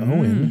buddy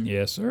Owen.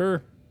 Yes,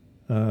 sir.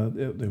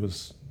 It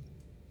was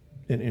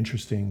an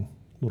interesting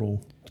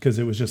little, because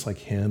it was just like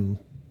him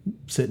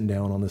sitting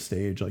down on the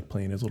stage, like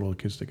playing his little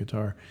acoustic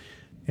guitar.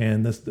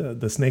 And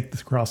the Snake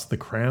Across the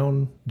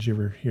Crown. Did you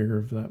ever hear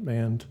of that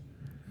band?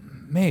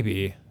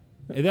 Maybe.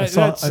 That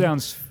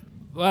sounds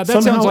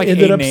like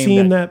ended up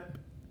seeing that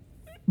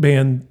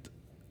band.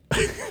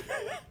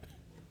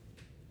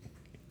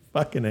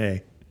 Fucking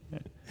A.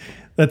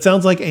 That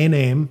sounds like a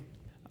name.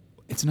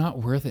 It's not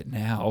worth it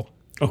now.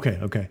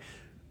 Okay.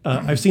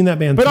 I've seen that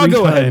band But I'll 3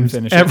 go ahead and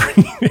times finish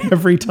it.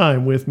 every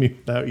time with Me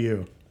Without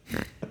You,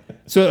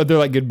 So they're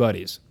like good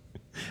buddies.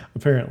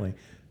 apparently.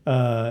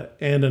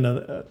 And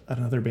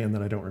another band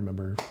that I don't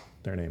remember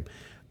their name.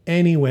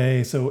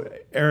 Anyway, so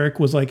Eric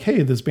was like,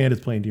 hey, this band is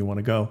playing. Do you want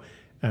to go?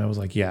 And I was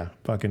like, yeah,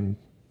 fucking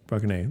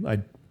A.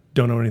 I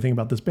don't know anything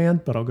about this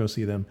band, but I'll go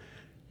see them.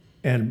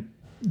 And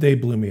they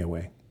blew me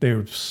away. They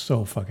were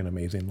so fucking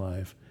amazing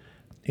live.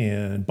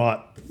 And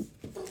bought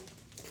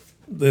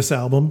this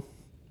album,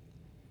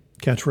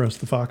 Catch Roast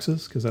the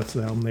Foxes, because that's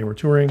the album they were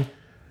touring.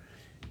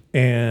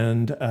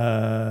 And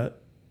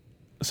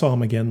saw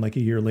them again like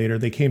a year later.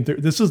 They came through.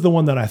 This is the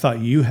one that I thought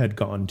you had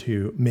gone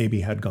to,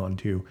 maybe had gone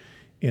to.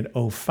 In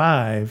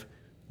 2005,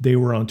 they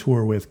were on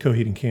tour with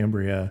Coheed and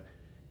Cambria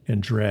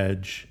and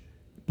Dredge,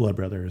 Blood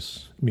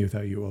Brothers, Me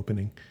Without You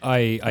opening.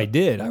 I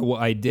did.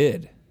 I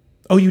did.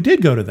 Oh, you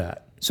did go to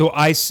that? So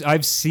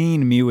I've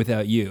seen Me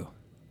Without You.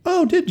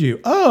 Oh, did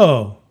you?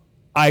 Oh.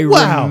 I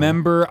Wow.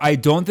 remember. I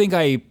don't think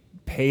I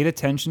paid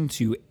attention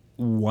to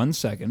 1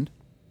 second.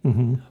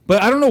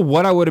 But I don't know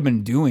what I would have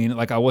been doing.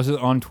 Like I wasn't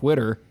on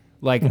Twitter.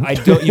 Like I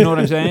don't. You know what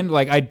I'm saying?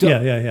 Like I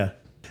don't. Yeah.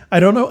 I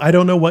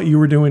don't know what you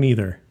were doing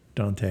either,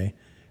 Dante.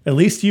 At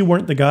least you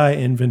weren't the guy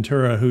in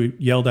Ventura who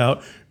yelled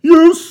out,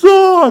 "You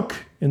suck!"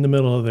 in the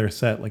middle of their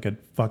set like a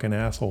fucking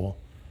asshole.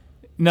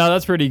 No,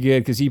 that's pretty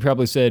good because he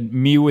probably said,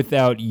 "Me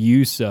without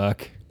you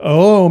suck."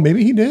 Oh,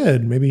 maybe he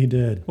did.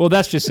 Well,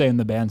 that's just saying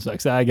the band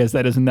sucks. I guess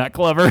that isn't that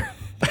clever.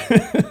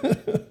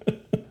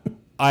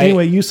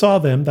 Anyway, you saw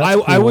them.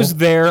 That's I cool. was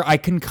there. I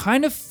can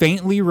kind of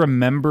faintly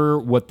remember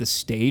what the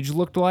stage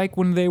looked like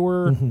when they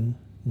were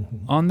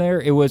on there.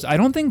 It was. I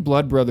don't think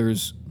Blood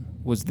Brothers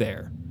was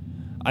there.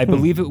 I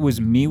believe it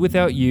was Me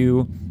Without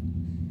You.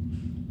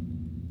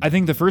 I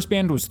think the first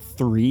band was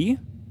 3.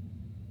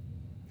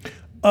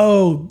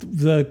 Oh,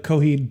 the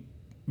Coheed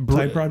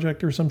side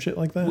project or some shit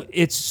like that?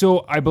 It's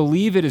so I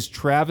believe it is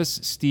Travis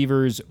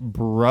Stever's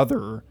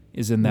brother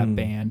is in that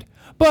band.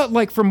 But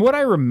like from what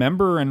I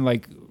remember and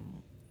like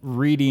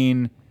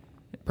reading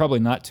probably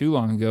not too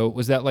long ago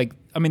was that like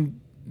I mean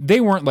they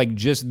weren't like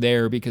just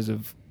there because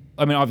of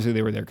I mean obviously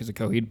they were there because of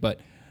Coheed, but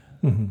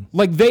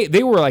like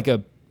they were like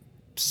a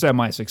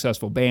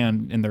semi-successful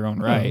band in their own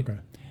right.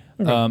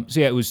 Oh, okay. So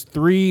yeah, it was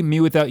 3,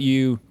 Me Without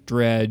You,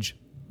 Dredge,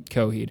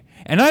 Coheed.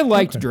 And I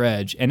liked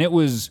Dredge, and it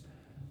was,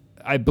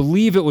 I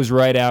believe it was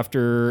right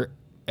after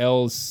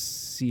El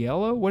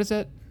Cielo. What is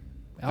that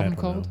album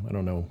called? I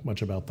don't know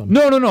much about them.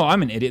 No,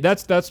 I'm an idiot.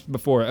 That's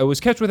before. It was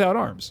Catch Without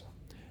Arms.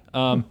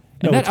 And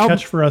No, that it's album,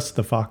 Catch for Us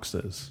the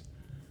Foxes.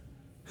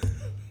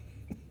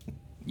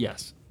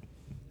 yes.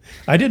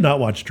 I did not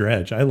watch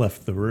Dredge. I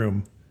left the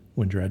room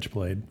when Dredge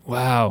played.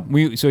 Wow.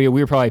 We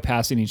were probably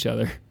passing each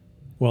other.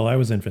 Well, I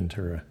was in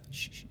Ventura.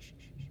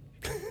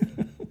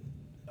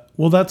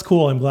 Well, that's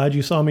cool. I'm glad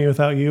you saw Me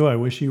Without You. I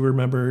wish you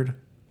remembered.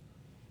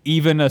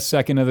 Even a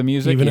second of the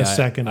music? Even a Yeah,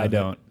 second I of it.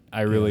 don't.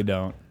 I really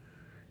don't.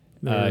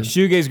 There-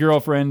 Shoegaze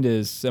Girlfriend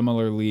is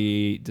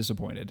similarly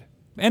disappointed.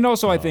 And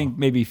also, I think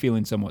maybe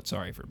feeling somewhat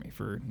sorry for me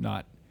for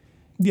not.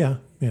 Yeah.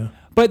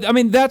 But, I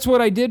mean, that's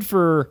what I did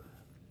for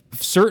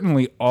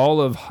certainly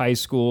all of high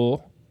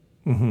school,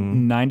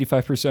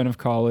 95% of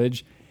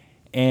college,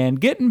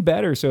 and getting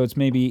better. So it's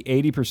maybe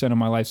 80% of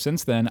my life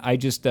since then. I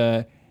just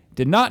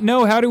did not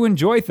know how to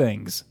enjoy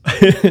things.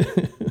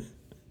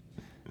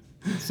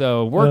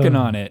 So working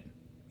on it.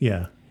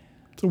 Yeah.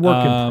 It's a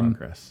work in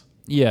progress.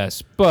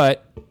 Yes,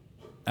 but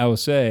I will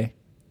say,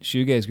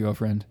 Shoegaze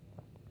Girlfriend,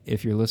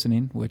 if you're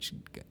listening, which,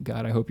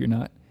 God, I hope you're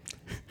not,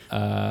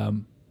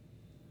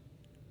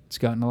 it's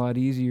gotten a lot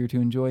easier to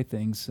enjoy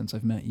things since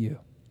I've met you.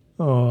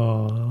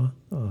 Aww.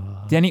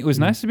 Danny, it was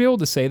nice to be able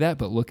to say that,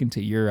 but look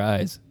into your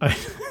eyes.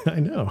 I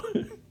know.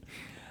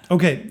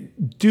 Okay.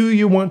 Do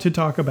you want to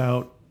talk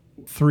about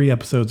 3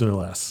 episodes or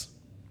less?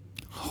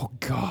 Oh,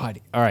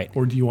 God. All right.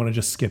 Or do you want to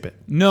just skip it?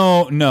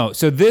 No.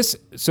 So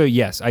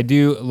yes, I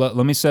do.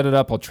 Let me set it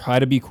up. I'll try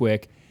to be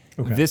quick.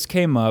 Okay. This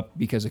came up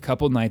because a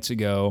couple nights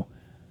ago,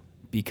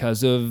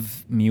 because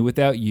of Me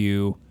Without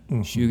You,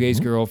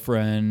 Shoegaze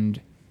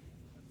Girlfriend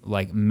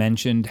like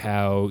mentioned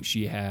how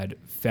she had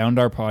found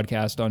our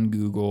podcast on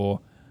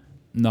Google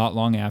not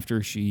long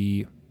after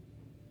she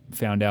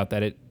found out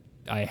that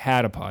I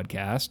had a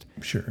podcast.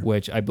 Sure.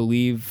 Which I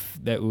believe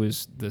that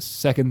was the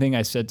second thing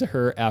I said to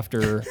her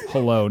after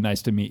hello,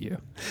 nice to meet you.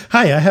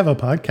 Hi, I have a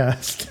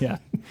podcast. Yeah.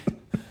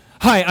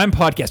 Hi, I'm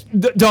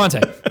podcast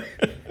Dante.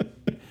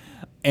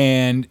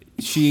 And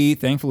she,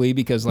 thankfully,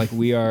 because like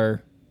we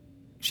are,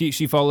 she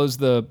follows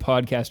the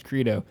podcast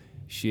credo.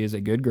 She is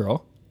a good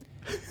girl,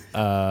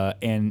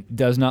 and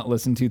does not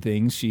listen to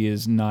things she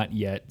is not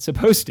yet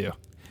supposed to.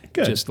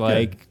 Good. Just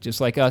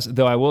like us.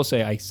 Though I will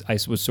say, I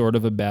was sort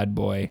of a bad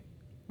boy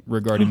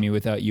regarding Me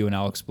Without You, and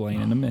I'll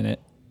explain in a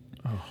minute.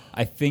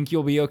 I think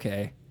you'll be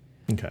okay.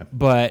 Okay.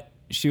 But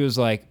she was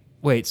like,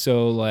 wait,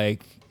 so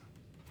like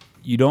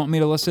you don't want me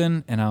to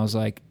listen? And I was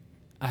like,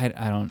 I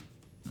don't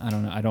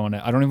know. I don't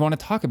even want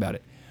to talk about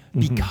it.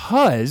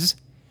 Because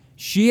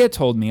she had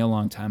told me a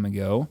long time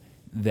ago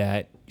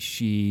that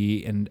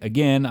she, and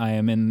again, I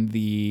am in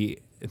the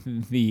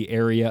the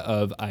area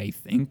of I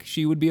think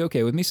she would be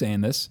okay with me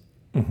saying this.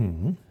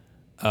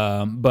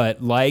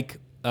 But like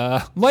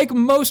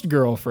most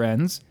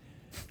girlfriends,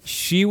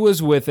 she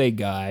was with a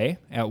guy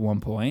at one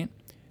point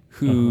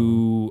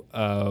who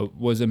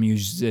was a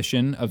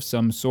musician of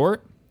some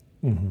sort.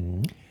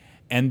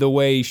 And the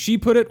way she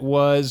put it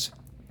was,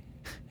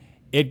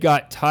 it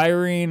got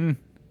tiring.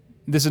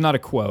 This is not a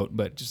quote,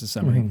 but just a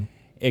summary.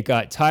 It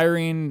got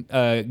tiring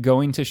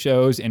going to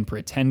shows and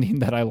pretending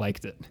that I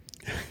liked it.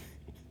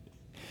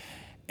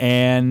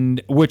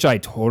 And which I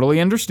totally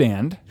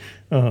understand.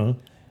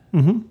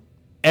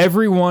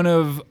 Every one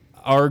of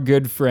our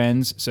good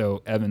friends,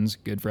 so Evan's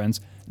good friends,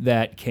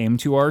 that came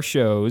to our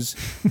shows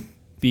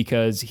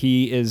because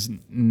he is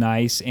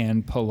nice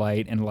and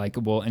polite and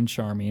likable and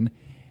charming,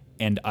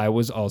 and I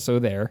was also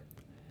there.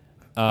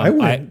 I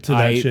went to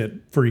that shit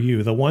for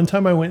you. The one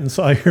time I went and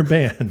saw your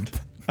band,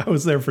 I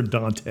was there for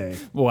Dante.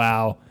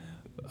 Wow.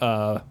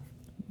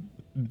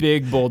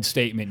 Big, bold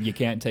statement you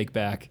can't take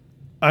back.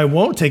 I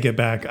won't take it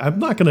back. I'm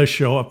not going to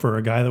show up for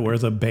a guy that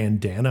wears a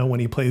bandana when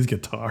he plays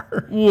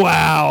guitar.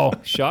 Wow.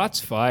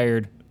 Shots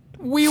fired.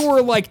 We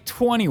were like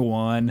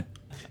 21.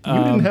 You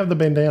didn't have the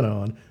bandana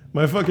on.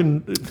 My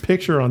fucking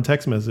picture on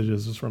text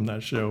messages is from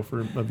that show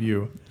of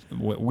you.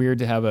 Weird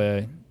to have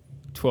a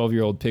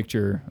 12-year-old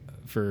picture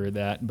for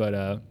that,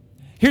 but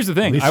here's the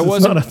thing. At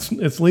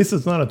least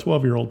it's not a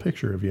 12-year-old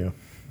picture of you.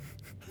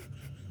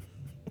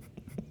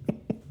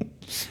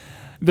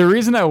 The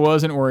reason I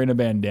wasn't wearing a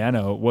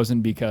bandana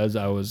wasn't because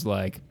I was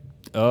like,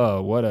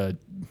 oh, what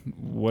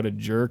a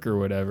jerk or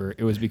whatever.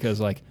 It was because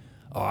like,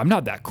 oh, I'm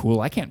not that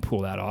cool. I can't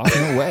pull that off.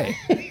 No way.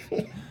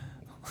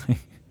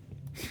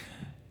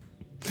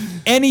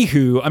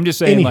 Anywho, I'm just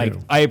saying, like,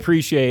 I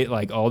appreciate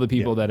like all the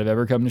people that have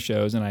ever come to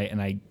shows, and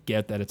I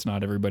get that it's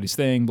not everybody's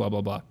thing, blah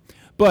blah blah.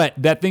 But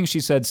that thing she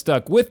said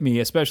stuck with me,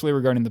 especially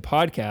regarding the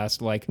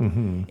podcast. Like,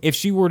 if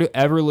she were to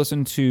ever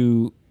listen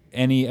to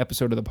any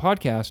episode of the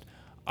podcast,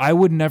 I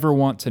would never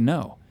want to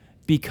know,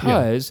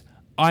 because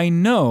I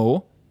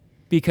know,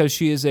 because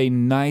she is a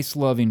nice,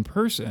 loving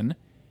person,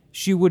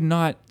 she would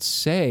not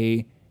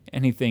say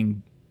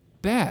anything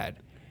bad.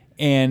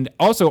 And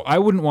also, I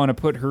wouldn't want to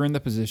put her in the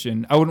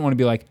position. I wouldn't want to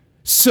be like,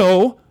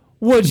 so,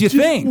 what'd you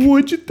think?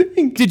 What'd you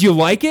think? Did you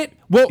like it?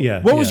 Well,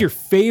 what was your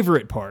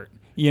favorite part?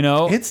 You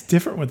know? It's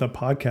different with a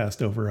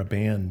podcast over a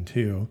band,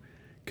 too.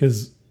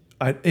 Because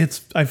I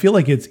feel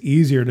like it's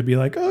easier to be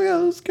like, oh, yeah,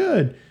 that's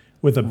good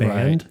with a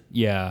band. Right.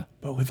 Yeah.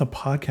 But with a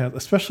podcast,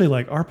 especially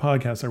like our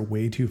podcasts are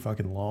way too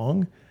fucking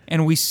long.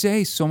 And we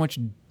say so much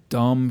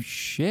dumb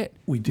shit.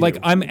 We do. Like,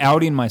 I'm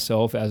outing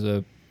myself as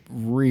a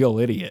real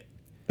idiot.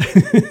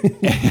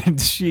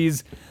 And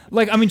she's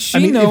like, I mean,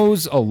 she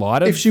knows a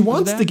lot of. If she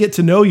wants to get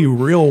to know you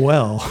real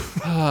well,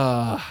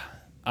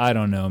 I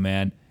don't know,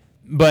 man.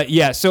 But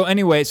yeah, so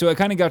anyway, so it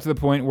kind of got to the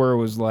point where it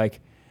was like,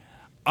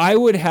 I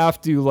would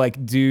have to do like a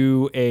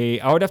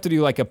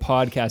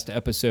podcast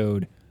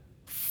episode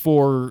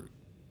for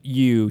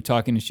you,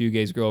 talking to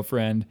Shoegaze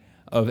Girlfriend,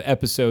 of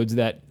episodes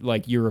that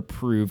like you're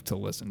approved to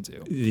listen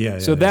to. Yeah.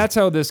 So that's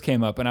how this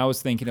came up, and I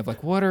was thinking of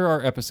like, what are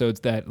our episodes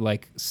that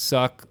like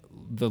suck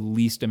the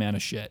least amount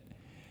of shit?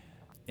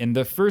 And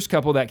the first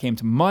couple that came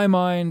to my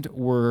mind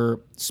were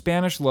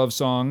Spanish love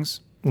songs.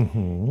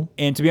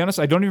 And to be honest,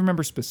 I don't even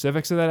remember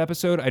specifics of that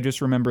episode. I just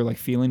remember like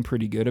feeling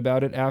pretty good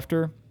about it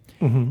after.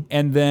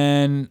 And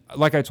then,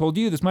 like I told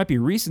you, this might be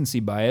recency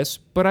bias,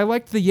 but I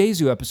liked the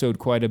Yezu episode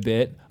quite a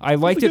bit. I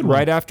liked it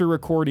right after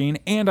recording,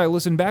 and I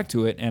listened back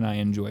to it, and I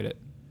enjoyed it.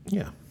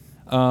 Yeah.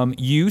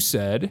 You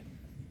said,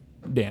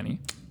 Danny.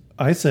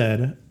 I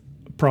said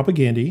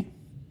Propagandy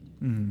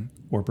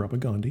or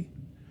Propagandy.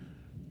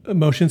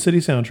 Motion City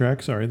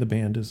Soundtrack. Sorry, the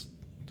band is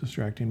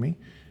distracting me.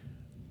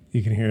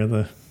 You can hear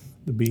the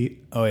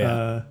beat. Oh,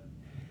 yeah.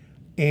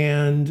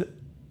 And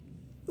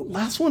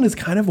last one is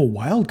kind of a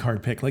wild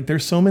card pick. Like,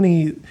 there's so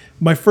many.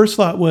 My first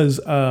thought was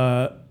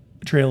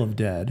Trail of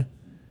Dead.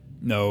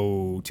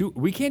 No,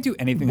 we can't do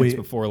anything that's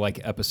before like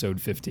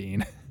episode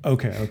 15.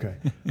 Okay.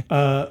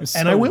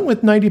 And I went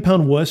with 90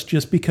 Pound Wuss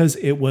just because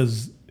it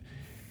was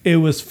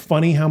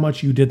funny how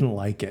much you didn't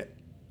like it.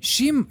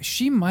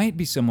 She might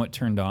be somewhat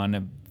turned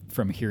on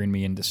from hearing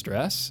me in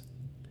distress.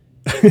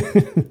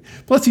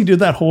 Plus, you did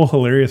that whole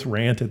hilarious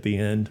rant at the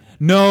end.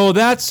 No,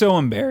 that's so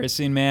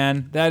embarrassing,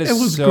 man. That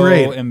is so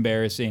great.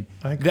 Embarrassing.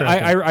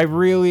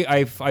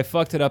 I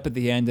fucked it up at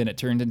the end, and it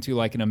turned into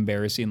like an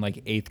embarrassing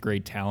like 8th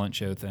grade talent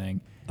show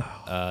thing.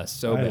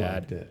 So I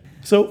bad. liked it.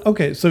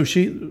 So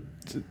she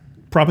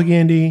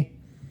Propagandy,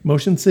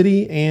 Motion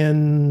City,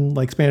 and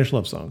like Spanish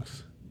love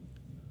songs.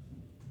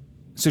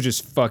 So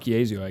just fuck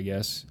Yezu, I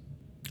guess.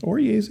 Or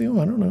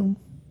Yezu, I don't know.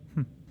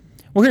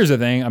 Well, here's the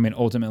thing. I mean,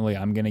 ultimately,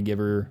 I'm going to give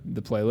her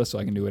the playlist so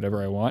I can do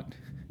whatever I want.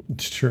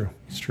 It's true.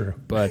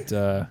 But,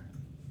 God,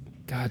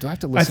 do I have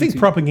to listen I think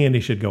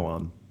Propagandy should go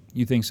on.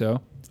 You think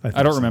so?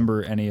 I don't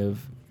remember any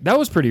of... That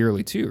was pretty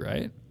early, too,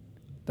 right?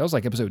 That was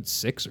like episode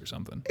 6 or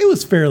something. It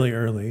was fairly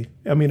early.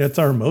 I mean, it's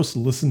our most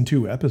listened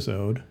to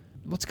episode.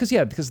 Well, it's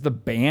because the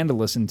band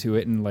listened to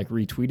it and like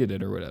retweeted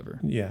it or whatever.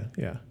 Yeah.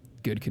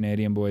 Good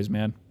Canadian boys,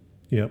 man.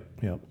 Yep.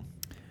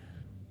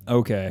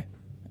 Okay.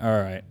 All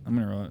right.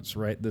 Let's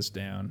write this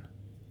down.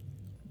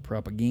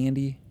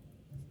 Propaganda.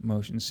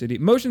 Motion City.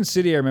 Motion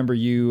City, I remember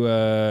you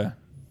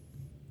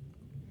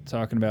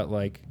talking about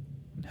like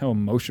how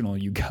emotional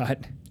you got,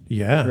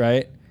 Yeah.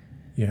 right?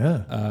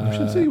 Yeah.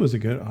 Ocean City was a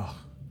good.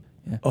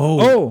 Yeah.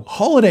 Oh,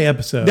 holiday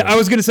episode. I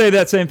was going to say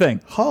that same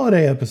thing.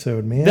 Holiday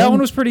episode, man. That one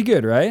was pretty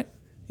good, right?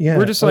 Yeah.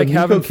 We're just like Nico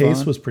having Case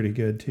fun. was pretty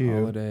good too.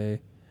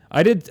 Holiday.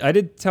 I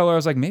did tell her, I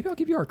was like, maybe I'll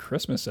give you our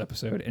Christmas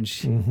episode.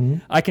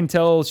 And I can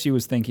tell she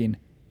was thinking,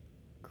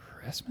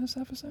 Christmas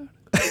episode?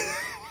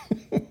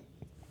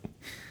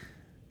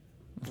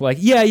 Like,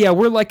 yeah,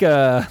 we're like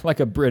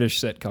a British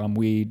sitcom.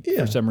 We,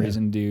 for some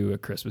reason, do a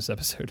Christmas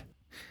episode.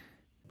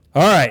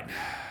 All right.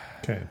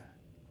 Okay.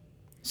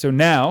 So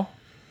now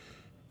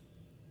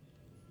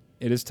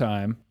it is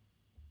time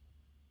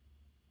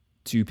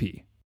to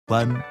pee.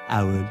 1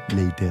 hour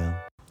later.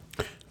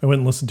 I went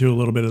and listened to a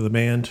little bit of the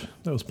band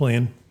that was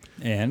playing.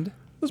 And? It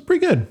was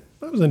pretty good.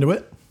 I was into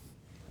it.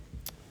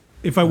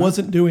 If I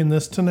wasn't doing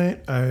this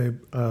tonight, I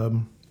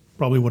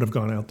probably would have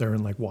gone out there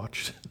and like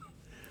watched.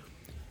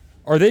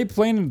 Are they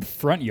playing in the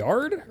front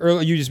yard?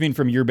 Or you just mean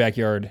from your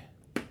backyard?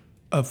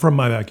 From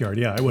my backyard,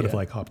 yeah. I would have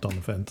like hopped on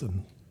the fence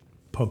and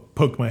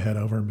poked my head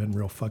over and been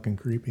real fucking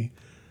creepy.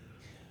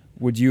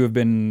 Would you have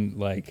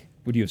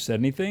said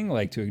anything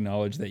like to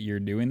acknowledge that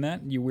you're doing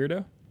that, you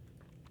weirdo?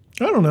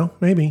 I don't know.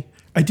 Maybe.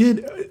 I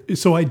did.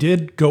 So I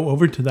did go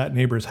over to that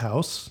neighbor's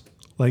house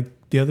like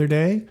the other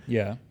day.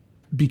 Yeah.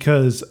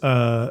 Because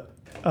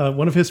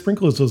one of his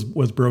sprinklers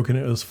was broken.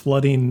 It was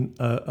flooding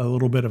a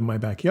little bit of my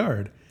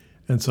backyard.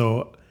 And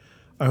so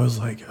I was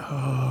like,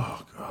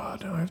 oh,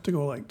 God, now I have to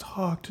go like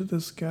talk to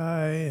this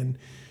guy. And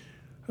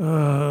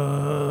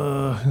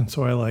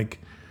so I like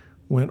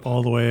went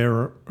all the way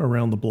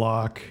around the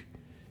block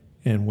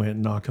and went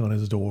and knocked on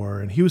his door.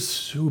 And he was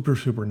super,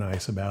 super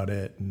nice about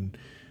it. And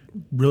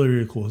really,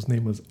 really cool. His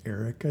name was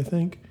Eric, I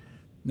think.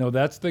 No,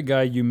 that's the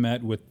guy you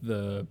met with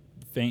the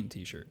Faint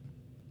t-shirt.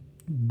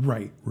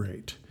 Right.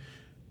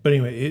 But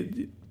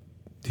anyway,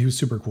 he was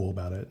super cool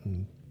about it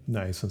and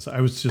nice. And so I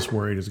was just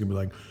worried he was going to be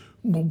like,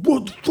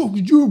 what the fuck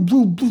is your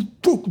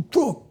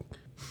fuck?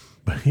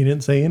 But he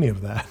didn't say any of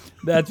that.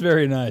 That's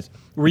very nice.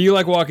 Were you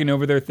like walking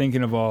over there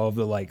thinking of all of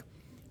the like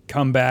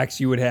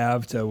comebacks you would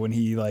have to when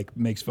he like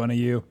makes fun of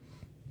you?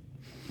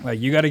 Like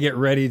you got to get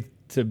ready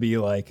to be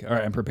like, all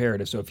right, I'm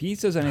prepared. So if he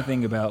says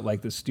anything about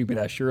like the stupid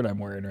ass shirt I'm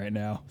wearing right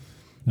now,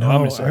 I'm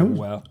going to say,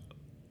 wow.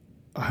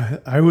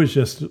 I was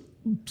just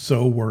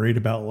so worried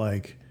about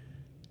like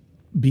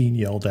being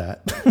yelled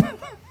at.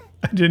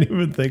 I didn't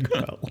even think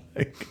about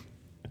like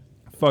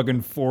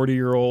fucking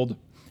 40-year-old.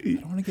 I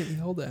don't want to get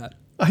yelled at.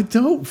 I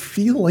don't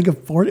feel like a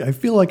 40. I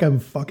feel like I'm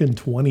fucking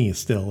 20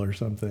 still or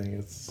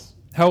something.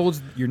 How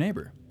old's your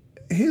neighbor?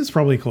 He's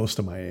probably close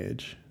to my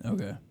age.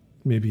 Okay.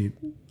 Maybe.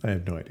 I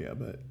have no idea,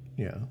 but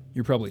yeah.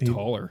 You're probably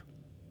taller.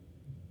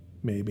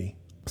 Maybe.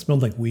 It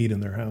smelled like weed in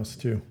their house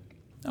too.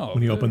 Oh,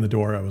 When you opened the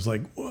door, I was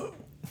like, whoa.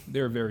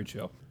 They're very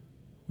chill.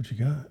 What you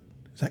got?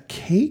 Is that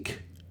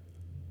cake?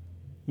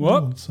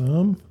 What? Want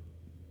some?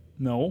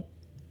 No.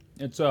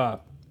 It's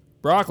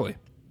broccoli.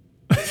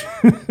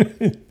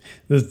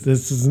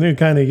 This is a new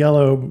kind of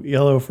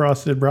yellow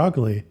frosted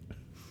broccoli.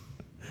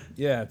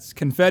 Yeah, it's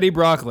confetti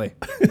broccoli.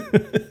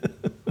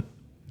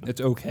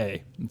 It's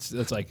okay.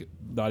 It's like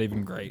not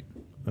even great.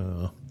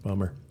 Oh,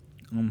 bummer.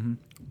 Mm-hmm.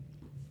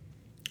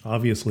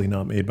 Obviously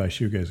not made by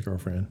Shoeguy's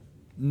girlfriend.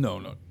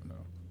 No.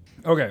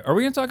 Okay, are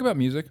we going to talk about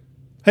music?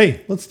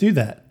 Hey, let's do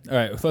that. All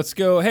right, let's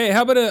go. Hey,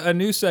 how about a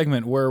new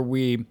segment where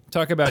we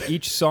talk about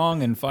each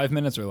song in 5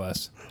 minutes or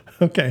less?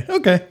 Okay.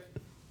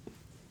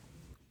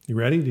 You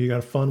ready? Do you got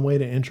a fun way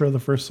to intro the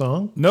first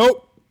song?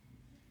 Nope.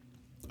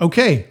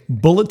 Okay,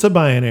 Bullet to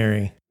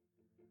Binary.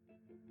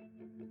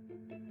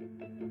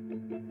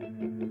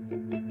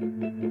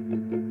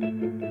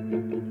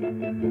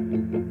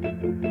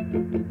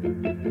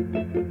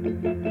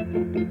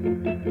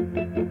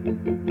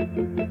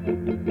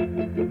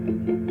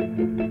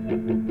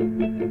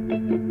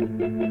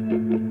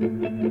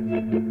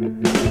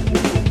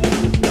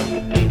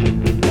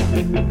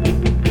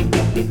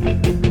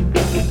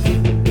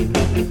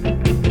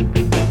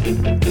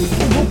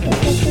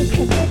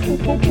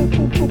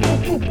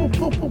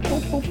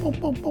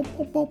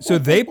 So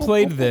they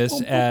played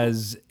this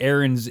as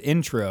Aaron's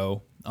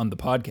intro on the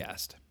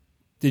podcast.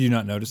 Did you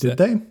not notice Did that?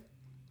 they?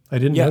 I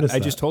didn't notice I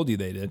that. just told you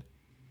they did.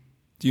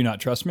 Do you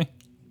not trust me?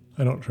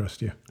 I don't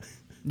trust you.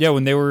 Yeah,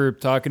 when they were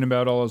talking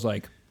about all those,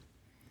 like,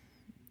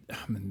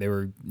 they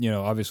were,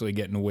 obviously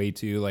getting way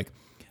too, like,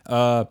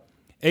 a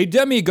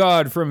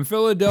demigod from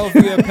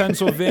Philadelphia,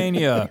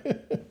 Pennsylvania.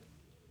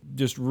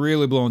 Just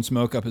really blowing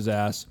smoke up his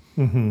ass.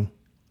 Mm-hmm.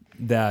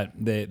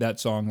 That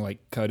song, like,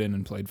 cut in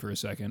and played for a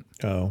second.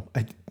 Oh,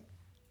 I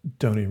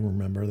don't even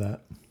remember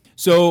that.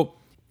 So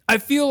I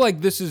feel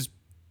like this is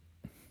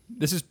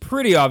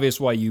pretty obvious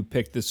why you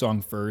picked this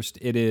song first.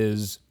 It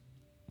is,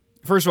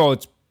 first of all,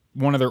 it's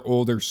one of their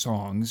older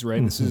songs,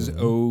 right?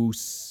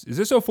 Mm-hmm. Is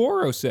this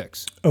 04 or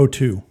 06?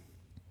 02.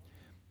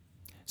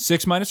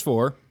 6 minus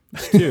 4.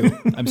 It's 2.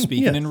 I'm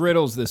speaking Yes. in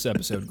riddles this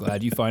episode.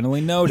 Glad you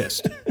finally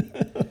noticed.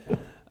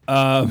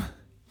 But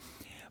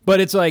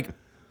it's like,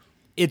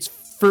 it's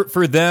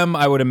for them,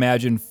 I would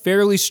imagine,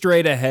 fairly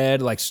straight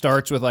ahead, like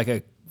starts with like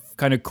a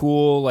kind of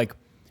cool, like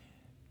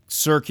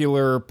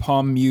circular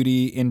palm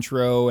muty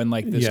intro and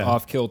like this Yeah.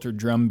 off-kilter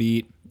drum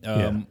beat,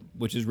 Yeah.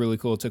 which is really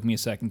cool. It took me a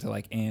second to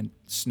like, and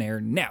snare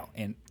now,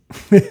 and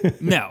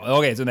now.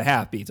 Okay, so the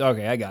half beats.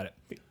 Okay, I got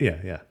it. Yeah,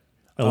 yeah.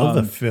 I love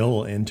the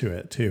fill into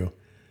it too.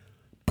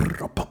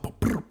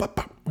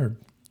 Or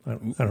I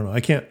don't know.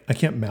 I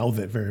can't mouth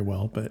it very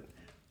well, but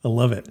I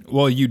love it.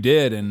 Well, you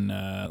did, and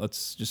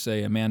let's just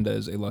say Amanda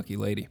is a lucky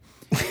lady.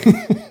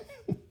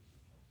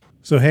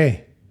 So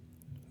hey,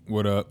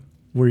 What up?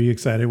 were you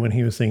excited when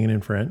he was singing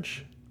in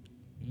French?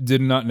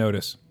 Did not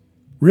notice.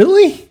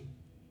 Really?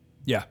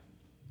 Yeah.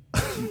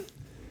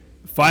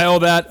 File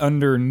that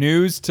under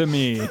news to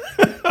me.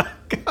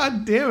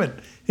 God damn it.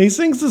 He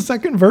sings the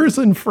second verse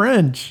in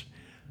French.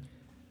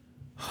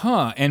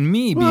 Huh, and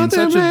me being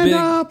such a big...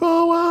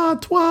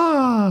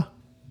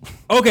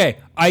 Okay,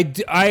 I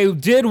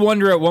did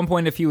wonder at one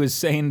point if he was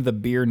saying the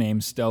beer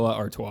name Stella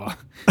Artois.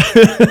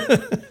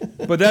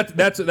 But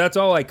that's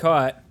all I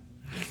caught.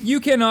 You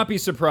cannot be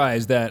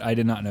surprised that I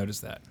did not notice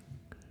that.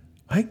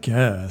 I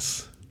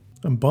guess.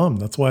 I'm bummed.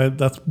 That's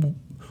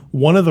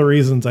one of the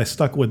reasons I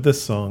stuck with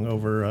this song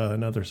over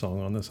another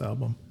song on this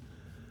album.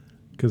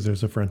 Because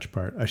there's a French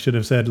part. I should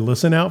have said,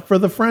 listen out for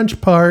the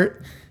French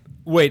part.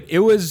 Wait,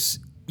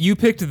 you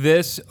picked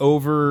this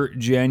over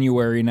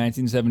January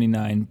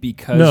 1979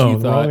 because No, you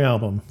thought... wrong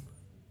album.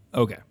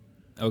 Okay.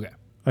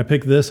 I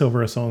picked this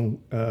over a song,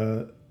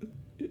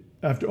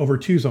 over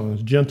 2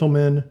 songs,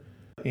 Gentleman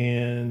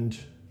and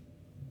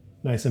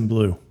Nice and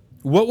Blue.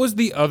 What was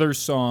the other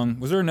song?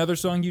 Was there another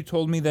song you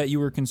told me that you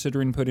were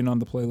considering putting on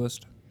the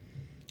playlist?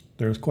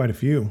 There's quite a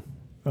few.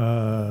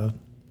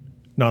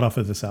 Not off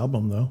of this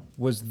album, though.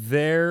 Was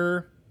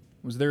there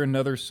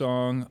another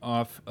song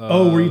off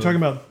of... Were you talking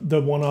about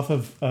the one off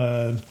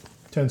of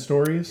 10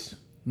 Stories?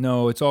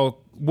 No, it's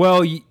all...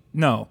 Well,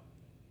 no.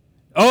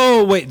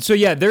 Oh, wait. So,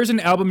 yeah, there's an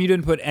album you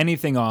didn't put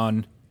anything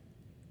on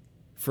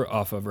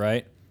off of,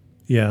 right?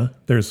 Yeah,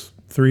 there's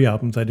 3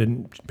 albums I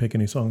didn't pick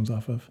any songs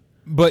off of.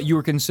 But you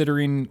were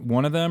considering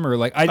one of them? Or,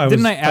 like, I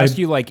ask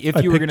you, like,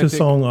 if you were going to I picked a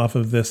song off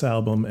of this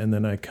album, and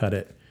then I cut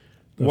it.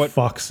 The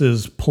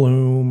Fox's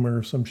Plume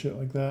or some shit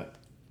like that.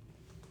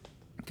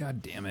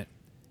 God damn it.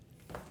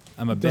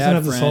 I'm a It bad doesn't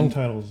have friend. the song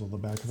titles on the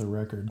back of the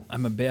record.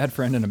 I'm a bad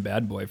friend and a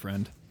bad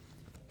boyfriend.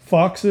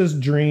 Fox's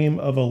Dream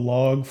of a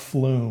Log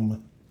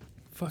Flume.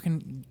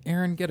 Fucking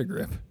Aaron, get a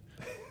grip.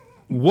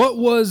 What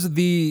was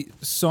the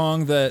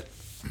song that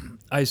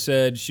I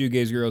said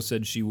Shoegaze Girl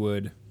said she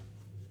would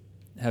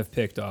have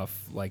picked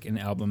off, like an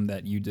album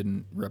that you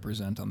didn't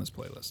represent on this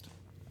playlist?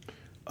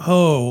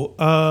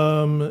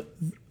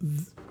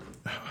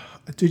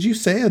 Did you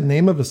say a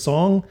name of a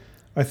song?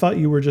 I thought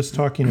you were just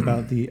talking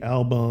about the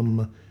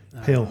album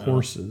Pale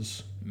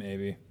Horses.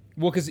 Maybe.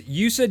 Well, because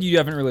you said you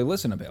haven't really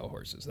listened to Pale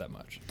Horses that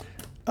much.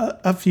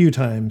 A few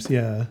times,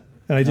 yeah.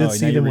 And I did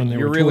see them when they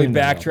were You're really touring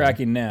that album.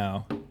 backtracking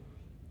now.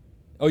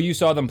 Oh, you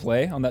saw them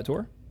play on that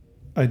tour?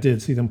 I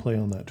did see them play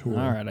on that tour.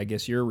 All right, I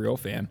guess you're a real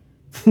fan.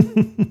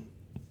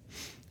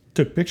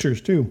 Took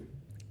pictures too.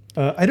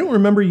 I don't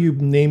remember you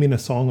naming a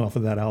song off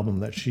of that album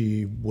that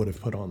she would have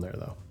put on there,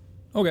 though.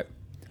 Okay.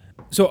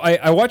 So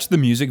I watched the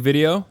music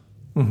video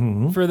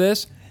for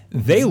this.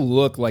 They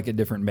look like a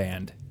different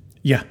band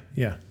Yeah,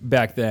 yeah.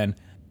 back then.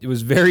 It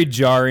was very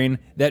jarring.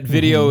 That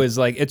video is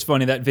like, it's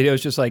funny. That video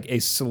is just like a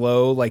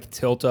slow, like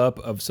tilt up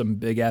of some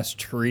big ass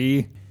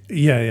tree.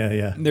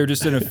 Yeah. They're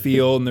just in a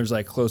field and there's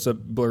like close up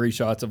blurry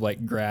shots of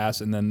like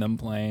grass and then them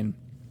playing.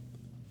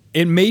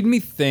 It made me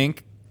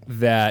think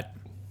that,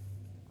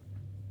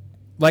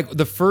 like,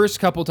 the first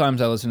couple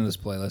times I listened to this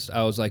playlist,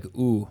 I was like,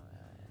 ooh,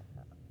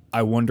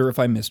 I wonder if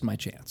I missed my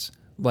chance.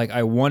 Like,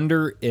 I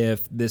wonder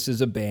if this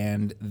is a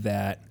band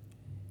that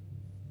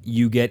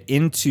you get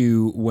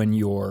into when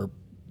you're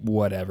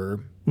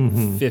whatever,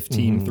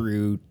 15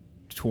 through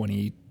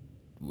 20.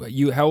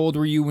 How old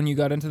were you when you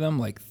got into them?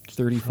 Like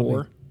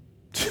 34?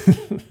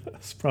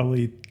 It's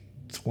probably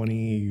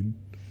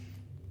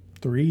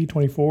 23,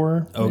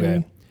 24. Okay.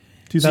 Maybe.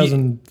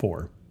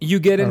 2004. You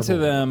get into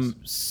However them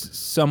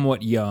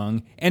somewhat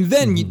young, and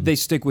then they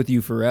stick with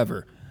you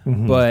forever.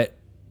 But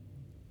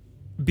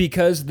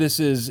because this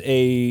is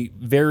a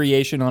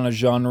variation on a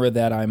genre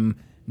that I'm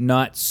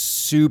not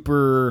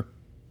super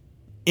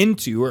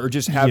into or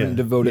just haven't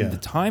devoted the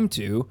time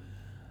to,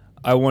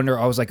 I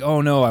was like,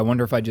 oh no, I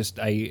wonder if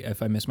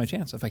if I miss my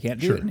chance, if I can't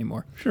do it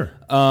anymore. Sure.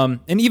 And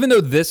even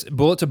though this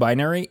Bullet to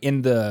Binary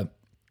in the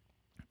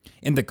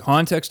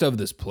context of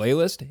this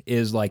playlist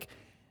is like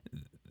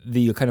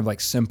the kind of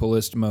like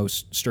simplest,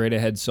 most straight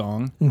ahead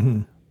song.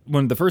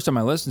 When the first time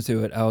I listened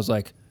to it, I was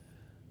like,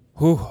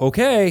 "Whew,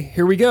 okay,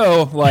 here we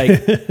go." Like,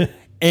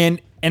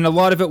 and a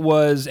lot of it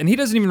was, and he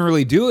doesn't even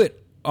really do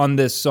it on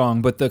this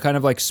song, but the kind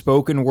of like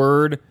spoken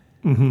word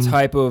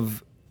type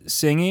of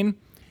singing,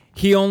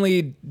 he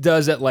only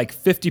does at like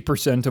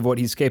 50% of what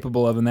he's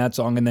capable of in that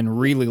song and then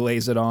really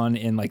lays it on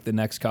in like the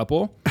next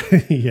couple.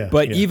 Yeah.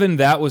 But yeah. even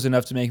that was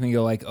enough to make me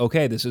go like,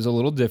 okay, this is a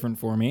little different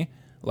for me.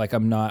 Like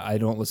I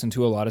don't listen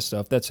to a lot of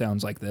stuff that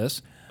sounds like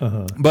this.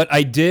 But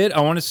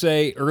I want to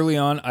say early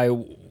on, I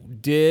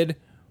did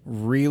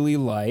really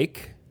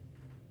like,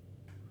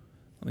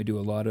 let me do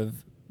a lot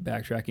of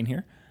backtracking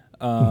here.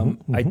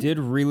 I did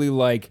really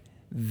like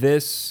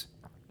this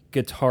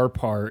guitar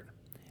part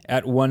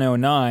at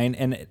 109,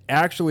 and it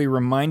actually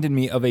reminded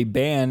me of a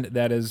band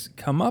that has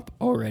come up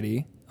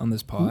already on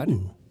this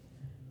pod,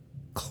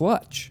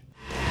 Clutch.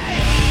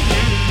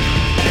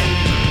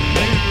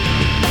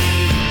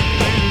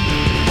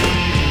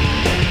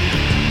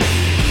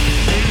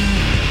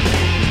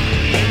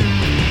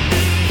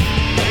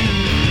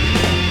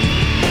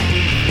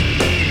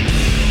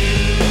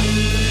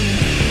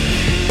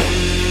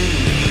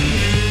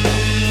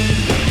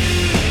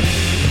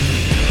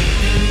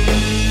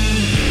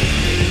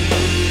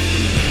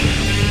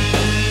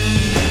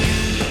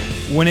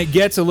 When it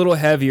gets a little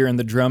heavier and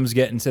the drums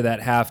get into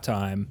that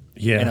halftime,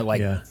 and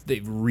it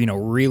they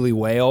really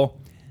wail,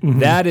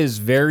 that is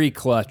very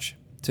Clutch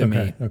to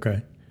me.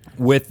 Okay.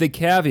 With the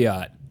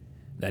caveat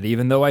that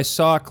even though I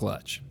saw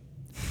Clutch,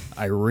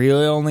 I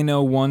really only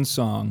know one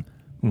song,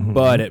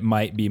 but it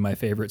might be my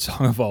favorite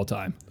song of all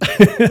time.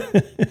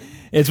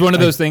 It's one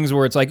of those things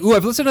where it's like, ooh,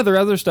 I've listened to their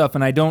other stuff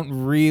and I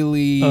don't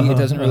really, it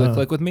doesn't really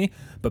click with me.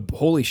 But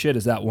holy shit,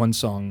 is that one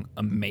song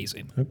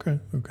amazing? Okay.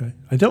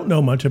 I don't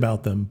know much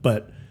about them,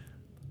 but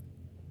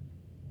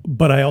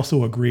I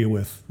also agree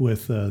with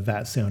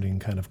that sounding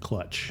kind of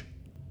Clutch.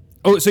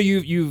 Oh, so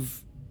you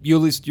at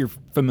least you're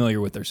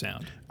familiar with their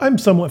sound. I'm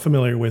somewhat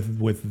familiar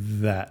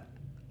with that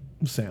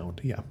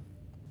sound. Yeah.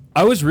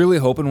 I was really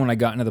hoping when I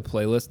got into the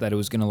playlist that it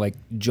was going to like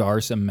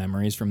jar some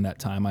memories from that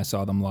time I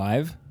saw them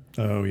live.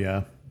 Oh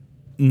yeah.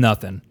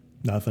 Nothing.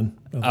 Nothing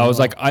I was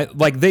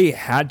like, they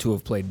had to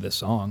have played this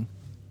song.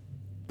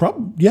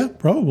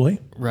 Probably.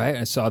 Right.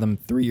 I saw them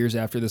 3 years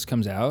after this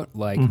comes out.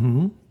 Like,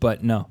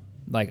 but no,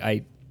 like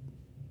I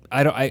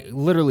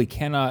literally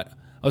cannot.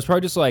 I was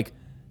probably just like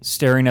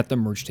staring at the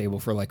merch table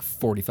for like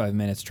 45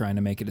 minutes trying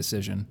to make a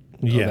decision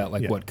about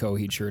what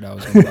Coheed shirt I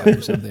was going to buy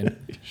or something.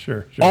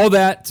 Sure. All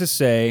that to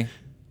say,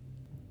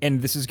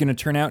 and this is going to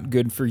turn out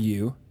good for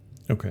you.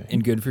 Okay.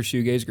 And good for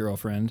Shoegaze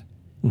Girlfriend,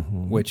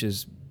 which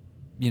is,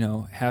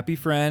 happy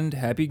friend,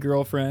 happy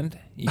girlfriend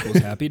equals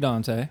happy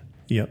Dante.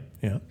 Yep.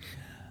 Yeah.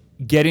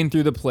 Getting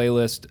through the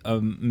playlist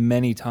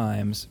many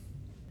times,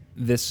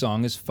 this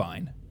song is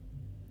fine.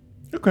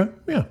 Okay.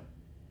 Yeah.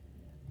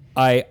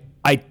 I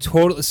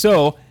totally,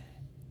 so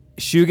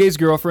Shoegaze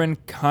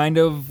Girlfriend, kind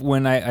of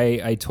when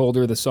I told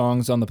her the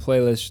songs on the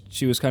playlist,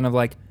 she was kind of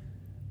like,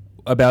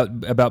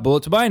 about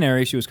Bullet to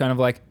Binary, she was kind of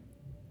like,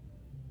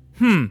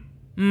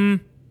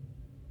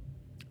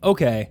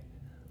 okay.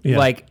 Yeah.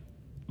 Like,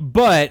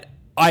 but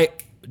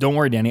don't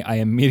worry, Danny, I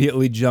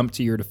immediately jumped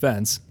to your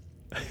defense.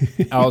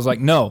 I was like,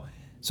 no.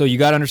 So you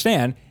got to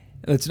understand,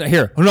 let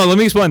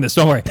me explain this.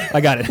 Don't worry.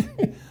 I got it.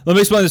 Let me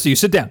explain this to you.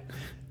 Sit down.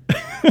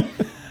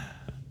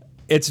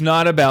 It's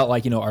not about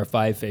like, our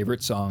 5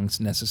 favorite songs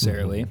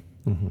necessarily.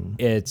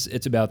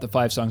 It's about the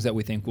 5 songs that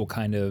we think will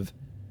kind of,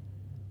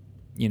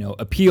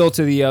 appeal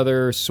to the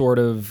other, sort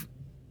of,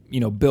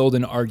 build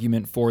an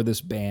argument for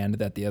this band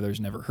that the others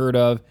never heard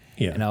of.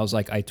 Yeah. And I was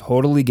like, I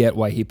totally get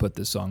why he put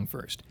this song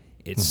first.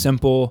 It's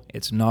simple.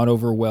 It's not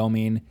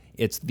overwhelming.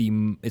 It's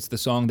the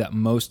song that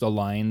most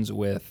aligns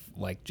with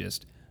like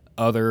just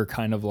other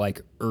kind of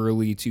like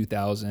early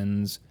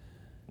 2000s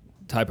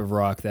type of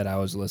rock that I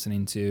was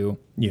listening to.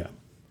 Yeah.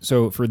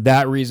 So for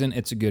that reason,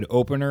 it's a good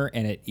opener,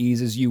 and it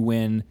eases you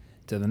in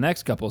to the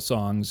next couple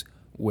songs,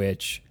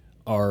 which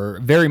are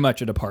very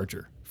much a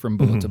departure from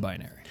Bullet to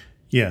Binary.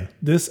 Yeah.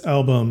 This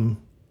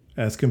album,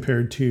 as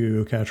compared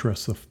to Catch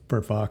Us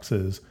for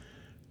Foxes,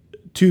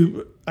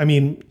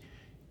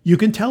 you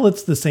can tell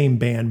it's the same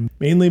band,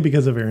 mainly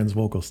because of Aaron's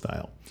vocal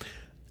style.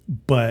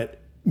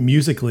 But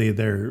musically,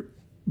 they're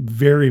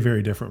very,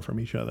 very different from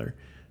each other.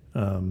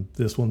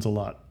 This one's a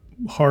lot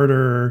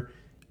harder.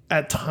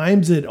 At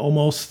times, it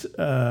almost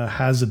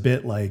has a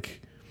bit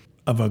like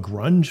of a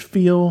grunge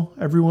feel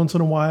every once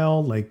in a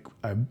while. Like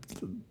I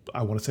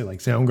want to say like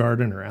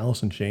Soundgarden or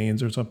Alice in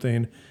Chains or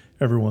something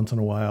every once in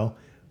a while,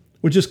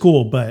 which is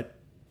cool. But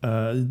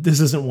this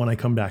isn't one I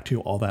come back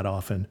to all that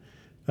often.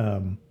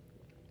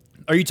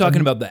 Are you talking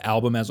about the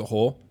album as a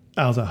whole?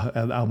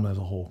 Album as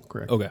a whole,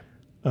 correct. Okay.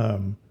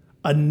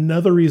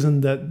 Another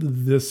reason that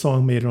this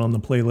song made it on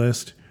the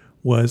playlist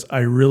was I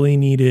really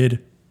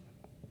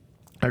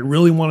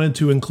wanted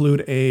to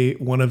include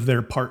one of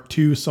their part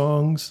 2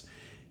 songs,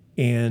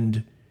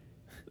 and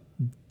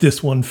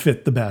this one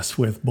fit the best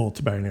with Bullet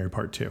to Binary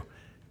Part 2.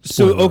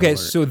 Spoiler alert.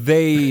 So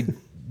they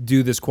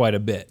do this quite a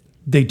bit.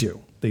 They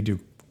do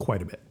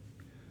quite a bit.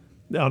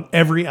 On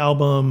every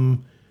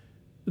album,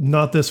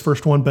 not this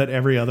first one, but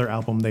every other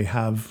album, they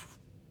have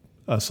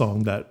a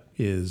song that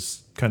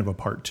is kind of a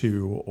part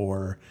 2,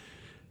 or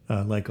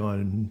like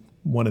on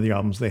one of the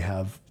albums, they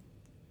have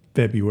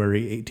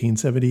February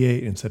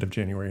 1878 instead of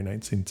January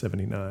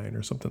 1979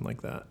 or something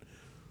like that.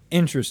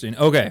 Interesting.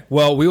 Okay.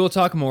 Well, we will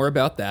talk more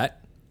about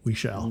that We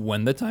shall.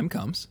 when the time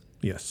comes.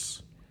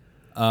 Yes.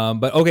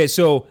 But okay,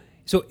 so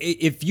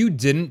if you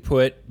didn't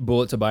put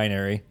Bullet to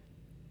Binary,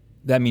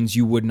 that means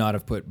you would not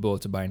have put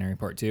Bullet to Binary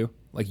Part 2?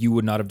 Like you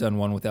would not have done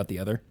one without the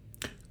other?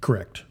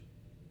 Correct.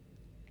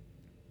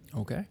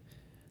 Okay.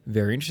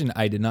 Very interesting.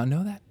 I did not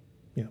know that.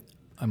 Yeah.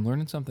 I'm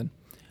learning something.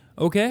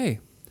 Okay.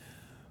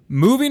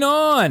 Moving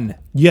on.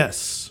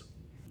 Yes.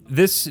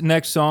 This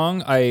next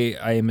song, I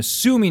am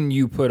assuming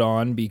you put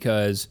on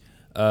because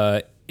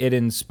it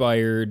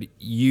inspired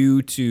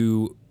you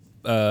to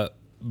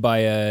buy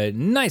a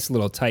nice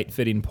little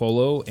tight-fitting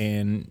polo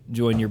and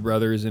join your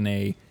brothers in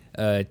a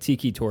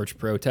tiki torch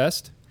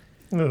protest.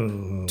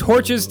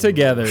 Torches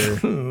together.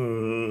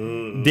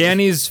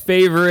 Danny's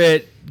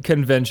favorite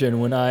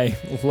convention when I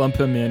lump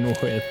him in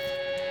with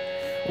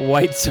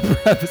white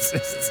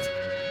supremacists.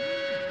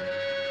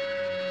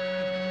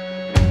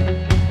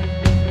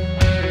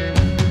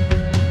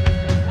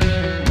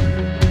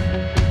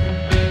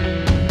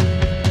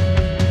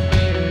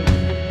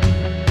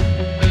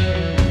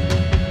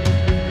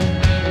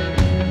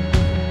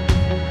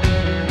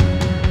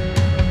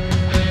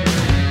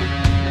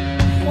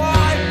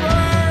 Why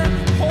burn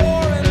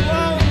poor and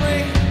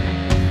lonely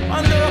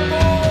under a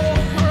bowl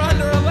or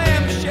under a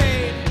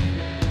lampshade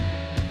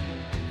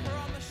or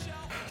on the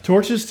shelf?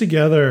 Torches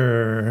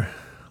Together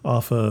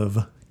off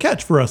of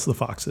Catch for Us the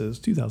Foxes,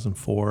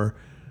 2004.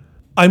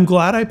 I'm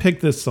glad I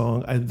picked this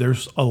song.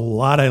 There's a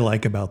lot I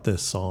like about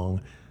this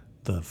song.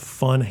 The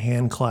fun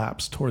hand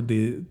claps toward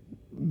the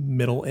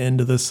middle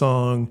end of the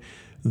song.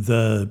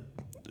 The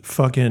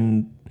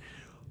fucking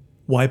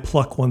why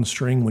pluck one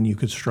string when you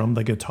could strum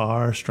the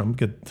guitar, strum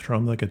the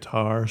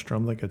guitar,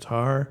 strum the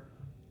guitar.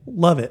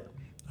 Love it.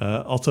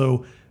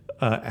 Also,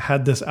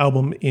 had this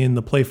album in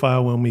the play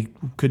file when we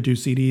could do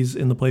CDs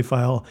in the play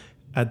file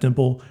at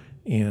Dimple,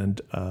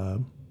 and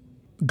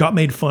got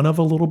made fun of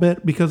a little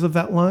bit because of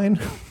that line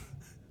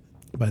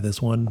by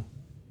this one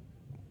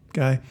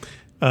guy.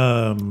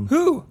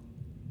 Who?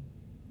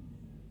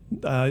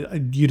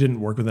 You didn't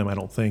work with him, I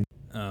don't think.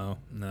 Oh,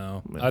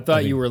 no. I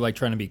thought you were like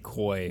trying to be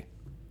coy.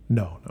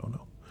 No.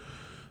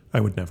 I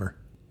would never.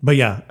 But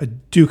yeah, I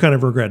do kind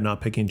of regret not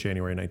picking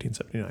January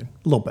 1979.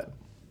 A little bit.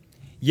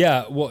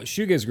 Yeah, well,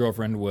 Shoegaze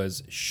Girlfriend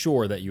was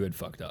sure that you had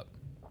fucked up.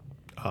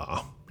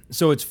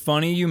 So it's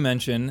funny you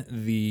mention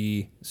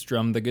the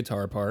strum the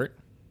guitar part.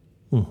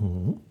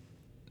 Mm-hmm.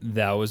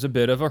 That was a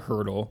bit of a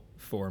hurdle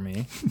for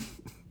me.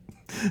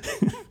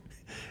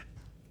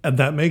 And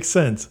that makes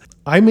sense.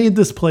 I made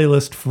this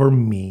playlist for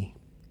me,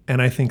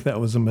 and I think that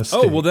was a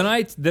mistake. Oh, well,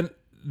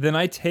 then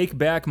I take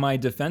back my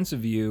defense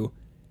of you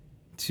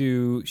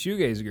to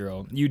Shoegaze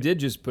Girl. You did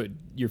just put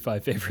your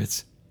 5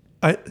 favorites.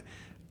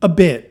 A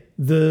bit.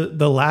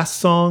 The last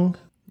song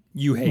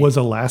You hate. was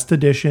a last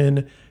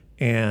edition,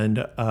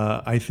 and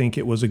I think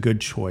it was a good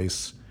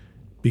choice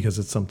because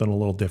it's something a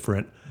little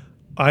different.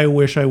 I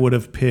wish I would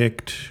have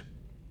picked...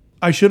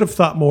 I should have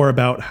thought more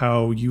about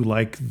how you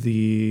like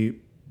the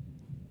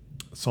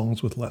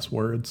songs with less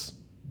words.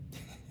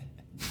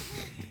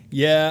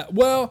 Yeah,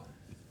 well,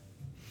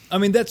 I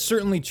mean, that's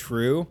certainly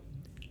true.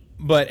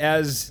 But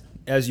as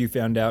you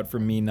found out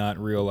from me not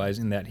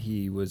realizing that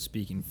he was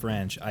speaking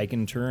French, I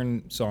can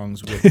turn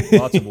songs with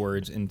lots of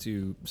words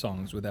into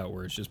songs without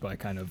words just by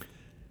kind of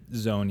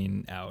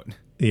zoning out.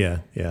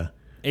 Yeah.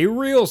 A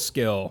real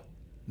skill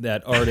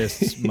that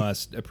artists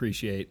must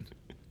appreciate.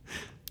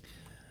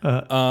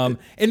 And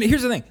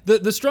here's the thing: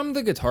 the strum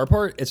the guitar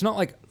part. It's not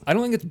like I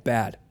don't think it's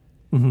bad.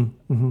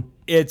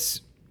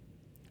 It's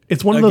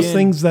one of those Again-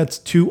 things that's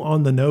too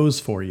on the nose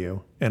for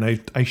you, and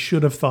I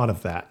should have thought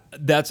of that.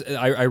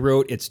 I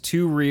wrote it's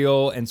too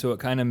real, and so it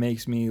kind of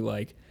makes me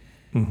like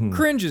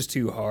cringe is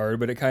too hard,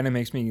 but it kind of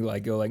makes me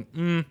like go like,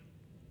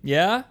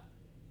 yeah,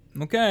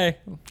 okay.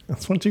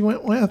 That's what you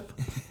went with.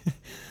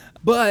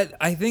 But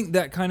I think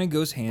that kind of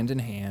goes hand in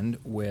hand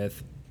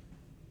with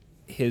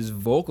his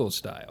vocal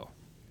style.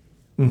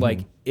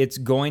 Like it's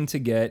going to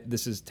get,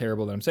 this is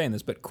terrible that I'm saying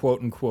this, but quote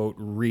unquote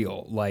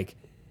real, like,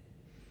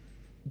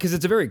 because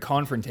it's a very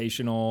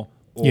confrontational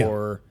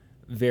or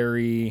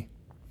very,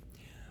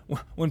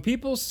 when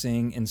people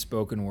sing in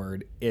spoken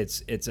word,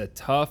 it's a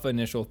tough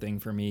initial thing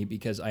for me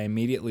because I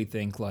immediately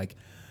think like,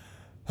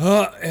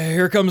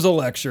 here comes a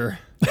lecture.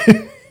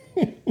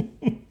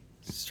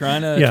 He's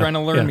trying to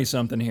learn me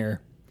something here.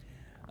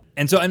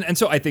 And so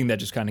I think that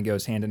just kind of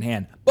goes hand in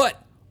hand.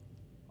 But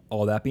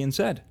all that being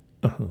said,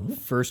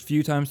 first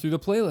few times through the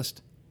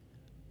playlist,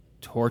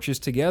 Torches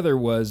Together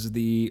was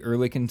the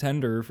early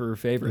contender for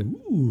favorite.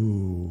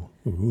 Ooh.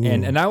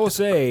 And I will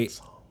say,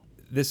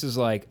 this is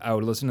like, I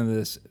would listen to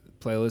this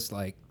playlist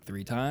like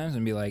 3 times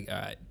and be like, all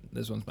right,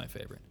 this one's my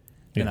favorite.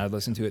 And I'd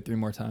listen to it 3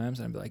 more times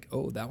and I'd be like,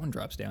 oh, that one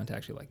drops down to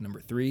actually like number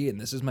 3, and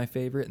this is my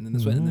favorite, and then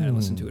this one, and then I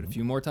listened to it a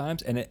few more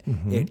times, and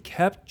it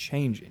kept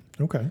changing.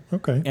 Okay.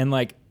 And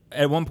like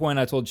at one point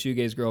I told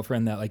Shoegaze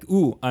Girlfriend that like,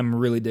 ooh, I'm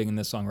really digging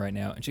this song right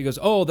now. And she goes,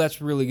 oh, that's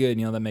really good.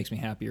 You know, that makes me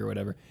happy or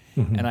whatever.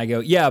 And I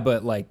go, yeah,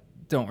 but like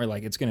don't worry,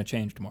 like it's going to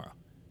change tomorrow.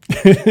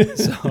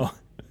 So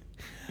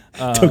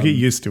Don't get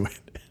used to it.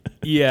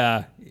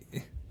 yeah,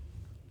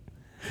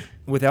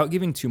 without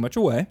giving too much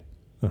away,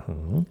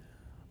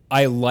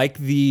 I like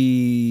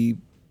the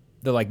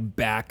like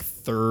back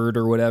third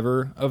or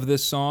whatever of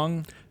this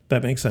song,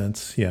 That makes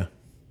sense. Yeah.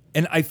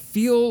 and I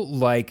feel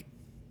like,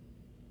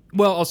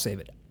 well, I'll save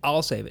it.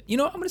 You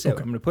know what? I'm going to save it.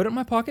 I'm going to put it in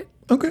my pocket.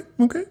 Okay.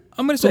 Okay.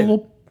 I'm going to Put a save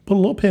it.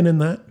 little pin in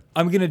that.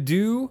 I'm going to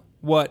do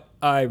what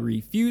I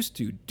refuse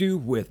to do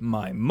with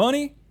my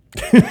money.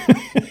 I'm going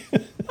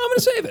to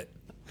save it.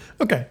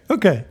 Okay.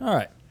 Okay. All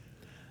right.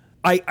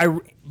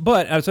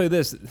 But I'll tell you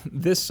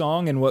this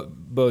song and what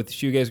both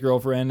Shoegaze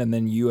Girlfriend and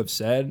then you have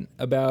said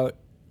about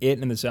it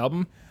in this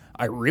album,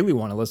 I really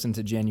want to listen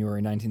to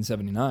January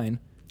 1979.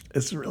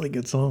 It's a really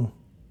good song.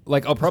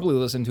 Like, I'll probably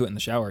listen to it in the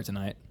shower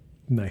tonight.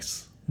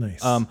 Nice.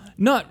 Nice.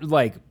 Not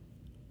like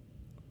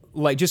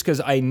just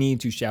because I need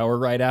to shower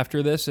right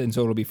after this, and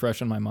so it'll be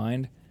fresh on my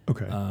mind.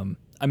 Okay.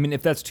 I mean,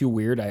 if that's too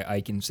weird,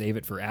 I can save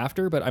it for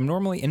after, but I'm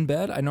normally in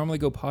bed. I normally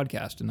go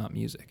podcast and not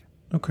music.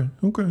 Okay.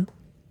 Okay.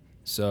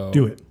 So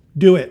Do it.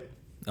 Do it.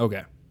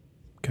 Okay.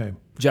 Okay.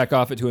 Jack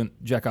off to it in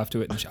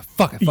the shower.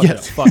 Fuck, I fucked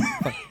Yes. it up.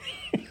 Fuck.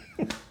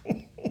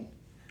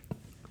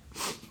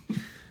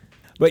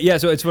 But yeah,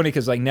 so it's funny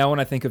because like now when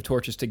I think of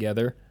Torches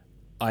Together,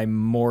 I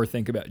more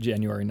think about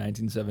January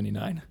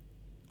 1979.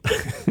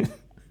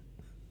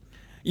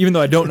 Even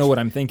though I don't know what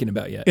I'm thinking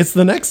about yet. It's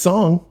the next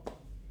song.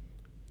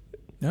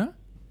 Yeah?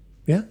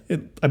 Yeah.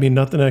 I mean,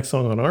 not the next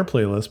song on our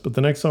playlist, but the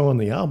next song on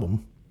the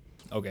album.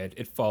 Okay,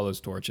 it follows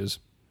Torches.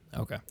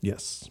 Okay.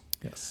 Yes.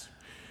 Yes.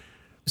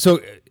 So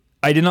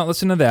I did not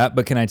listen to that,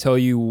 but can I tell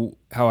you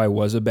how I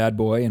was a bad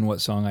boy and what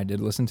song I did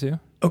listen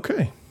to?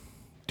 Okay.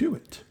 Do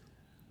it.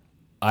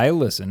 I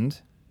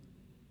listened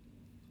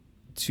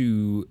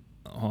to...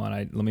 Hold on,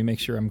 let me make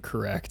sure I'm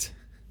correct.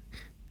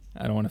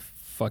 I don't want to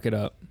fuck it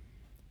up.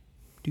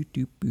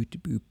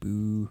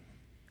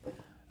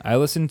 I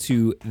listened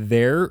to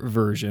their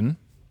version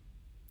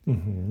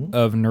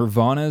of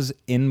Nirvana's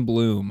In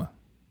Bloom.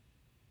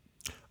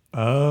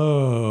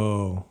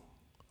 Oh,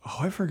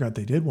 I forgot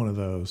they did one of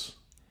those.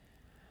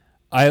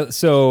 It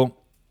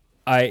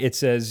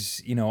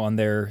says, on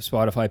their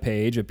Spotify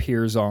page,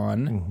 appears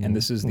on, and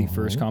this is the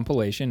first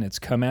compilation. It's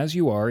Come As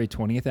You Are, a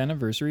 20th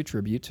anniversary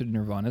tribute to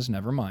Nirvana's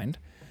Nevermind.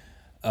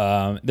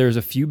 There's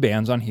a few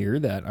bands on here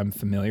that I'm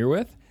familiar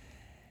with.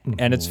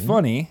 And it's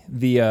funny,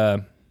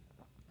 the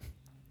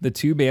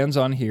two bands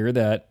on here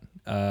that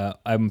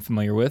I'm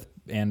familiar with,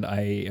 and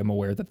I am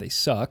aware that they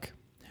suck,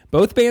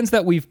 both bands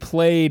that we've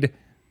played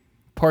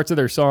parts of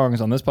their songs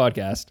on this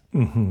podcast.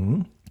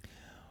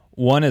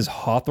 One is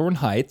Hawthorne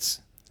Heights.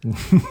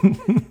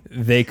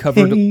 They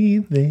covered... Hey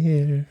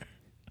there.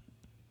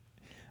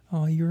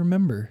 Oh, you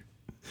remember.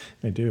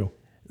 I do.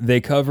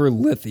 They cover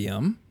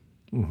Lithium.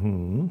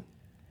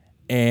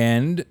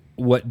 And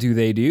what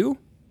do?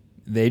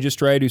 They just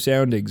try to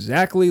sound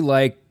exactly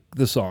like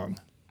the song.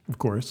 Of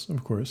course.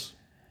 Of course.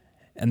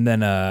 And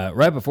then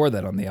right before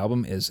that on the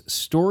album is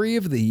Story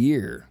of the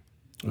Year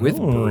with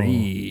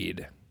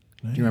Breed.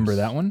 Nice. Do you remember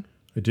that one?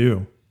 I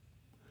do.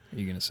 Are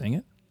you going to sing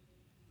it?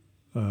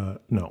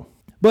 No.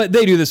 But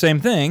they do the same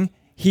thing.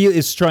 He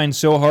is trying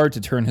so hard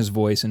to turn his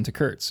voice into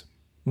Kurt's.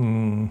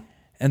 And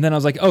then I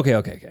was like, okay.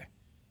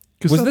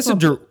 Was this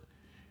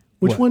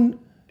Which what? one?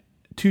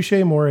 Touche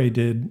Amore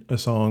did a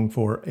song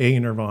for a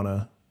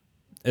Nirvana.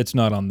 It's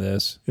not on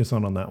this. It's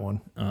not on that one.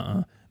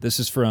 This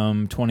is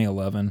from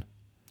 2011.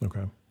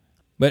 Okay.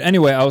 But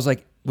anyway, I was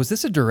like, was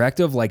this a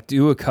directive? Like,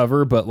 do a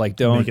cover, but like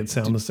don't Make it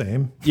sound the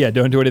same.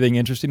 don't do anything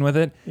interesting with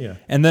it. Yeah.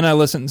 And then I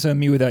listened to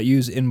Me Without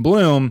You's In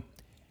Bloom,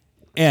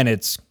 and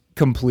it's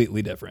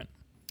completely different.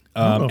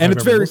 I don't know if And I've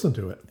it's ever very, listened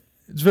to it.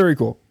 it's very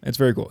cool.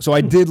 So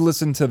I did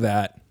listen to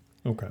that.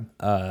 Okay.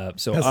 So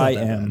That's not I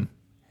that am. bad.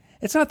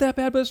 It's not that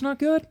bad, but it's not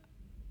good.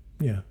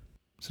 Yeah.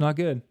 It's not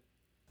good.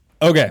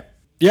 Okay.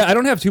 Yeah, I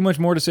don't have too much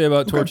more to say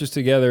about Torches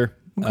Together.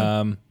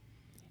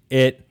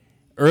 It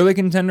early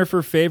contender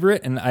for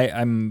favorite, and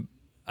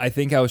I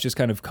think I was just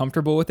kind of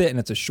comfortable with it, and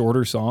it's a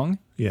shorter song.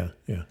 Yeah.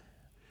 Yeah.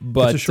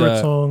 But It's a short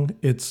song.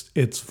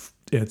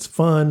 It's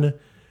fun.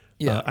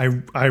 Yeah.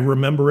 I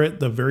remember it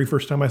the very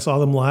first time I saw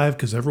them live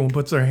because everyone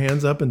puts their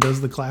hands up and does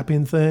the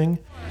clapping thing.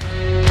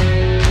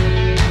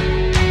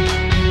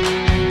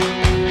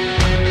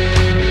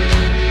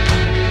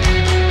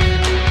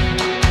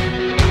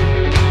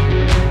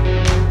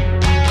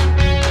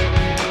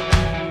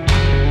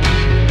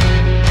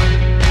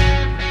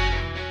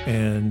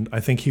 And I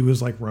think he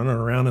was like running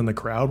around in the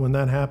crowd when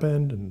that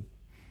happened. And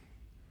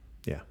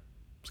yeah,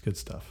 it's good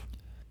stuff.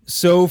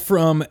 So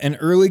from an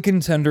early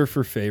contender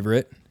for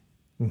favorite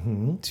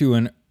to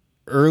an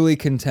early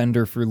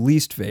contender for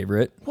least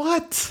favorite.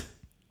 What?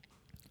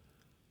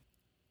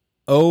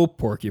 Oh,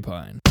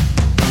 Porcupine.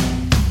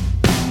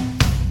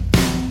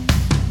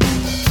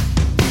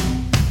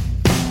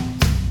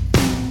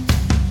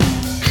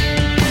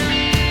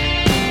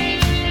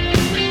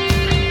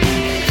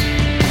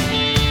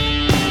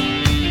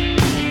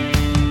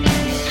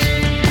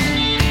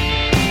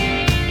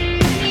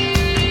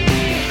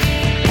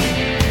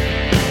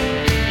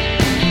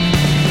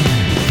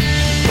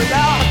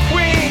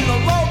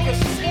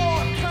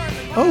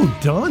 Oh,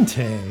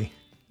 Dante.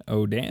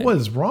 Oh, Dan. What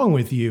is wrong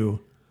with you?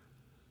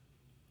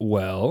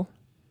 Well,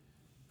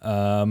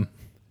 I'm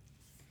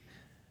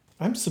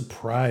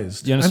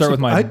surprised. you want to start with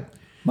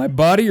my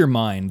body or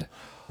mind?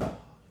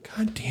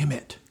 God damn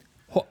it.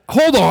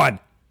 Hold on.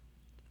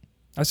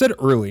 I said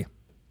early.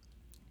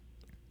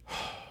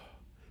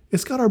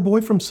 It's got our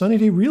boy from Sunny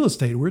Day Real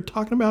Estate we were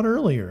talking about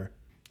earlier.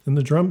 And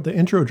the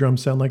intro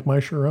drums sound like My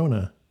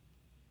Sharona.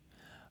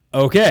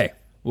 Okay,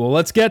 well,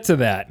 let's get to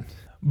that.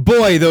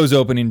 Boy, those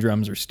opening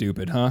drums are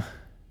stupid, huh?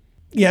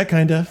 Yeah,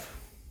 kind of.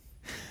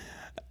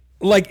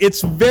 Like,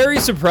 it's very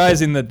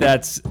surprising that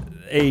that's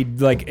a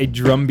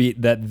drum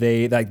beat that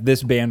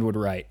this band would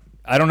write.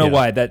 I don't know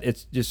why.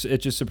 It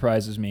just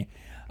surprises me.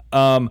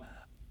 Okay,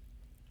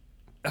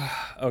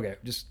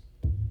 just.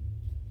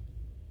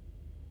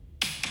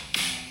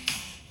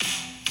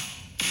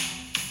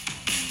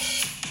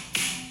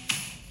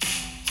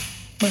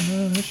 My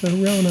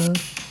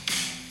Sharona.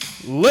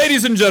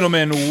 Ladies and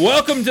gentlemen,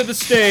 welcome to the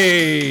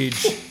stage,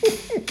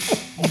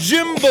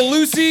 Jim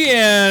Belushi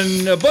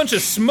and a bunch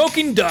of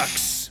smoking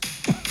ducks.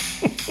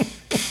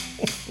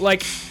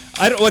 Like,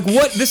 I don't like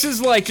what this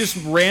is, like just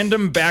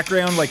random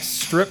background like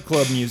strip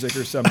club music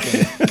or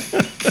something.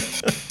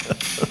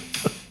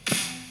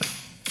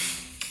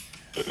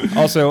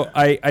 Also,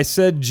 I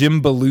said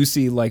Jim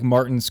Belushi like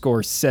Martin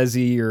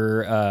Scorsese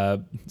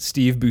or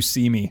Steve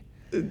Buscemi.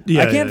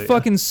 Yeah, I can't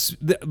fucking.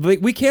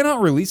 We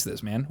cannot release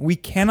this, man. We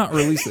cannot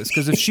release this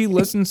because if she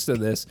listens to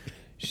this,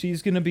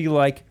 she's gonna be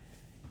like,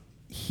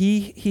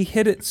 he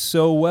hit it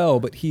so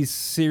well, but he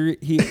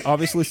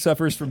obviously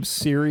suffers from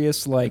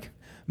serious like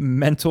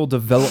mental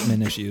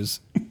development issues.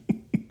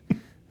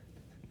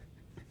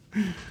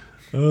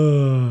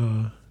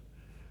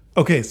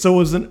 Okay, so it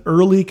was an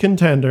early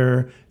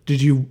contender.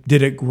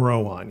 Did it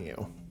grow on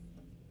you?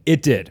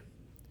 It did,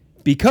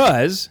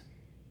 because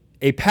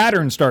a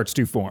pattern starts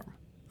to form.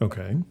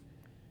 Okay.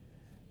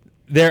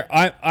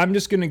 I'm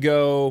just gonna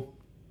go.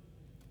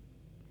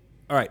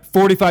 All right,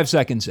 45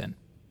 seconds in.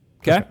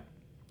 Okay.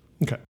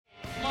 Okay.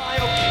 My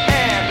open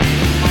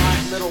hand,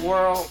 my little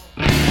world,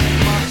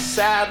 my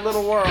sad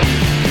little world.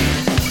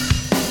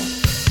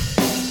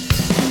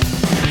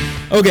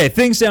 Okay,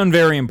 things sound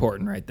very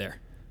important right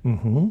there.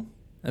 Mm-hmm.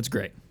 That's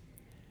great.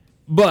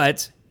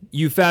 But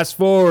you fast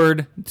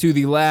forward to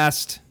the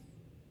last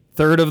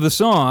third of the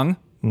song.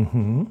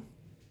 Mm-hmm.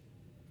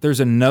 There's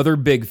another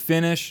big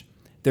finish.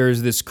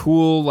 There's this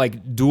cool,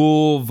 like,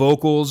 dual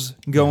vocals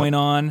going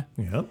on.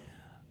 Yep.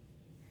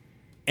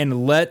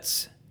 And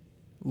let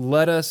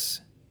us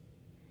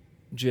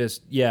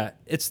just,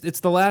 it's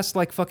the last,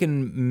 like,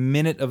 fucking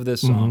minute of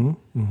this song.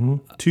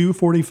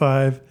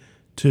 2:45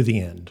 to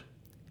the end.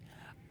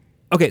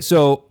 Okay,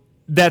 so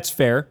that's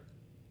fair.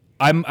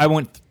 I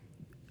went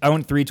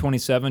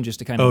 3:27 just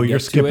to kind of Oh, get you're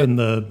to skipping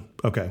it.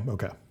 Okay.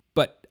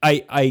 But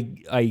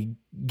I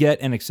get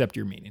and accept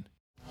your meaning.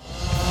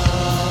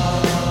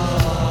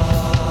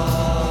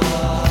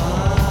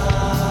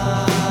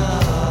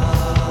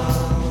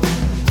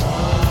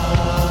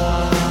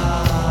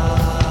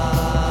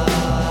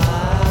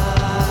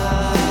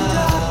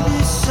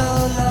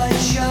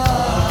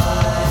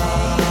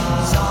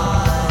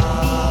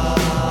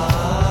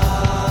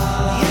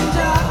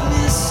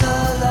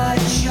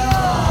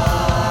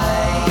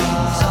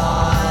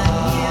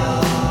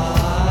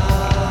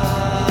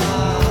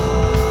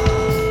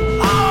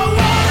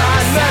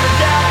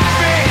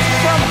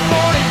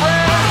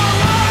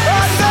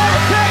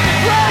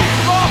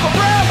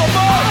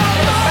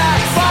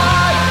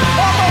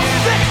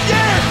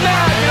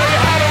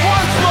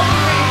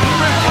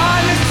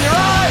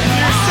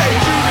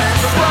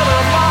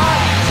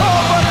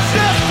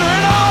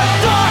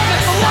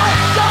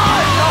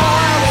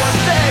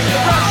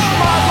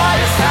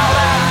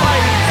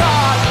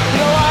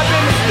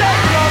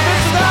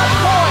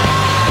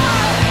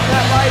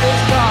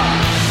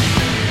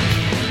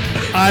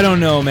 I don't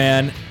know,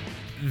 man.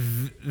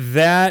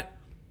 That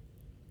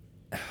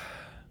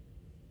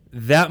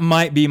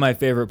might be my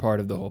favorite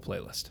part of the whole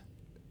playlist.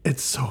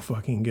 It's so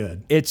fucking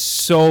good. It's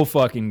so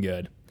fucking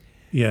good.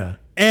 Yeah.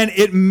 And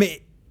it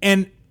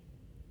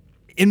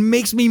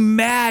makes me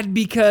mad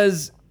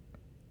because,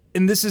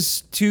 and this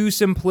is too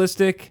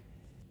simplistic,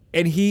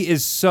 and he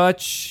is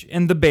such,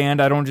 and the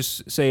band, I don't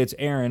just say it's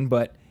Aaron,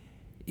 but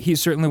he's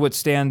certainly what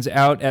stands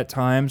out at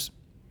times.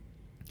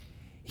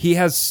 He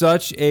has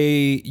such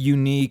a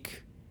unique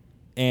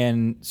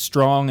and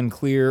strong and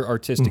clear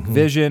artistic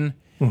vision.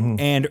 Mm-hmm.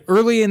 And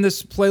early in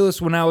this playlist,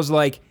 when I was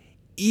like,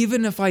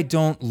 even if I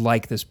don't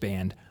like this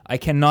band, I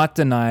cannot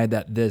deny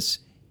that this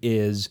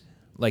is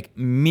like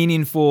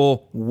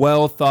meaningful,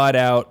 well thought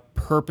out,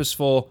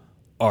 purposeful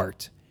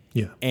art.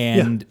 Yeah.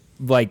 And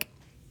like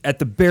at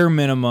the bare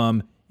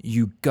minimum,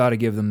 you got to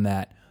give them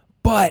that.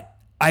 But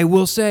I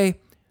will say,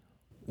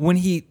 when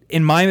he,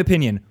 in my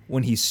opinion,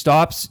 when he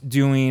stops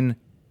doing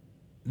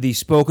the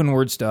spoken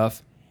word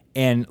stuff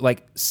and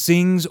like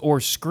sings or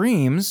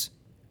screams,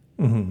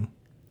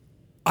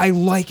 I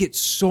like it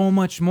so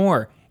much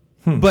more.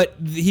 But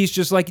he's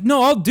just like,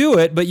 no, I'll do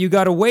it, but you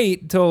got to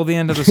wait till the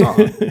end of the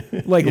song.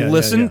 Like,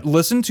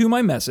 listen to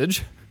my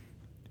message.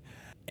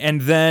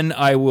 and then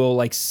I will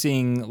like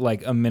sing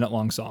like a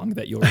minute-long song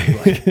that you'll really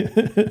like.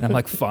 And I'm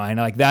like, fine,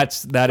 like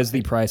that is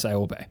the price I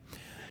will pay.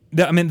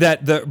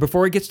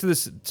 Before it gets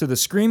to the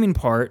screaming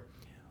part,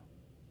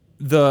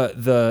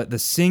 the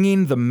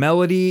singing, the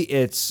melody,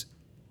 it's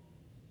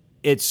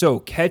so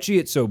catchy,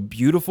 it's so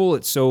beautiful,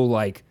 it's so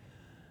like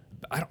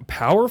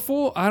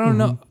powerful. I don't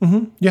know.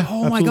 Yeah.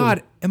 Oh my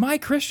God, am I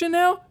Christian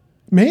now?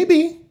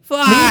 Maybe.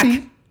 Fuck.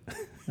 Maybe.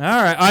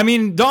 All right. I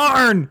mean,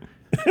 darn.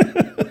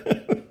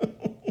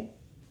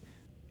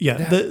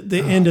 Yeah,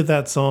 the end of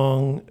that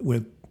song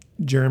with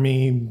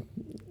Jeremy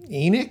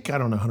Enoch, I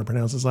don't know how to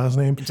pronounce his last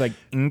name. It's like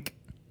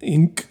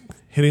ink.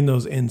 Hitting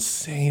those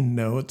insane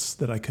notes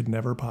that I could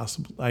never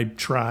possibly. I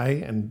try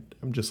and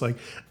I'm just like,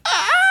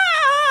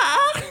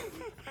 ah!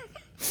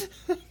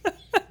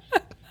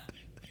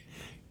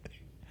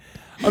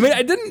 I mean,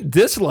 I didn't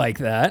dislike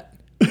that.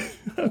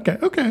 Okay.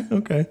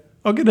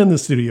 I'll get in the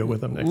studio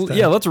with him next time.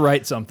 Yeah, let's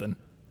write something.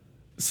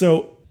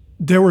 So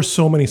there were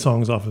so many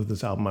songs off of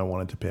this album I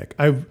wanted to pick.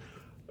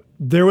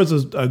 There was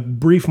a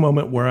brief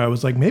moment where I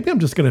was like, maybe I'm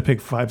just going to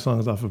pick 5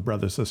 songs off of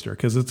Brother Sister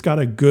because it's got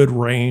a good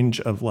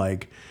range of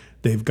like,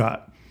 they've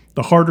got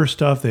the harder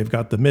stuff, they've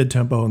got the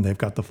mid-tempo, and they've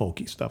got the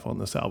folky stuff on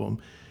this album.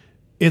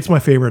 It's my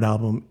favorite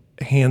album,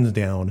 hands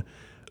down,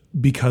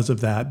 because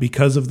of that,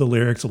 because of the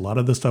lyrics, a lot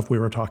of the stuff we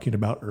were talking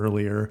about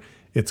earlier.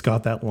 It's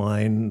got that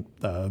line,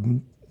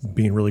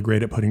 being really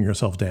great at putting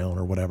yourself down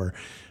or whatever.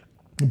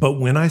 But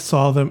when I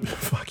saw them,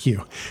 fuck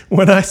you,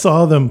 when I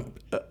saw them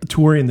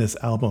touring this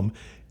album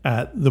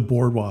at the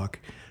Boardwalk,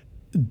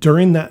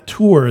 during that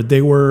tour,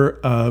 they were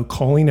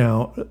calling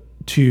out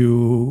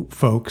to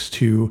folks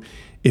to,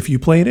 if you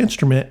play an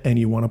instrument and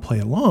you want to play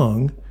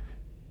along,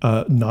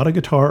 not a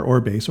guitar or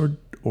bass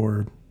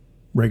or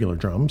regular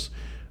drums,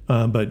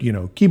 but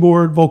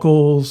keyboard,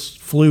 vocals,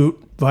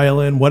 flute,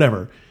 violin,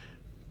 whatever,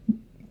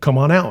 come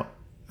on out.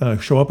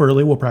 Show up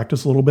early. We'll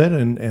practice a little bit,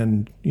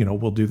 and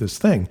we'll do this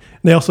thing.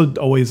 And they also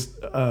always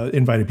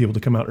invited people to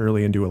come out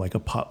early and do like a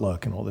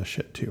potluck and all this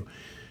shit too.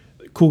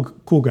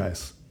 Cool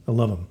guys. I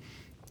love them.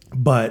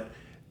 But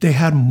they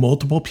had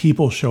multiple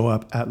people show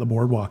up at the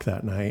Boardwalk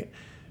that night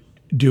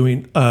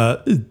doing.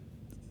 I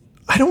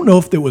don't know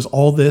if it was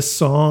all this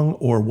song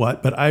or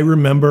what, but I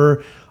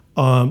remember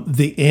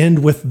the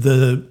end with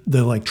the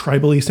like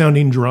tribally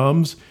sounding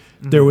drums.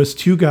 Mm-hmm. There was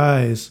 2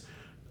 guys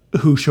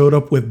who showed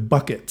up with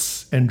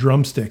buckets and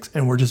drumsticks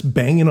and were just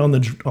banging on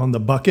the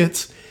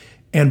buckets.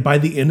 And by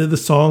the end of the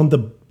song,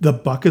 the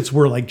buckets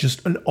were like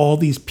just in all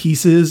these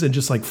pieces and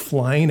just like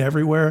flying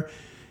everywhere.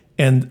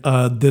 And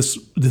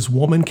this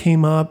woman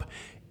came up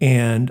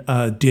and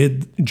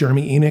did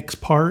Jeremy Enoch's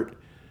part,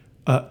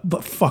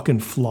 but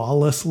fucking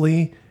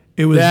flawlessly.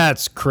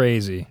 That's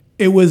crazy.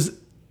 It was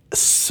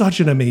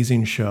such an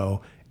amazing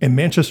show. And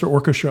Manchester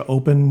Orchestra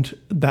opened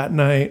that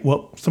night.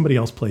 Well, somebody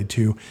else played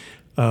too.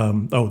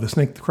 The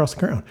Snake Across the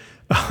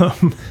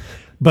Crown.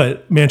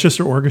 But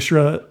Manchester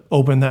Orchestra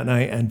opened that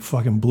night and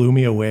fucking blew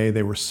me away.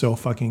 They were so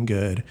fucking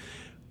good.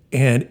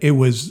 And it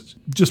was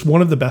just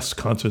one of the best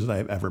concerts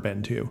I've ever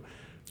been to.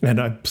 And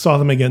I saw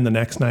them again the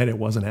next night. It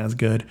wasn't as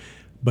good,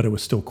 but it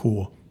was still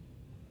cool.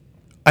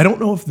 I don't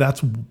know if that's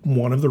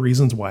one of the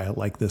reasons why I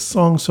like this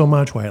song so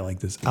much, why I like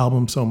this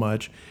album so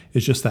much.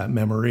 It's just that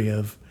memory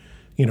of,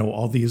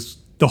 all the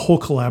whole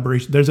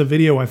collaboration. There's a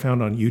video I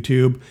found on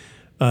YouTube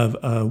of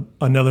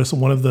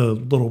one of the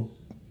little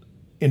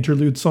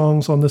interlude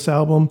songs on this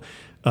album.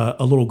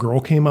 A little girl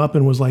came up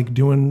and was like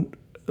doing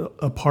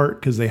a part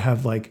because they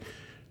have like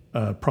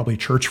probably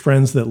church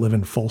friends that live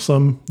in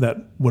Folsom that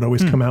would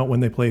always come out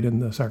when they played in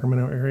the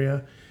Sacramento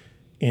area.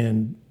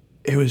 And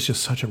it was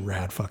just such a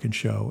rad fucking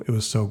show. It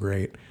was so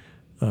great.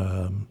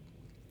 And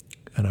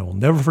I will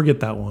never forget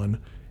that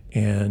one.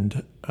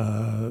 And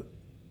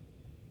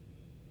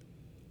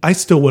I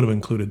still would have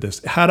included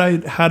this. Had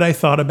I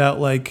thought about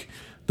like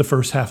the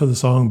first half of the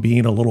song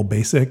being a little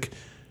basic,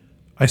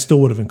 I still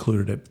would have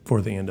included it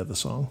for the end of the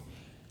song.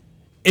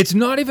 It's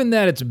not even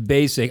that it's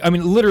basic. I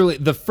mean, literally,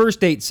 the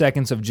first 8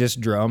 seconds of just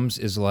drums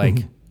is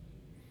like,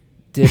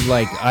 did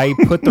like I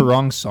put the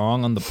wrong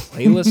song on the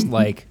playlist?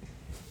 Like,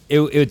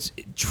 it's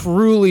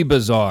truly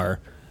bizarre.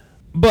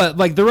 But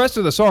like the rest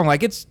of the song,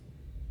 like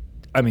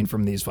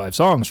from these 5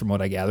 songs, from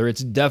what I gather,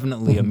 it's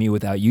definitely a Me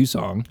Without You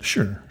song.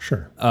 Sure.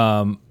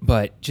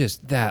 But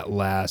just that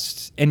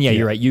last, and yeah,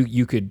 you're right.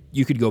 You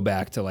could go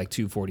back to like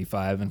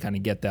 2:45 and kind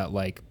of get that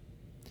like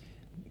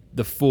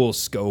the full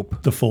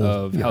scope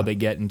of how they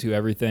get into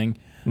everything.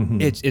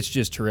 Mm-hmm. It's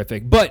just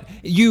terrific. But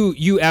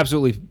you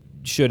absolutely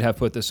should have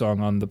put the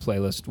song on the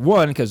playlist.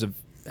 One, because of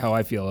how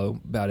I feel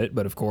about it,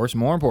 but of course,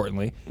 more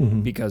importantly,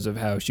 because of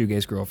how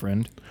Shoegaze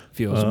Girlfriend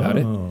feels about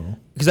it.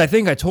 Because I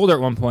think I told her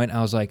at one point,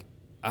 I was like,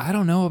 I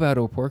don't know about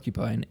O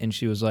Porcupine, and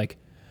she was like,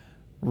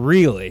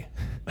 really?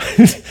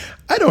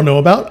 I don't know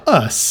about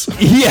us.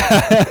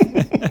 Yeah.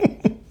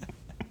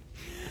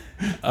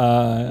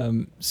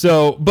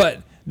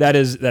 But that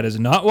is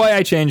not why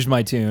I changed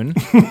my tune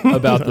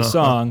about the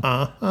song.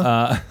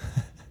 I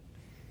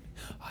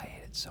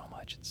hate it so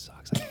much. It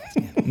sucks. I can't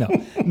stand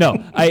it.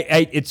 No.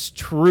 It's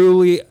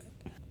truly,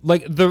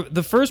 Like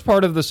the first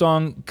part of the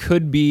song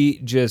could be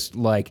just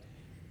like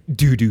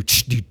do do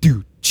ch do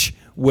do ch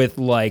with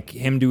like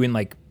him doing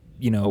like,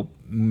 you know,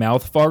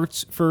 mouth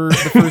farts for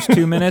the first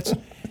 2 minutes.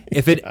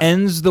 If it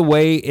ends the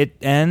way it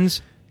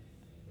ends,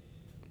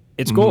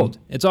 it's gold.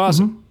 It's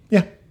awesome.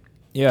 Yeah.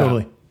 Yeah.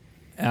 Totally.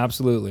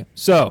 Absolutely.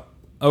 So,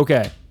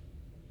 okay.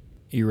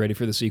 Are you ready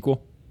for the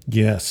sequel?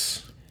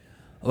 Yes.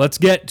 Let's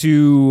get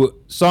to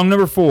song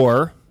number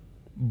 4,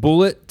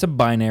 Bullet to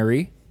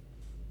Binary,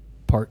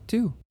 Part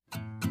 2.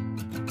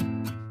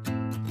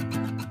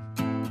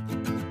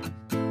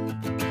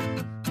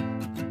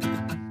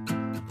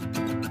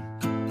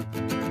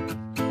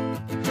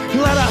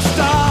 Let us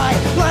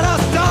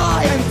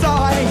die, and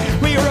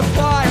dying we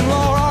reply and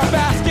lower our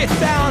baskets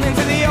down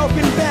into the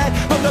open bed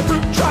of the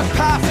fruit truck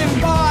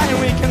passing by, and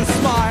we can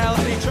smile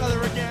at each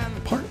other again.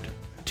 Part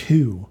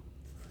 2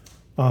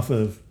 off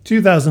of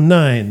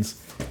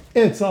 2009's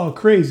It's All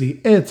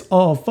Crazy, It's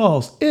All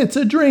False, It's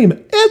a Dream,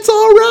 It's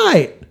All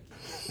Right.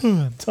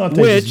 Tante's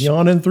Which-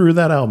 yawning through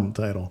that album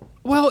title.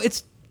 Well,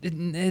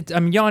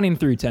 I'm yawning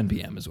through 10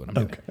 p.m. is what I'm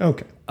doing.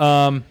 Okay.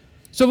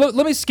 So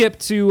let me skip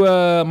to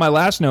my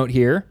last note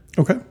here.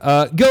 Okay.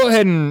 Go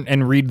ahead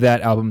and read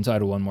that album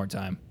title one more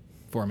time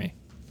for me.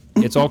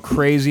 It's all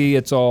crazy.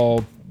 It's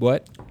all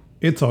what?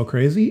 It's all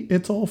crazy.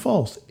 It's all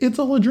false. It's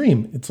all a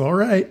dream. It's all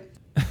right.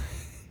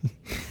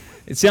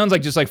 It sounds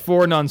like just like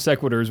 4 non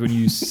sequiturs when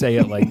you say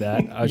it like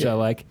that, which I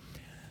like.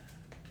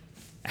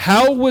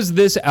 How was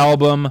this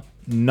album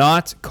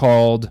not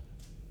called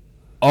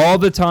All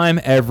the Time,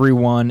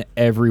 Everyone,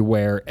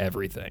 Everywhere,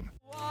 Everything?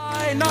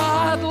 Why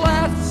not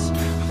let's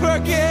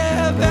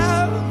forgive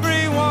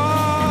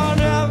everyone,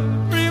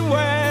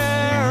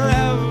 everywhere,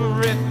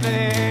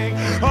 everything,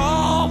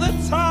 all the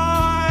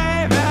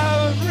time,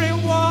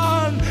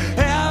 everyone,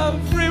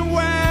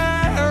 everywhere,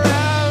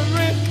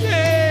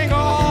 everything,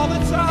 all the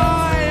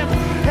time,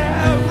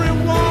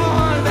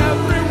 everyone,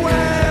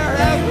 everywhere,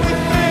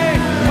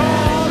 everything,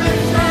 all the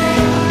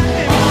time,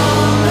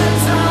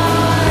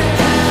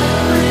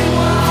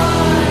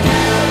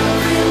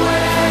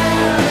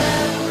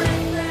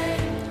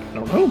 I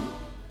don't know.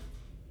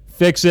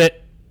 Fix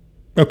it.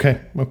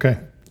 Okay.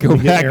 Go Let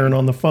me back. get Aaron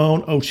on the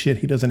phone. Oh, shit.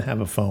 He doesn't have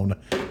a phone.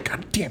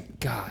 God damn.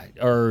 God.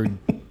 Or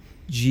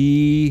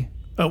G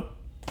Oh,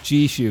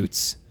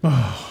 shoots.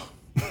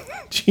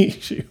 gee,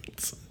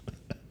 shoots.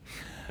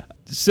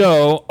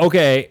 So,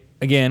 okay,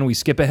 again, we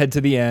skip ahead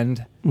to the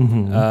end.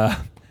 I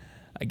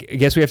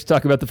guess we have to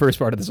talk about the first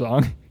part of the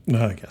song.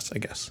 No, I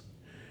guess.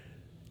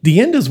 The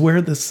end is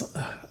where this,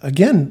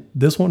 again,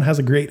 this one has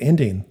a great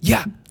ending.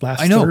 Yeah,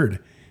 Last I know. third.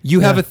 You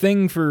have Yeah. a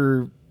thing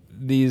for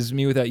these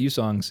Me Without You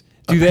songs.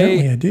 Do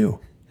Apparently they? I do.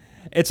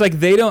 It's like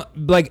they don't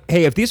like.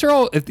 Hey, if these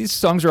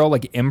songs are all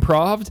like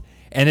improv,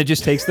 and it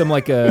just takes them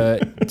like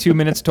 2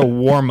 minutes to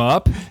warm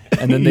up,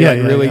 and then they Yeah, like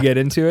yeah, really yeah. get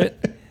into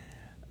it.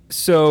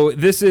 So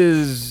this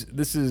is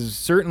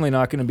certainly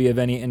not going to be of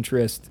any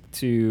interest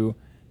to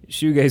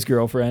Shoegaze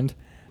girlfriend.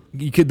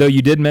 Though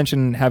you did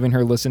mention having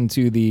her listen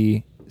to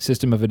the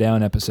System of a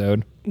Down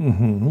episode.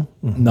 Not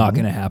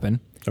going to happen.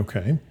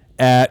 Okay.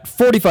 At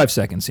 45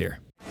 seconds here.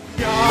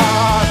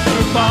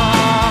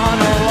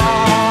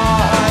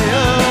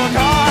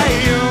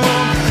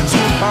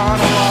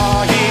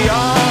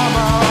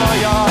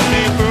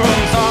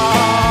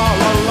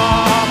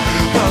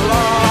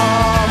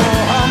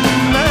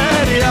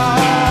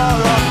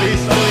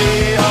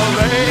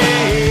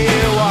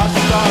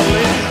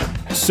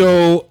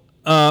 So,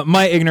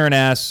 my ignorant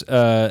ass,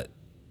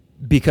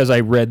 because I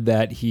read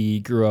that he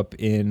grew up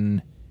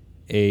in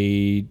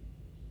a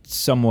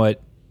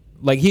somewhat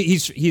like he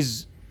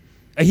is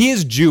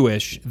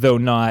Jewish, though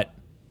not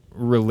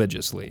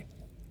religiously.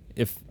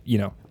 If you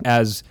know,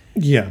 as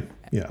Yeah.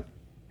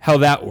 how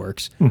that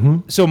works.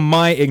 So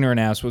my ignorant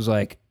ass was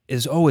like,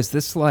 is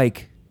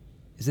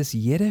this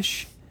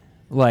Yiddish?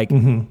 Like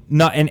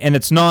not and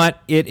it's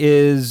not. It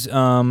is should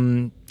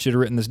have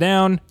written this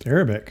down. It's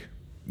Arabic.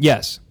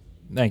 Yes.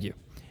 Thank you.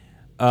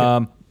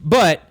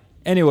 But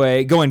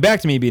anyway, going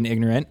back to me being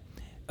ignorant,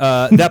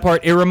 that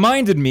part, it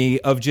reminded me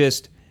of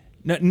just,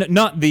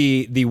 not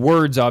the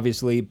words,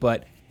 obviously,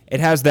 but it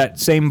has that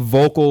same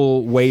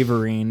vocal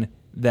wavering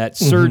that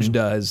Surge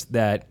does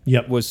that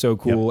Yep. was so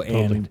cool Yep,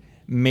 totally. and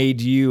made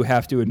you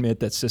have to admit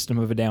that System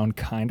of a Down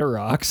kind of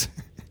rocks.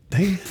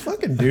 They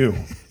fucking do.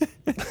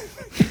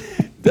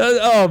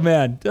 Oh,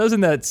 man. Doesn't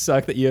that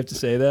suck that you have to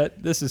say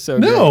that? This is so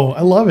great. No,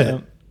 I love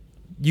it.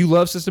 You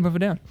love System of a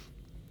Down.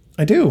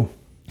 I do.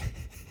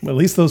 Well, at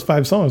least those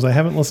 5 songs. I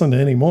haven't listened to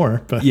any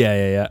more. But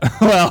Yeah.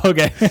 Well,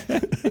 okay.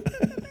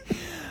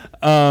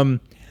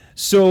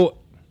 So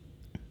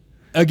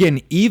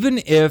again,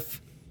 even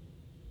if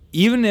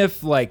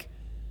like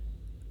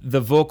the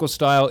vocal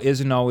style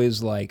isn't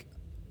always like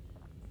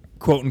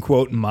quote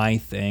unquote my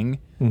thing,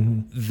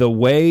 the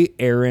way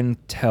Aaron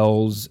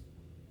tells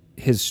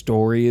his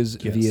stories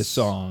via Yes.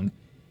 song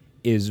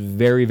is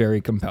very,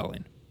 very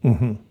compelling.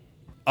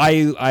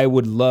 I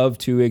would love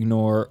to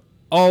ignore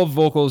all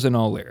vocals and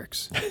all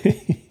lyrics.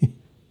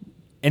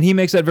 And he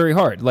makes that very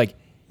hard. Like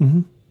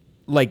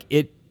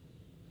it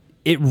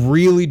it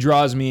really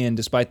draws me in,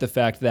 despite the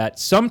fact that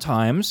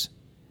sometimes,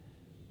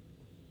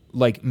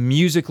 like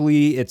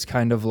musically, it's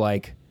kind of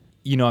like,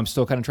 you know, I'm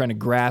still kind of trying to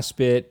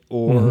grasp it,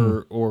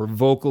 or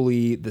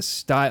vocally the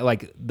style,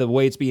 like the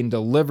way it's being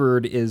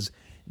delivered is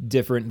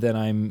different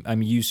than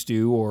I'm used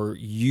to or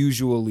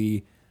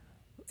usually,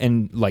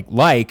 and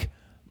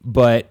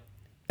but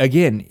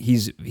again,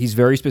 he's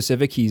very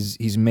specific.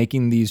 He's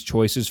making these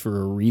choices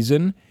for a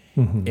reason,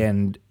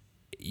 and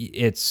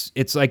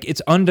it's like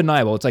it's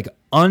undeniable. It's like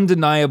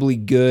undeniably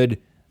good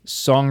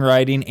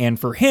songwriting, and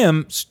for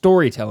him,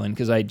 storytelling.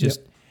 Because I just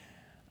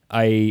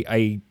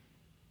I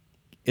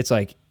it's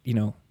like, you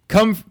know,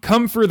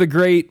 come for the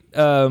great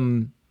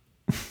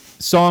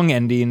song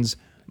endings,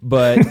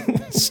 but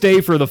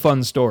stay for the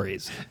fun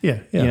stories.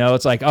 Yeah. You know,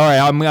 it's like, all right,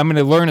 I'm going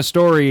to learn a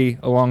story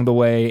along the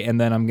way, and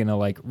then I'm going to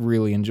like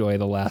really enjoy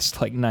the last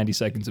like 90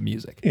 seconds of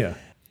music. Yeah.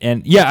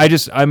 And yeah, I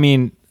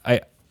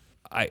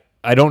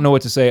don't know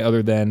what to say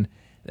other than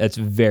that's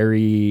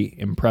very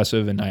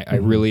impressive, and I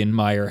really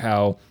admire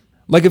how,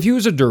 like, if he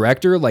was a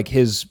director, like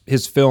his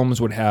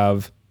films would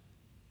have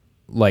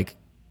like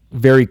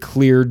very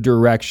clear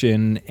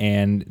direction,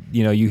 and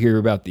you know, you hear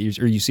about these,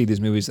 or you see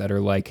these movies that are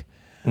like,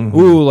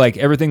 ooh, like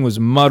everything was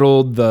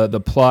muddled,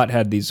 the plot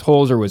had these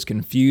holes or was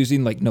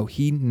confusing. Like, no,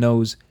 he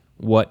knows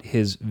what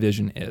his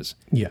vision is.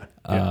 Yeah.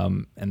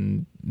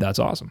 And that's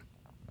awesome.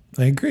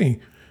 I agree.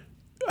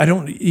 I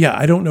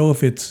don't know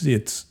if it's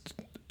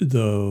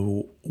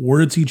the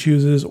words he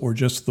chooses or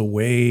just the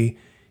way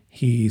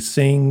he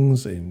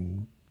sings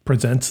and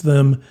presents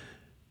them.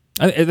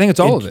 I think it's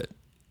all of it.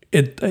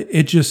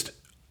 It just,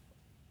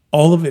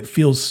 all of it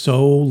feels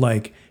so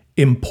like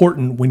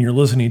important when you're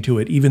listening to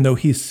it, even though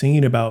he's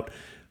singing about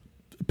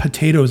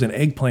potatoes and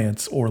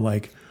eggplants or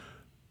like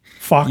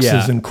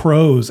foxes and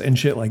crows and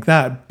shit like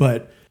that.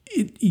 But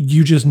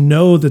you just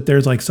know that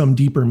there's like some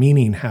deeper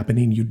meaning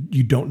happening.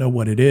 You don't know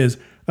what it is.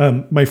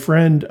 My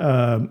friend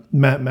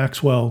Matt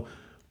Maxwell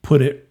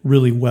put it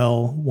really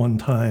well one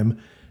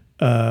time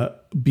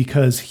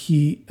because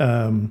he,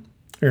 Aaron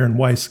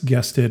Weiss,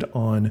 guested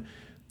on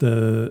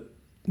the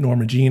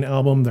Norma Jean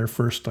album, their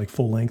first like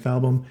full length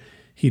album.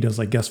 He does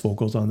like guest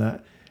vocals on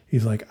that.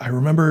 He's like, I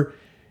remember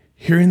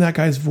hearing that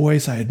guy's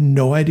voice. I had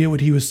no idea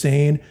what he was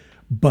saying,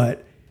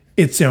 but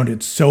it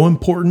sounded so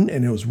important,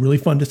 and it was really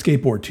fun to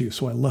skateboard to.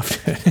 So I loved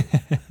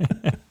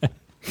it.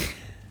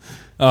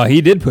 Oh,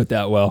 he did put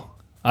that well.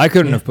 I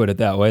couldn't have put it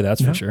that way.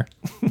 That's for sure.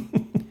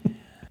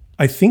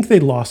 I think they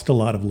lost a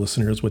lot of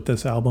listeners with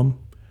this album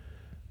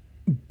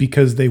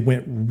because they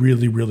went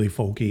really, really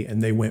folky,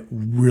 and they went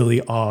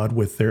really odd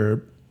with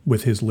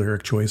his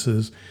lyric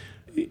choices.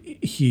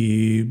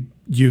 There's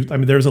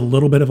a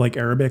little bit of like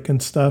Arabic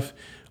and stuff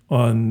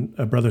on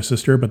a Brother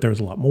Sister, but there's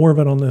a lot more of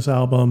it on this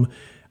album.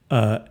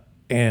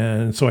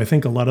 And so I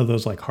think a lot of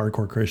those like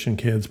hardcore Christian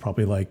kids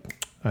probably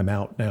like, I'm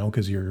out now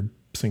because you're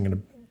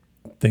singing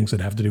things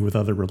that have to do with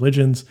other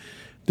religions.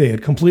 They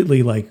had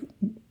completely like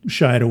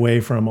shied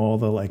away from all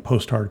the like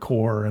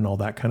post-hardcore and all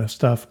that kind of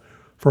stuff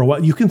for a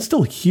while. You can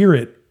still hear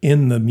it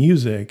in the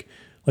music.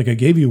 Like, I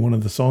gave you one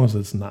of the songs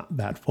that's not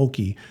that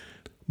folky,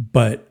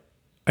 but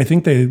I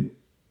think they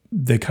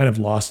kind of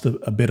lost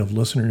a bit of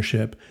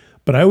listenership.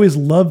 But I always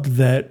loved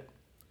that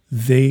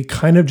they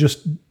kind of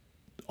just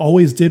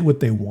always did what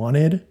they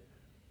wanted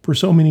for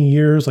so many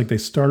years. Like, they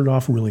started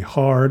off really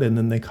hard, and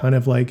then they kind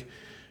of like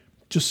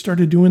just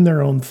started doing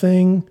their own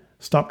thing,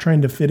 stopped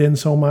trying to fit in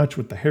so much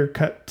with the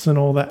haircuts and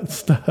all that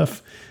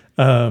stuff.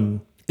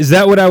 Is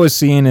that what I was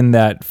seeing in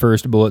that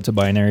first Bullet to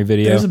Binary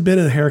video? There's a bit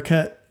of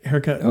haircut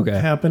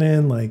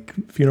happening, like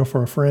Funeral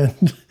for a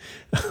Friend.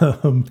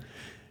 Oh,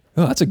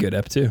 that's a good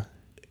ep too.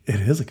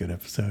 It is a good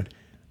episode.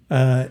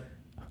 Our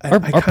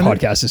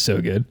podcast is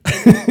so good.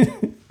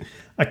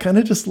 I kind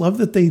of just love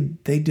that they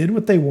did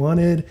what they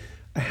wanted.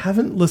 I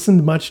haven't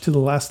listened much to the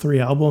last three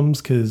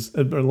albums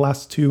or the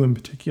last two in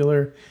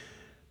particular,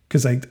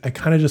 because I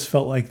kind of just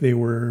felt like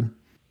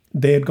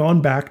they had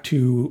gone back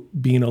to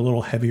being a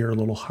little heavier, a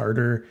little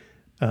harder.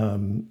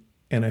 And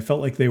I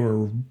felt like they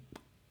were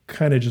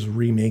kind of just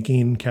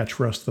remaking Catch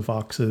Roast the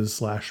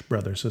Foxes /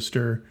 Brother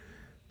Sister,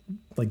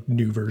 like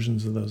new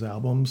versions of those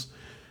albums.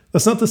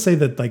 That's not to say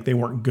that like they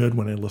weren't good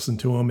when I listened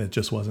to them. It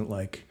just wasn't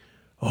like,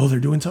 oh, they're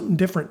doing something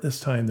different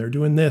this time. They're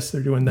doing this,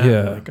 they're doing that.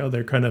 Yeah. Like, oh,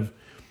 they're kind of,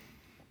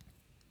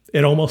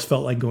 it almost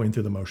felt like going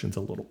through the motions a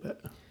little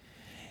bit.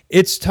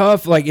 It's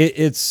tough. Like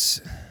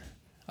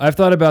I've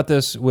thought about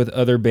this with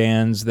other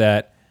bands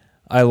that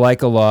I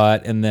like a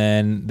lot, and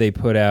then they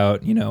put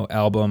out,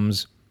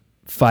 albums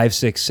 5,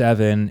 6,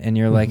 7, and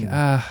you're like,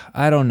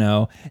 I don't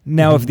know.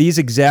 Now, if these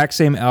exact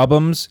same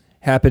albums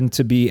happen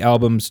to be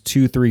albums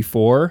 2, 3,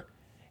 4,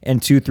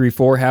 and 2, 3,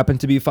 4 happen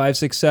to be 5,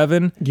 6,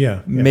 7,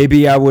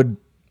 maybe I would,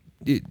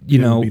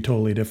 Be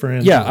totally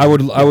different. Yeah, I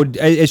would.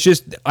 It's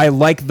just I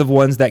like the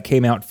ones that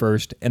came out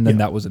first, and then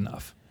that was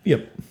enough.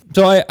 Yep.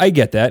 So I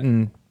get that,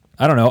 and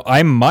I don't know.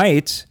 I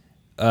might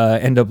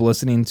end up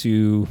listening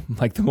to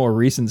like the more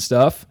recent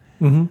stuff.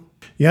 Mm-hmm.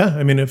 Yeah,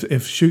 I mean, if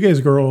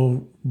Shoegaze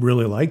Girl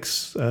really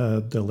likes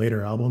the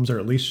later albums, or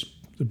at least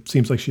it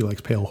seems like she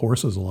likes Pale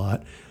Horses a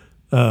lot,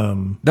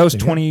 That was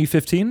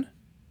 2015.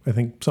 I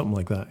think something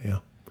like that. Yeah.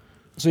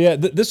 So yeah,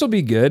 this will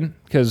be good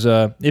because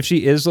if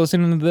she is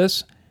listening to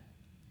this,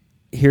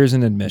 here's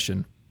an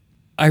admission.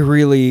 I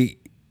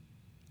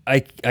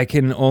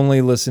can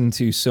only listen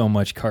to so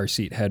much car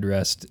seat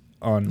headrest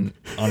on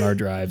our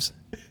drives.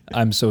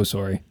 I'm so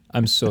sorry.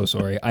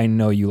 I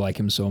know you like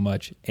him so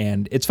much,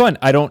 and it's fun.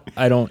 I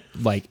don't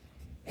like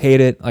hate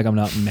it. Like I'm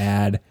not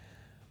mad,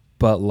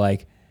 but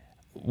like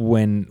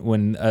when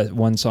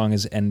one song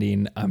is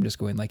ending, I'm just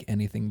going like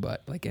anything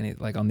but like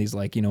on these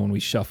like when we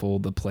shuffle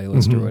the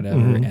playlist or whatever,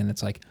 and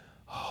it's like,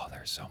 oh,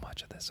 there's so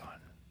much of this on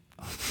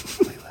the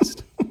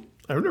playlist.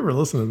 I've never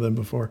listened to them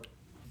before.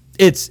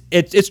 It's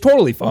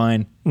totally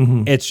fine.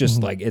 It's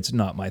just like it's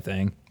not my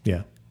thing.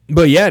 Yeah.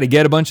 But yeah, to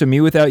get a bunch of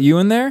Me Without You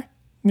in there,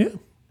 Yeah.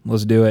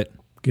 let's do it.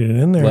 Get it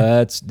in there.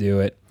 Let's do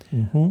it.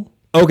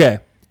 Okay.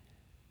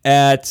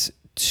 At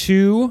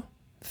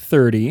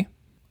 2:30,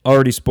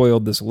 already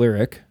spoiled this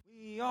lyric.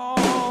 We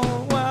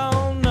all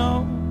well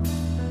know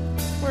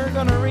we're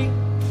gonna reap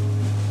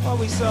what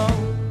we sow.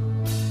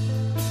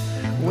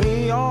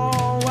 We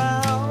all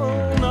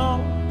well know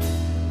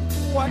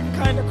what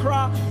kind of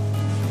crops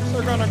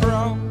are gonna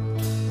grow.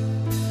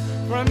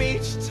 From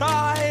each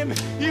time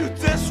you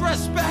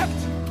disrespect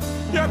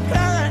your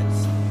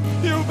parents,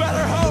 you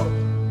better hope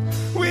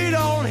we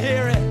don't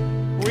hear it.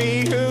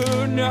 We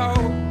who know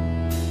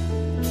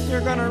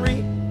you're gonna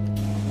reap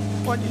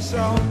what you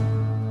sow.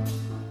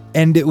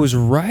 And it was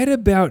right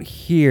about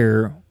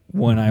here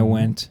when I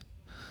went,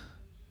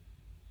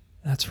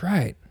 that's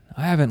right.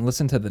 I haven't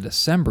listened to the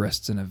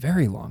Decemberists in a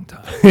very long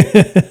time.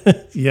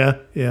 Yeah.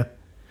 Yeah.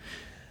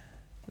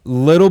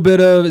 Little bit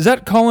of, is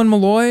that Colin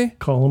Malloy?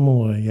 Colin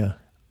Malloy. Yeah.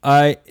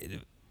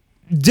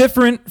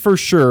 Different for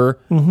sure,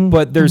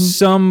 but there's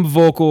some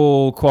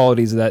vocal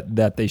qualities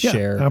that they Yeah,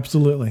 share.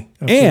 Absolutely.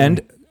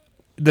 And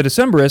the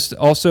Decemberists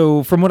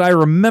also, from what I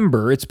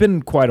remember, it's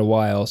been quite a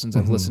while since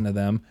I've listened to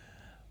them,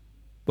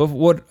 but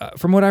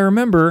from what I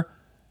remember,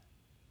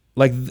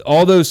 like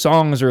all those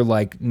songs are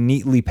like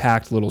neatly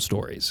packed little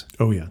stories,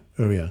 Oh yeah.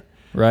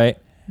 right?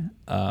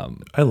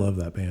 I love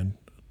that band.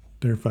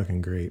 They're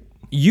fucking great.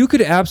 You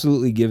could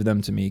absolutely give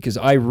them to me because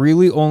I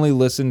really only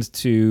listened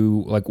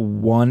to like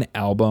one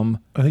album.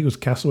 I think it was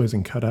Castaways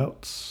and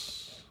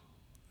Cutouts.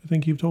 I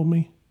think you've told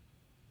me.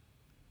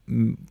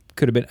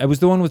 Could have been. It was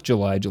the one with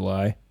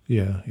July.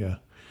 Yeah.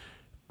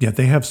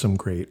 They have some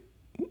great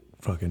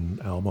fucking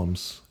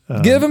albums.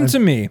 Give them to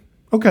me.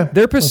 Okay.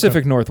 They're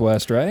Pacific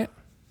Northwest, right?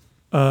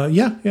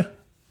 Yeah.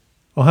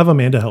 I'll have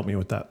Amanda help me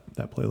with that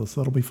playlist.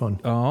 That'll be fun.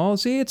 Oh,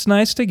 see, it's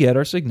nice to get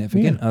our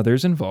significant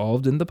others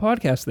involved in the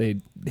podcast they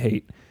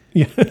hate.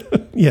 Yeah.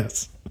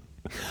 Yes.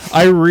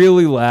 I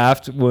really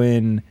laughed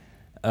when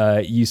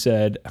you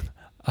said,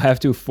 I have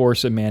to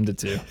force Amanda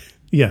to.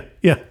 Yeah.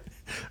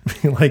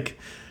 Like,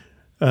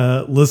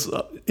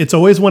 listen, it's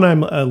always when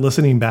I'm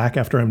listening back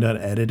after I'm done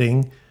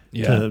editing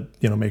to,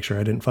 make sure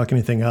I didn't fuck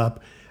anything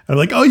up. I'm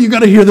like, oh, you got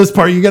to hear this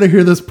part. You got to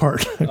hear this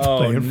part.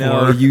 Oh,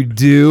 no, you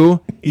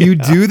do? You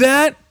do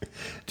that?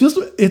 Just,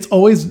 it's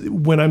always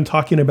when I'm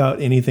talking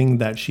about anything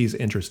that she's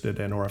interested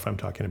in or if I'm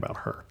talking about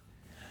her.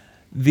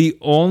 The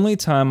only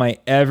time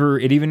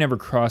it even never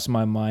crossed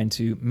my mind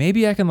to,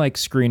 maybe I can like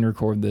screen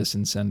record this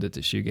and send it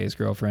to Shoegaze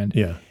Girlfriend.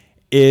 Yeah.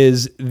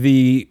 Is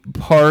the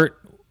part,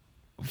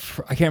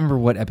 I can't remember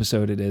what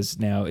episode it is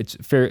now. It's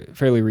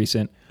fairly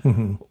recent,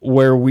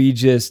 where we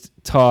just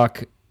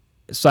talk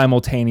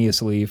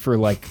simultaneously for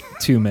like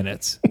 2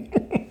 minutes.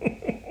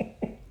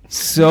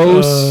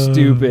 So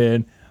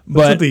stupid.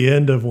 But at the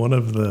end of one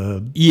of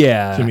the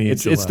Jimmy and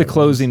it's July the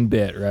closing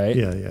bit, right?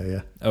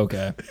 Yeah.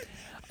 Okay.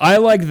 I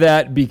like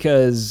that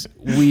because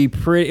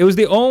it was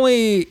the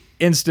only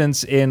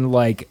instance in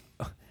like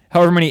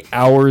however many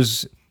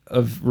hours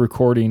of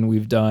recording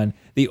we've done,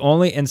 the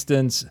only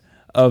instance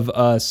of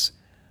us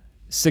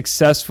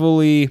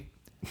successfully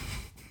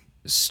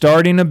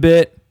starting a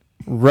bit,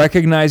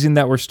 recognizing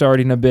that we're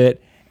starting a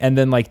bit, and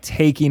then like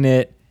taking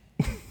it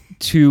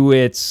to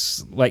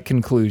its like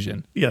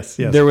conclusion. Yes.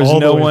 There was all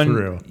no the way one.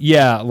 through.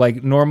 Yeah,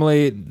 like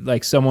normally,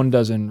 like someone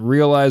doesn't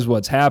realize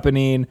what's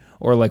happening,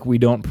 or like we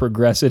don't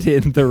progress it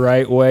in the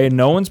right way.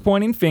 No one's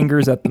pointing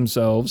fingers at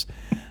themselves.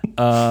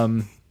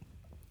 But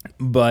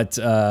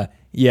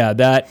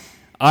that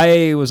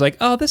I was like,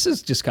 oh, this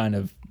is just kind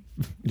of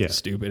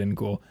stupid and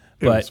cool.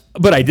 But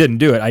I didn't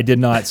do it. I did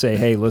not say,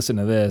 hey, listen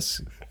to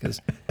this,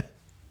 because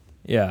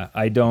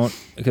I don't,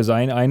 because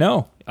I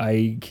know.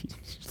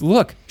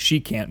 Look, she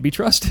can't be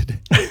trusted.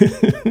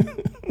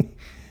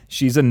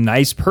 She's a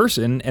nice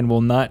person and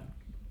will not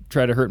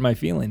try to hurt my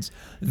feelings.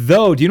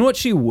 Though, do you know what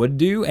she would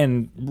do,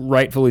 and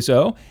rightfully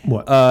so?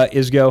 What?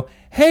 Is go,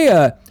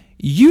 hey,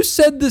 you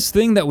said this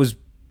thing that was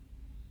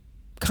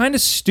kind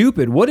of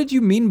stupid. What did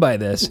you mean by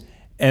this?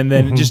 And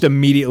then just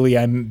immediately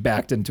I'm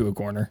backed into a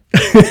corner.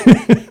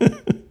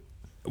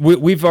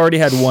 We've already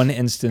had one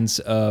instance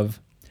of,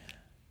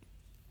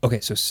 okay,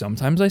 so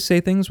sometimes I say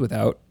things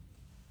without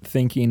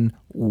thinking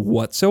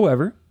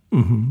whatsoever.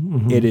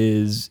 It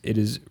is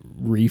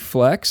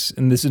reflex,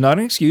 and this is not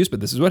an excuse, but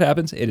this is what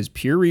happens. It is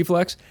pure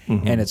reflex,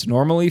 and it's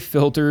normally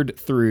filtered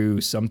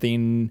through some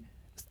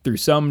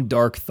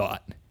dark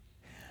thought.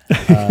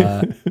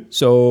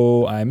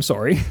 So I'm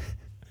sorry.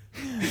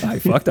 I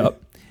fucked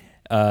up.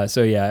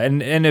 So yeah,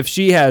 and if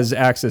she has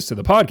access to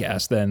the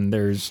podcast, then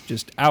there's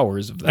just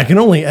hours of that. I can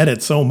only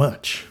edit so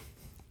much.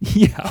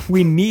 Yeah,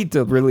 we need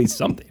to release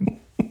something.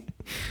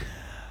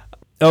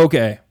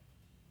 Okay.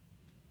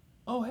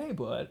 Oh, hey,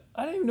 bud.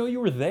 I didn't even know you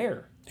were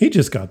there. He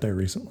just got there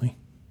recently,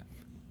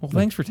 Well,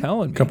 thanks for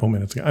telling me. a couple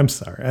minutes ago. I'm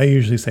sorry. I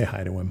usually say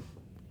hi to him.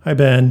 Hi,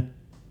 Ben.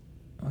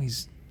 Oh,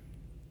 he's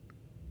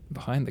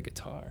behind the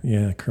guitar.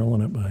 Yeah,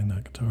 curling up behind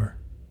that guitar.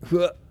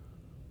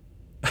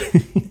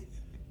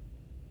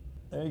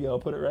 There you go.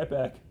 Put it right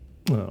back.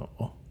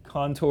 Oh,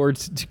 Contour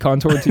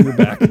to your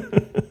back.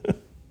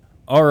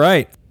 All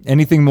right.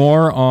 Anything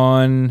more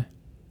on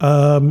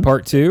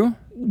part 2?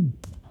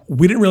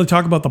 we didn't really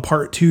talk about the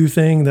part 2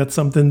 thing. That's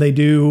something they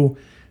do.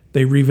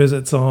 They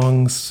revisit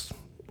songs.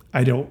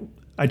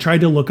 I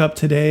tried to look up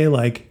today,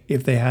 like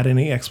if they had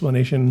any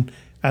explanation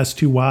as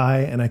to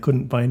why, and I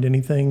couldn't find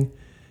anything.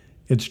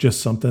 It's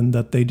just something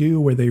that they do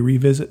where they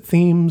revisit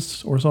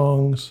themes or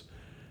songs.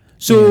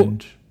 So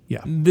and,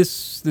 yeah,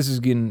 this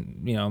is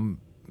going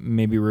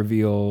maybe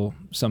reveal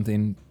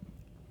something.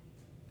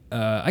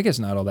 I guess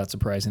not all that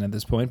surprising at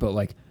this point, but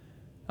like,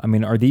 I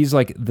mean, are these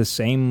like the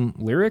same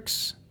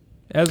lyrics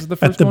as the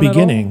first at the one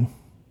beginning,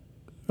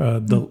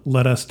 the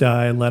 "Let Us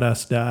Die, Let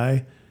Us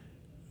Die."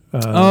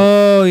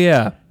 Oh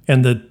yeah.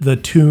 And the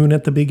tune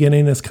at the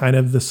beginning is kind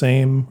of the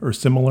same or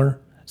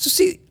similar, So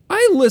see,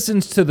 I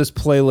listened to this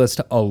playlist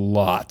a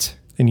lot.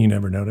 and you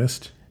never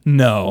noticed.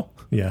 No.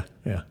 Yeah.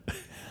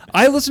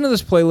 I listened to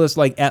this playlist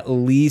like at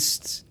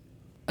least,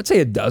 I'd say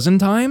a dozen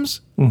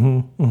times.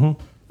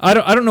 I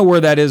don't know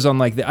where that is on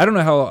like I don't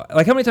know how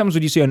many times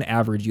would you say on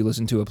average you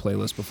listen to a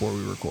playlist before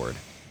we record?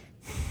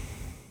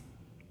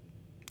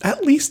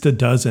 At least a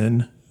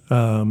dozen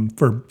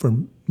for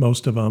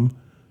most of them.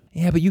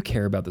 Yeah, but you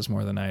care about this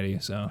more than I do,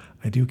 so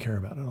I do care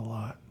about it a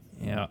lot.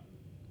 yeah.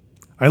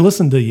 I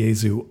listen to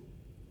Yezu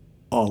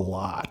a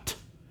lot.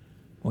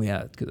 Well,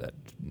 yeah, because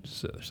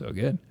that's so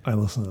good. I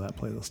listen to that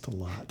playlist a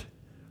lot.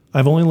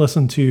 I've only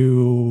listened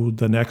to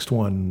the next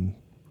one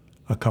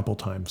a couple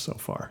times so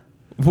far.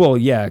 Well,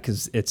 yeah,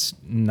 because it's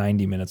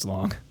 90 minutes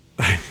long.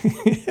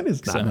 It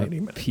is not Some 90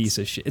 minutes. piece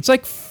of shit. It's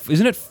like,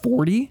 isn't it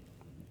 40?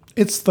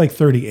 It's like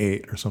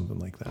 38 or something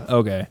like that.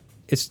 Okay,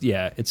 it's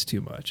too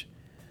much.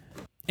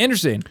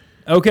 Interesting.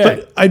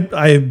 Okay. But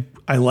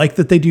I like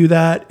that they do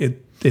that.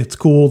 It's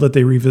cool that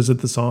they revisit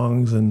the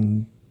songs,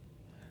 and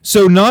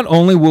So not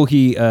only will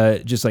he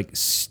just like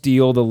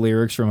steal the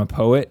lyrics from a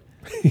poet,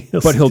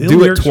 but he'll steal do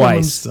it lyrics from twice.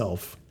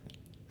 himself.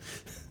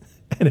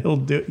 And he'll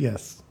do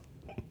yes.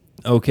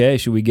 Okay,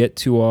 should we get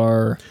to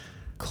our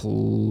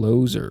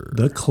closer?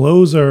 The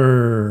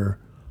closer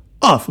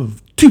off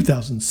of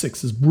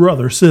 2006's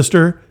Brother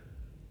Sister,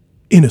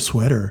 In a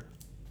Sweater,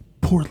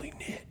 Poorly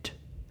Knit.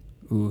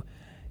 Ooh.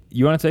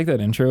 You want to take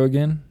that intro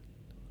again?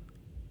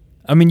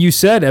 I mean, you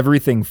said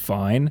everything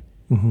fine.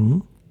 Mm-hmm.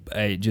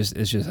 I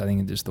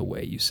think just the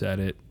way you said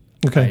it.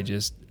 Okay.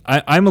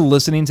 I'm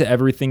listening to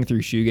everything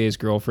through Shoegaze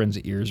girlfriend's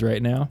ears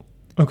right now.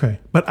 Okay.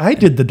 But I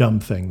did the dumb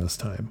thing this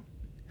time.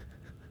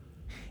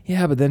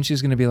 Yeah, but then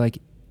she's going to be like,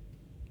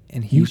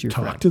 and You he's your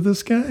talk friend. to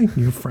this guy?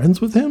 You're friends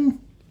with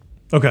him?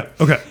 Okay.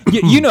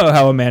 You know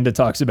how Amanda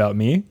talks about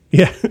me.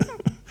 Yeah.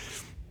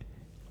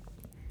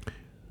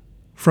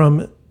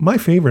 From my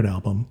favorite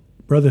album,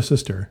 Brother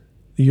Sister,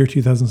 the year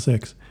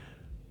 2006,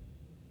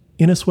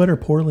 In a Sweater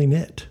Poorly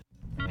Knit.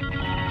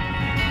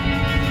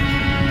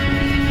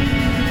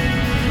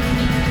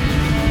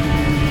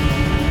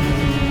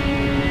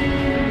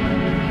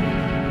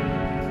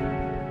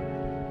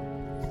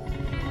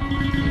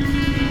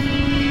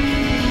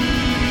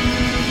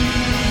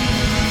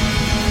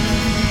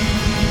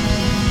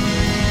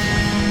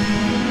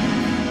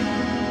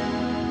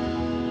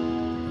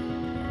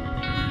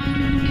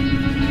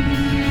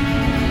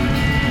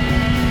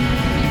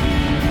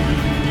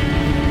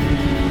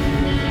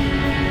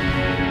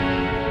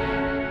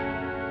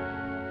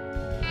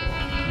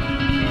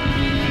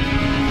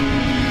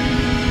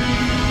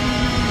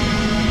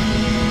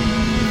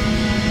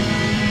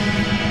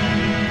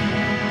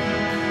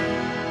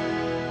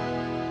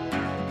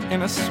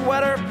 In a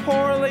sweater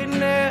poorly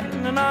knit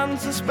and an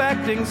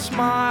unsuspecting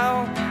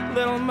smile,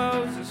 little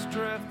Moses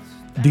drifts.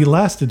 The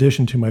last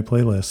addition to my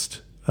playlist,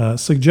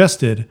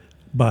 suggested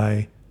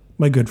by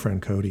my good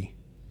friend Cody.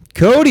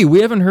 Cody,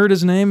 we haven't heard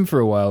his name for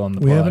a while on the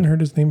pod. We haven't heard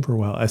his name for a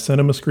while. I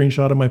sent him a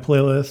screenshot of my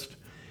playlist.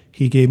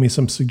 He gave me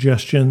some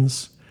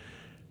suggestions,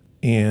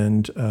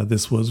 and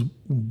this was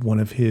one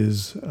of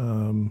his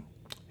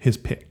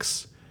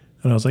picks.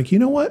 And I was like, you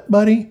know what,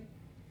 buddy?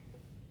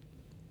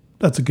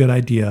 That's a good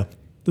idea.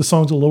 The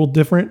song's a little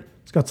different.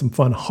 It's got some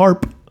fun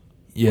harp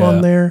on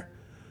there.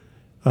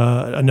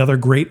 Another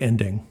great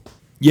ending.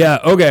 Yeah,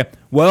 okay.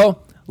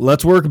 Well,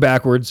 let's work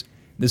backwards.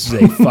 This is a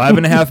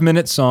 5.5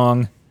 minute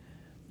song.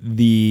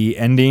 The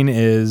ending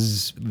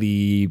is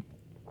the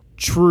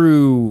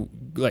true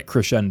like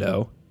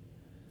crescendo.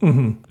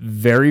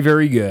 Very,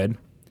 very good.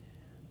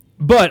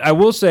 But I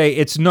will say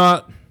it's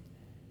not,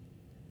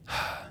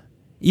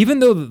 even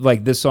though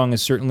like this song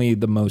is certainly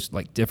the most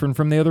like different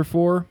from the other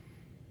four.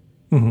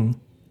 Is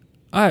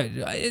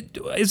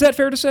that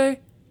fair to say?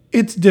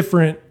 It's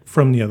different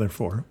from the other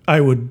four.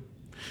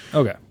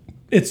 Okay.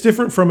 It's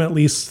different from at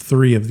least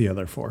 3 of the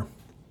other 4.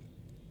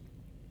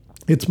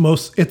 It's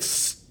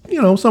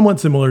somewhat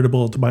similar to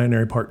Bullet to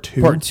Binary Part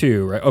 2. Part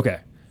 2, right? Okay.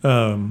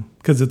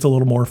 Because it's a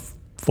little more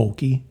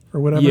folky or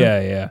whatever.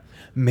 Yeah.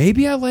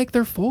 Maybe I like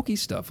their folky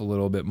stuff a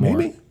little bit more.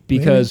 Maybe.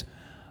 Because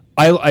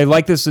I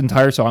like this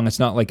entire song. It's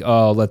not like,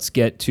 oh, let's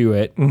get to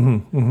it.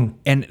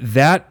 And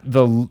that,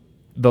 the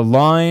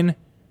line,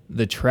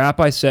 the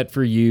trap I set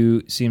for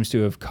you seems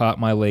to have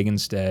caught my leg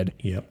instead,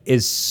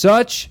 is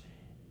such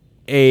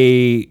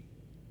it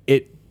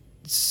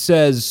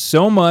says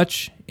so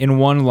much in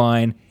one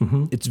line.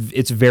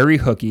 It's very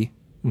hooky.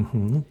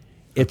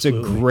 It's a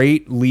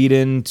great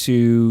lead-in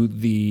to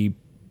the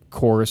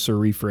chorus or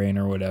refrain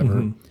or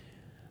whatever.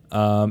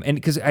 And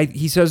because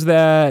he says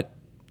that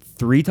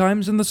 3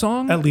 times in the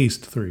song? At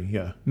least 3,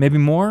 yeah. Maybe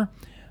more?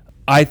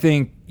 I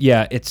think,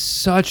 yeah, it's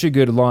such a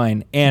good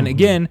line. And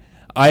again,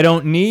 I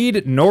don't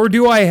need, nor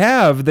do I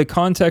have, the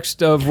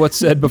context of what's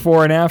said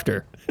before and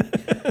after.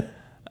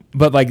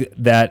 But like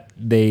that,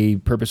 they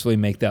purposely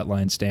make that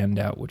line stand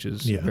out, which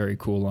is a very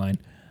cool line.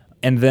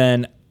 And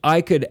then I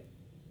could,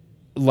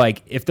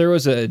 like, if there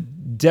was a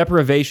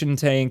deprivation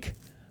tank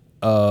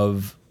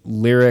of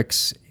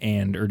lyrics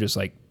or just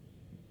like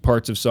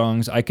parts of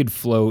songs, I could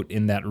float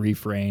in that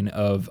refrain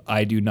of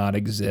 "I do not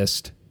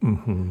exist"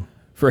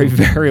 for a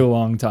very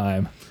long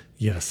time.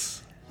 Yes.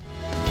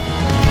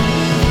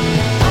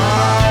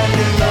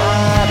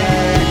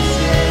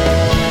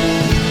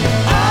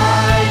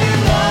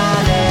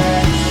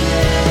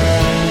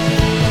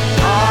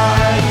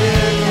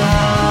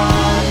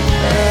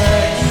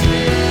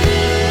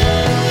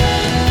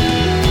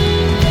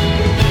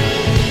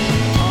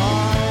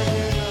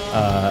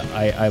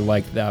 I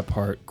like that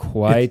part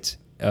quite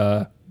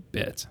a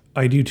bit.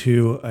 I do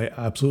too. I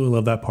absolutely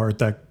love that part.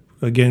 That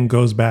again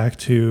goes back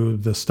to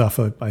the stuff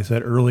I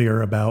said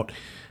earlier about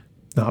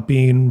not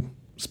being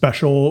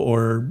special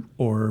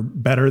or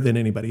better than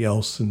anybody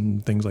else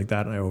and things like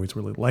that. And I always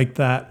really liked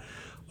that.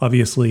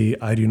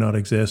 Obviously, I do not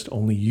exist.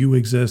 Only you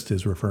exist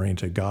is referring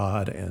to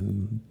God.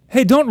 And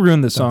hey, don't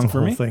ruin the song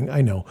for me. Thing.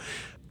 I know.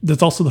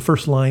 That's also the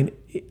first line.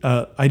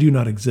 I do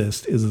not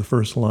exist is the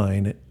first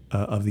line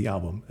of the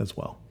album as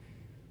well.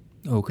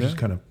 Okay. Which is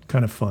kind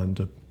of fun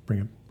to bring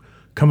it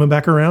coming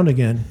back around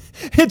again.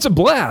 It's a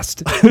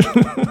blast.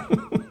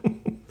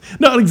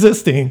 Not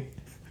existing.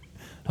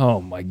 Oh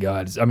my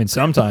God. I mean,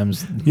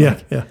 sometimes. Yeah.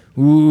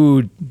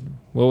 Ooh,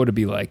 what would it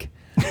be like?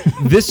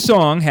 This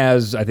song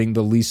has, I think,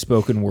 the least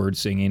spoken word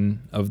singing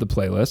of the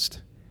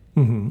playlist.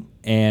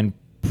 And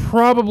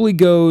probably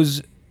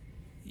goes,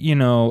 a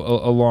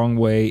long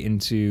way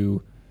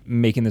into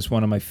making this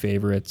one of my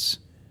favorites.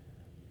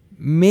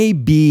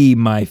 Maybe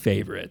my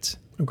favorite.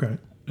 Okay.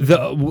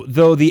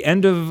 Though the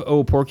end of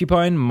 "Oh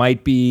Porcupine"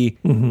 might be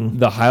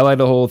the highlight of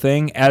the whole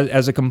thing.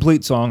 As a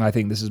complete song, I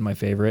think this is my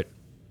favorite.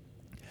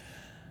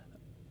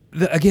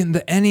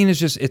 The ending is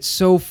just, it's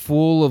so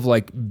full of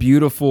like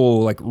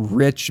beautiful, like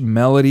rich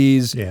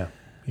melodies. Yeah.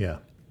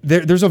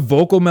 There's a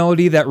vocal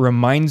melody that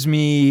reminds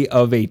me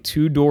of a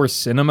Two-Door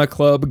Cinema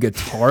Club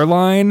guitar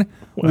line,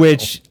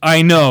 which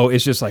I know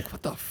is just like,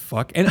 what the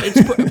fuck? And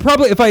it's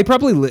probably, if I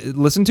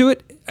listened to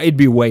it, it'd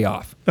be way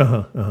off.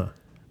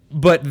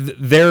 But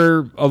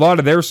a lot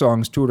of their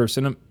songs, Two-Door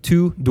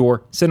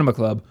Cinema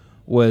Club,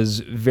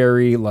 was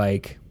very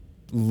like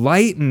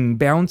light and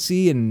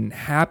bouncy and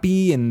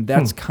happy, and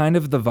that's kind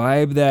of the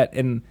vibe that,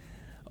 and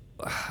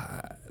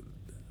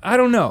I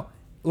don't know,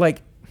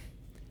 like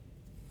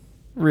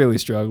really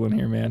struggling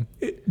here, man.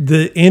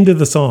 The end of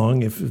the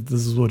song, if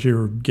this is what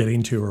you're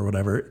getting to or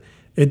whatever,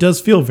 it does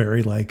feel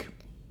very like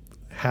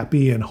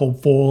happy and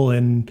hopeful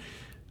and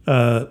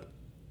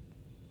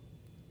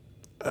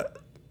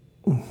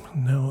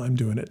no, I'm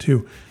doing it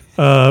too.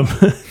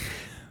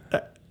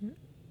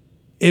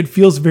 It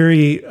feels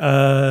very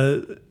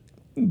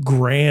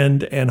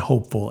grand and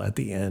hopeful at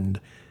the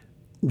end,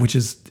 which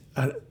is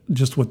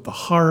just with the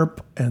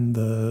harp and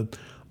the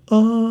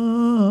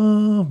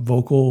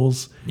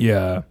vocals.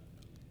 Yeah.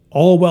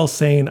 All while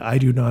saying, I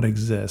do not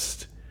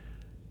exist.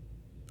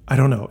 I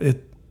don't know.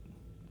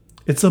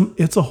 It's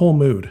a whole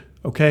mood,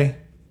 okay?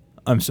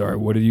 I'm sorry,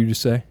 what did you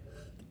just say?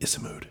 It's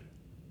a mood.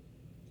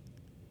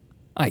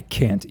 I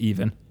can't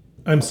even.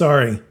 I'm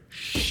sorry.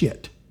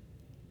 Shit.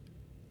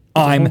 It's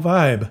a whole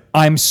vibe.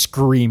 I'm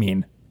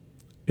screaming.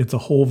 It's a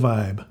whole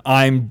vibe.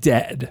 I'm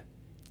dead.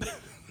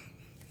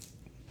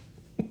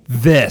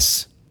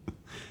 This.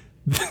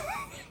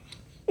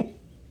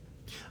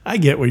 I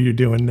get what you're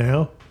doing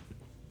now.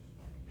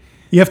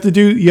 You have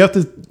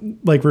to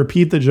like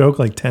repeat the joke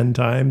like 10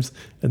 times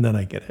and then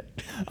I get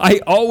it. I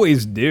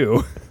always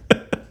do.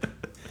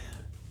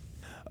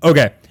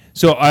 Okay.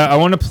 So I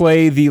want to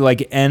play the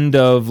like end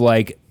of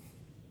like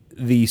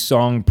the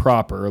song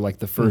proper, like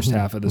the first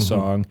half of the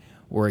song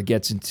where it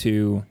gets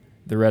into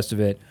the rest of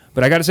it.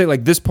 But I got to say,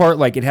 like, this part,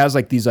 like, it has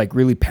like these like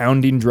really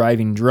pounding,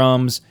 driving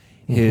drums.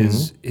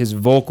 His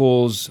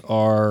vocals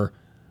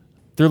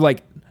they're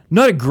like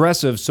not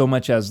aggressive so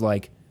much as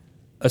like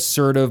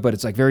assertive, but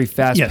it's like very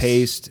fast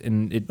paced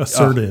and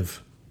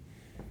assertive.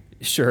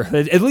 Sure,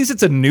 at least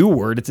it's a new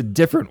word. It's a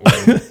different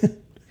word.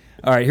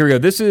 All right, here we go.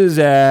 This is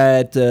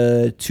at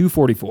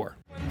 2:44.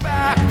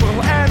 Back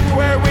will end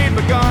where we'd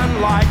begun,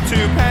 like 2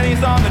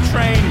 pennies on the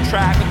train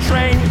track. The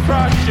train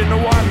crushed into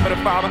one, but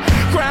if I'm a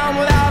crown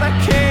without a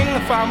king,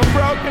 if I'm a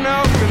broken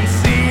open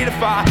seed,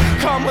 if I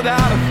come without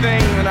a thing,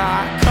 then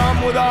I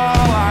come with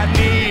all I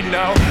need.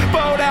 No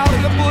boat out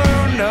in the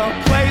blue, no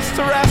place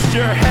to rest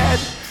your head.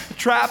 The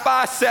trap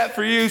I set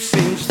for you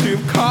seems to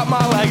have caught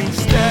my leg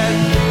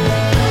instead.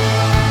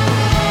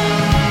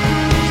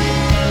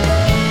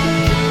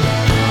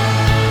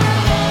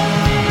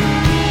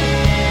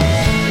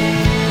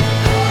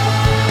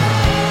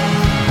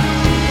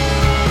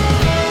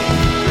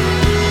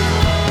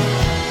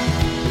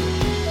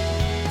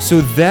 So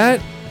that,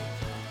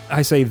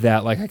 I say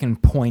that like I can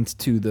point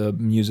to the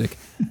music.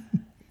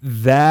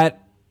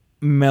 That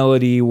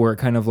melody where it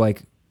kind of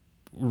like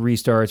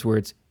restarts, where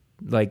it's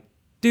like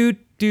doot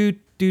doot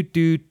doot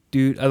doot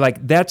doot.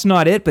 Like that's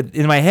not it, but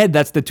in my head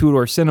that's the Two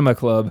Door Cinema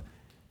Club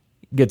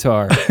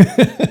guitar.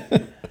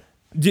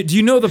 do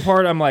you know the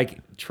part I'm like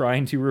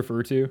trying to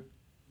refer to?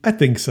 I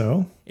think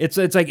so. It's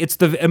like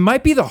it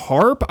might be the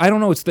harp. I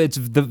don't know.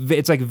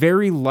 It's like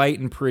very light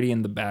and pretty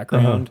in the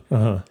background.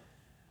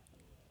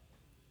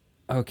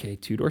 Okay,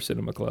 Two Door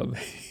Cinema Club.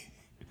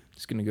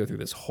 Just gonna go through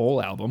this whole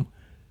album.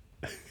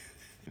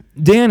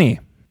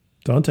 Danny.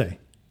 Dante.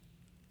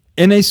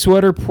 In a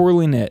Sweater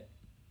Poorly Knit.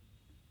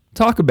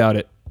 Talk about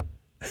it.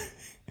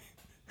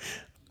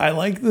 I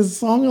like this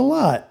song a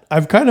lot.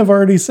 I've kind of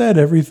already said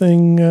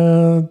everything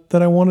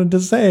that I wanted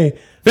to say.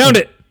 Found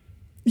it.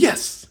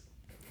 Yes.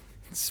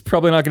 It's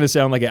probably not gonna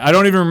sound like it. I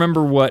don't even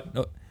remember what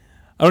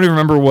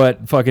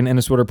fucking In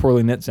a Sweater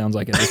Poorly Knit sounds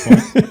like at this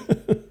point.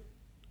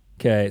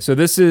 Okay, so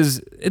this is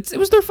it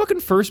was their fucking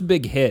first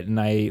big hit, and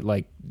I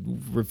like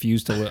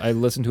refused to. I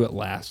listened to it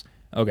last.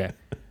 Okay,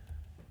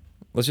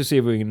 let's just see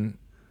if we can.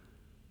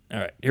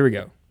 All right, here we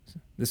go.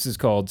 This is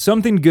called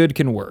 "Something Good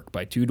Can Work"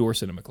 by Two Door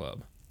Cinema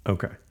Club.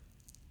 Okay.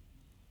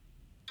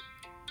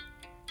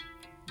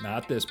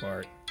 Not this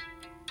part.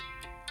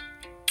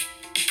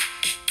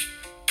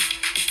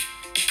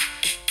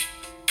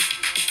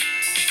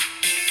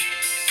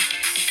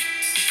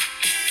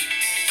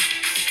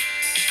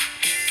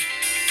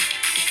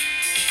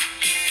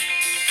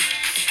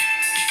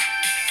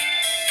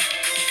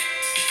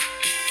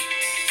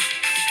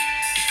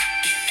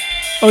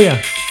 Oh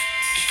yeah.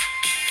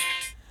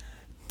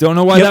 Don't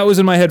know why that was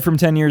in my head from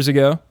 10 years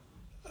ago.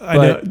 I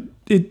know.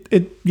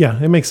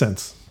 It makes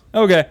sense.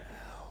 Okay.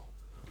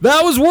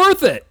 That was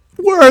worth it.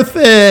 Worth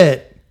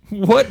it.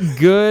 What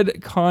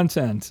good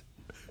content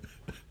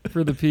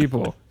for the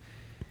people.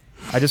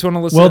 I just want to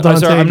listen. Well,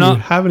 Dante, I'm do you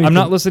have anything? I'm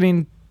not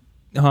listening.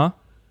 Huh?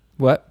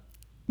 What?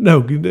 No,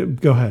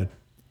 go ahead.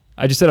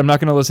 I just said I'm not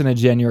going to listen to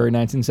January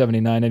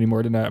 1979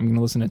 anymore tonight. I'm going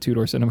to listen to Two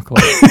Door Cinema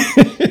Club.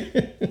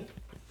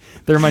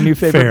 They're my new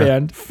favorite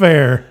band.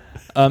 Fair.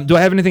 Do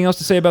I have anything else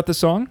to say about this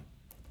song?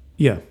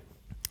 Yeah.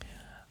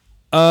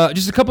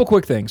 Just a couple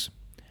quick things.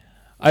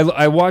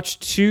 I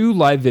watched 2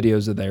 live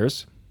videos of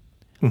theirs.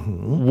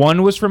 Mm-hmm.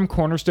 One was from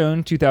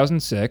Cornerstone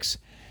 2006.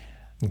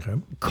 Okay.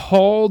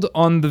 Called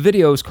on the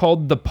videos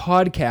called the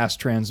podcast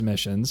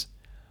transmissions.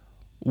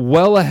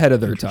 Well ahead of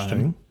their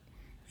time.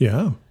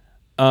 Yeah.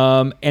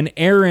 And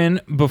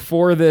Aaron,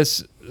 before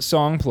this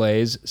song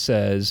plays,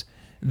 says,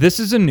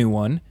 "This is a new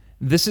one.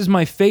 This is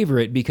my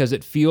favorite because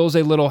it feels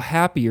a little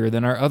happier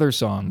than our other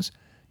songs.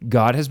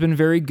 God has been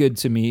very good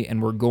to me,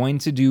 and we're going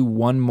to do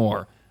one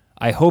more.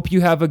 I hope you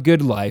have a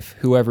good life,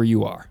 whoever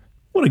you are."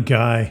 What a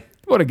guy.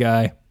 What a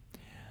guy.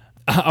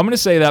 I'm going to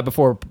say that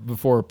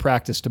before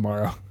practice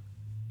tomorrow.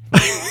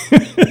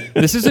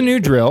 This is a new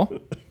drill.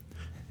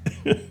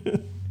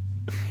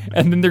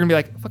 And then they're going to be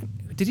like, "Fucking,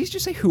 did he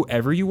just say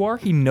whoever you are?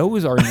 He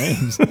knows our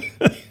names."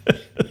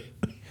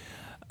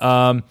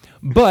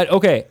 But,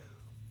 okay.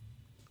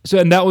 So,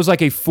 and that was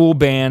like a full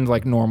band,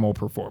 like normal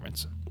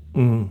performance.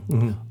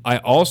 Mm-hmm. I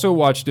also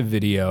watched a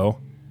video.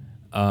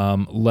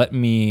 Let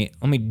me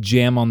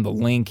jam on the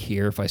link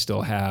here if I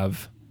still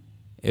have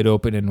it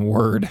open in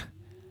Word.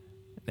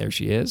 There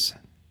she is.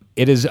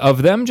 It is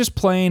of them just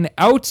playing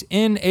out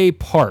in a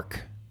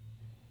park.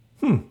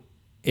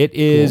 It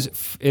is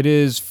cool. It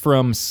is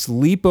from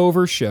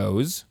Sleepover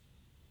Shows.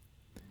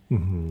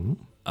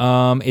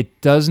 Mm-hmm.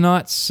 It does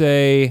not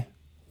say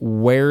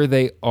where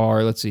they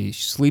are. Let's see.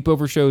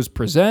 Sleepover Shows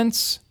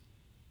presents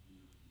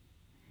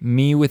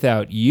Me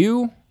Without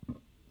You.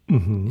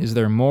 Mm-hmm. Is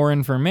there more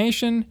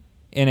information?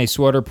 In a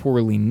Sweater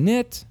Poorly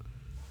Knit.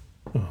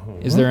 Uh-huh.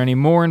 Is there any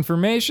more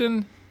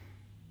information?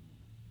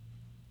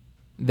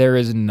 There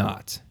is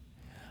not.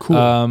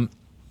 Cool.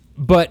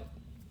 But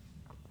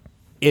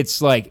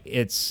it's like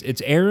it's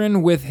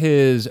Aaron with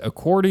his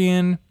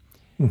accordion.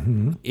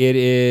 Mm-hmm. It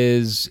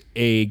is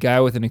a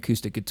guy with an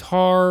acoustic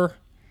guitar,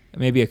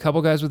 maybe a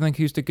couple guys with an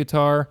acoustic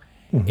guitar,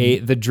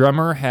 The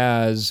drummer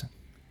has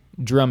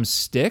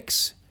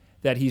drumsticks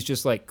that he's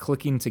just like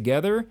clicking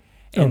together,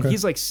 and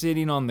he's like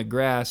sitting on the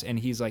grass, and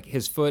he's like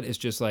his foot is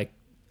just like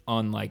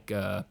on like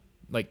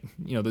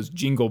those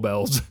jingle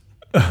bells.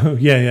 Oh,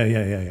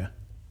 yeah.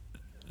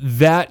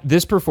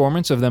 This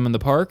performance of them in the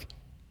park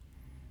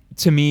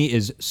to me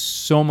is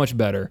so much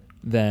better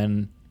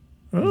than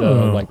the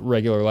like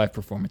regular live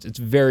performance. It's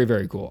very,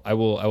 very cool. I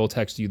will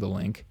text you the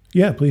link.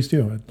 Yeah, please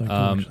do. I'd like to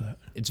watch that.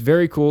 It's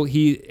very cool.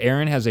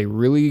 Aaron has a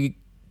really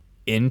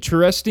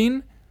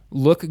interesting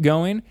look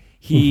going.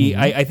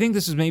 I think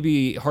this is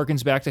maybe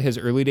harkens back to his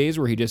early days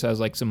where he just has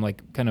like some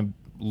like kind of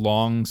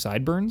long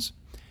sideburns.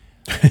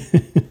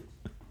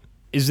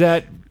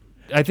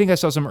 I think I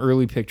saw some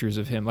early pictures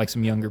of him, like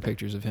some younger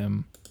pictures of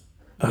him.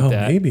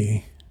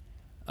 Maybe.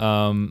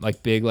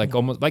 Like big, like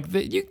almost like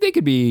they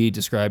could be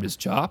described as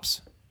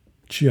chops.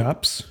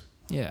 Chops.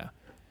 Yeah.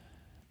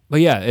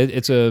 But yeah,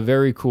 it's a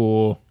very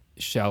cool,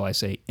 shall I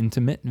say,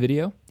 intimate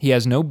video. He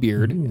has no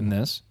beard in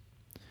this.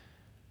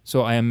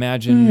 So I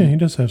imagine Yeah, he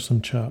does have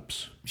some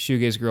chops.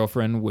 Shoegaze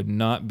Girlfriend would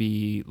not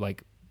be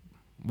like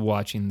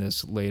watching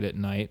this late at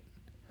night.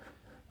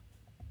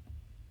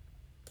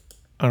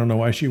 I don't know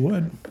why she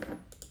would.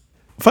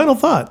 Final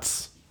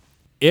thoughts.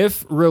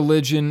 If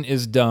religion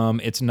is dumb,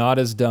 it's not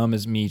as dumb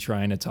as me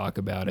trying to talk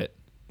about it.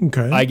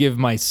 Okay. I give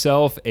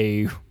myself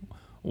a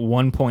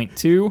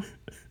 1.2.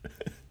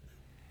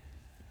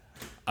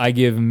 I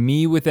give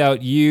Me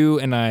Without You,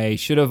 and I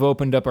should have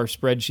opened up our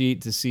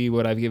spreadsheet to see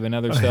what I've given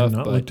other I stuff. have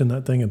not But looked in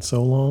that thing in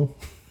so long.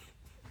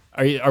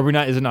 are we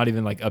not? Is it not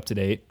even like up to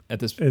date at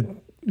this?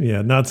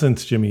 Yeah, not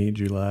since Jimmy Eat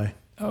July.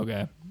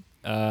 Okay.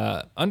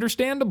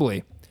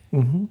 Understandably.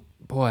 Mm-hmm.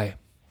 Boy,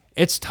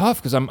 it's tough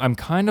because I'm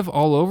kind of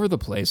all over the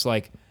place.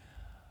 Like,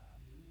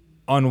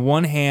 on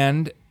one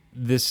hand,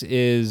 this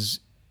is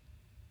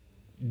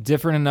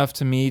different enough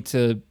to me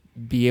to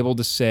be able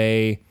to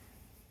say,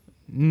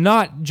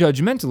 not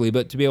judgmentally,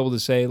 but to be able to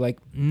say, like,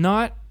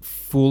 not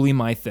fully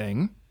my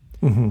thing.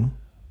 Mm-hmm.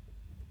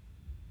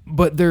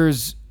 But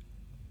there's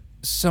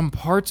some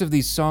parts of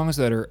these songs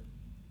that are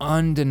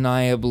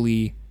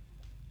undeniably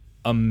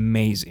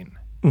amazing.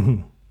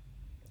 Mm-hmm.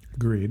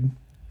 Agreed.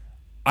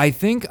 I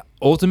think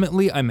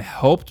ultimately I'm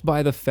helped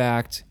by the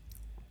fact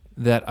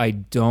that I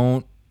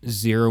don't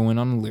zero in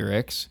on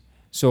lyrics,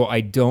 so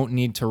I don't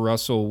need to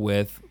wrestle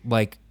with,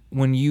 like,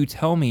 when you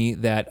tell me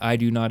that I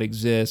do not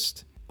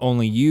exist,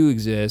 only you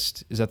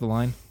exist. Is that the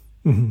line?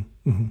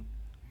 Mm-hmm. Mm-hmm.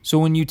 So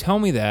when you tell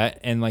me that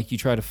and like you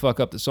try to fuck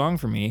up the song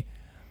for me,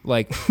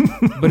 like,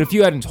 but if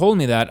you hadn't told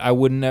me that, I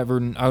would never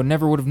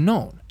would have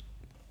known.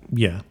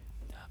 Yeah.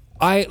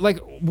 I like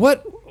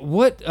what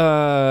was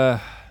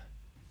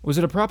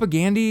it a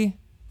propaganda?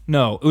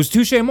 No, it was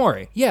Touche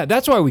Amore. Yeah,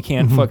 that's why we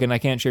can't I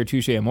can't share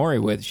Touche Amore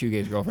with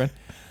Shoegaze Girlfriend.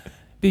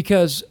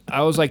 Because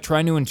I was like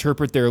trying to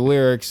interpret their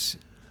lyrics,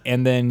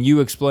 and then you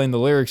explained the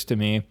lyrics to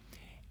me,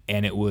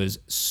 and it was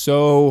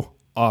so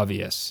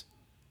obvious.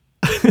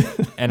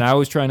 And I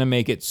was trying to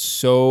make it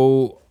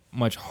so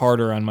much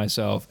harder on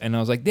myself, and I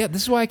was like, yeah,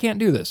 this is why I can't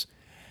do this.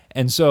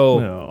 And so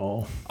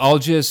No.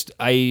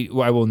 I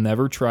will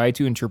never try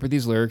to interpret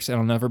these lyrics, and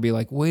I'll never be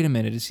like, wait a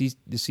minute, is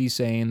he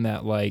saying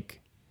that,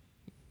 like,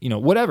 you know,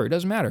 whatever, it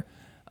doesn't matter.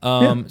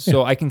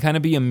 So I can kind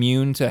of be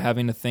immune to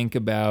having to think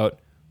about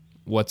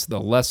what's the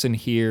lesson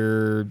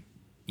here,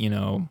 you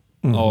know,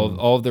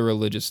 all of the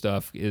religious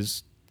stuff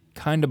is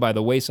kind of by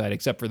the wayside,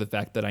 except for the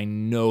fact that I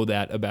know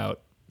that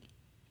about.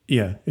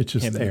 Yeah, it's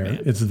just Him and there. the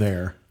band. It's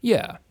there.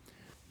 Yeah.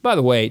 By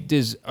the way,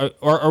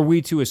 are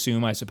we to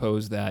assume, I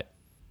suppose, that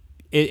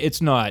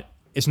it's not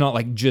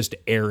like just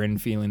Aaron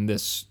feeling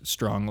this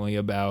strongly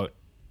about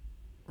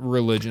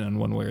religion in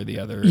one way or the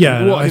other?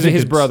 Yeah, well, I think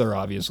his it's- brother,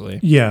 obviously.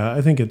 Yeah,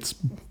 I think it's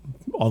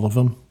all of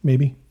them,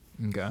 maybe.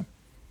 Okay.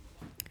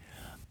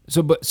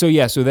 So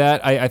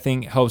that I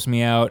think helps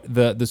me out.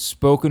 The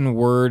spoken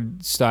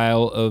word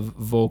style of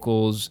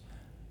vocals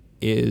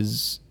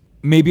is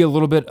maybe a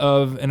little bit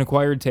of an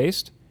acquired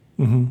taste,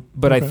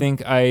 but I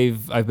think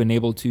I've been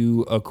able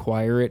to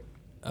acquire it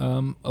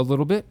a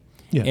little bit.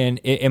 Yeah. And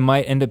it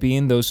might end up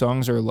being those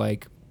songs are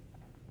like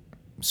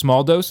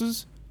small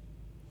doses.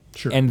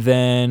 Sure. And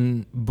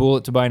then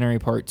Bullet to Binary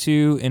Part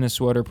 2, In a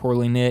Sweater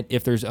Poorly Knit.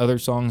 If there's other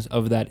songs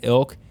of that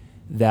ilk,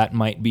 that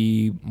might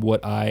be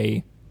what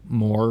I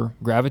more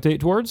gravitate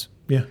towards.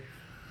 Yeah.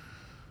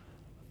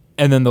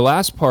 And then the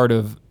last part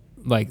of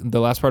my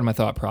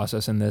thought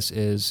process in this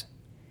is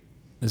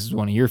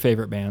one of your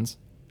favorite bands.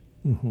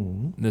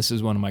 Mm-hmm. This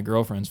is one of my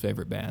girlfriend's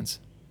favorite bands.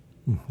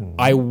 Mm-hmm.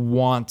 I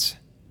want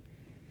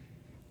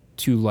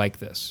to like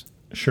this.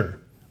 Sure.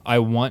 I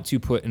want to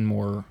put in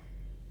more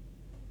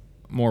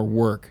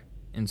work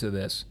into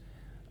this.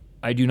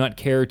 I do not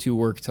care to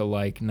work to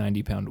like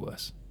 90 Pound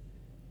Wuss.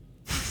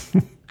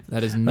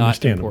 That is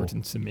not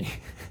important to me.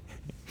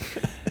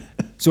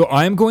 So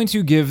I'm going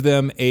to give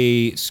them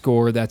a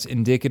score that's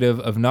indicative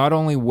of not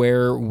only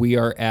where we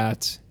are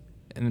at,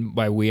 and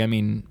by we I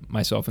mean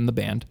myself and the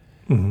band,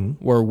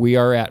 where we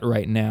are at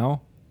right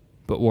now,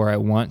 but where I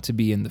want to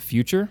be in the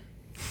future.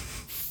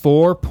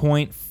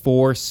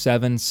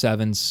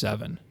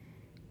 4.4777.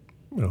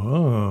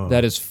 Oh.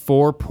 That is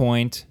 4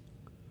 point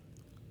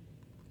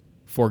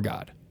for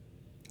God.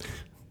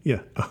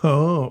 Yeah.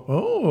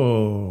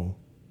 Oh.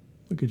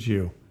 Look at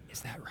you.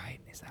 Is that right?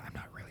 I'm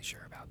not really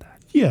sure about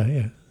that. Yeah.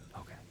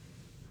 Okay.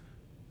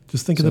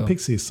 Just think of the So-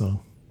 Pixies song.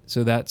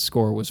 So that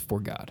score was for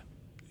God.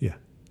 Yeah.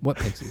 What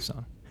Pixies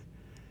song?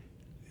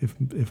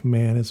 If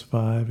man is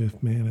 5,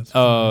 if man is 5,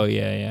 Oh,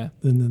 yeah.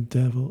 then the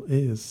devil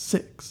is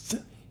 6.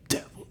 The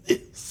devil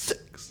is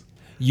 6.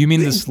 You mean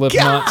the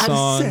Slipknot God,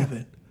 song?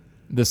 7.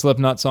 The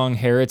Slipknot song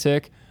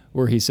Heretic,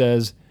 where he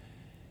says,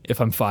 if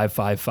I'm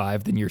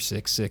 555, then you're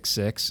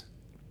 666.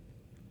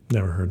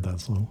 Never heard that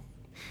song.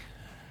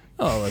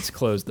 Oh, let's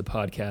close the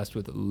podcast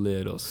with a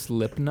little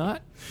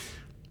Slipknot.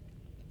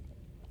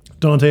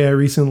 Dante, I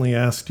recently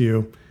asked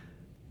you,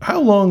 how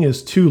long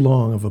is too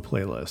long of a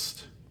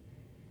playlist?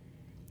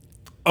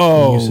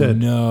 Oh, you said-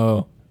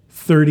 no.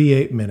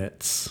 38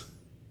 minutes.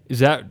 Is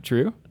that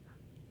true?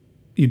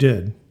 You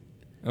did.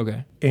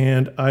 Okay.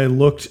 And I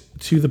looked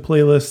to the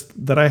playlist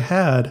that I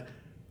had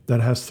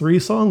that has 3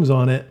 songs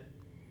on it,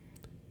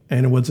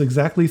 and it was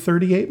exactly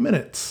 38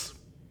 minutes.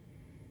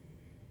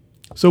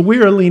 So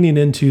we are leaning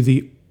into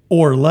the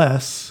or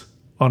less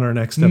on our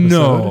next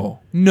episode.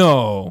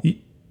 No.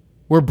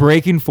 We're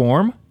breaking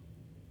form?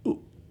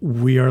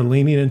 We are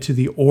leaning into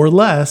the or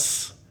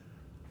less.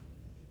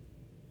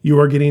 You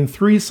are getting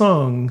 3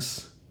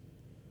 songs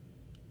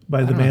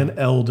by the band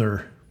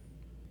Elder.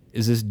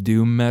 Is this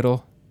doom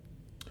metal?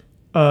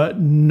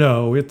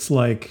 No, it's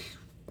like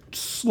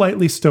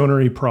slightly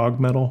stonery prog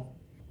metal.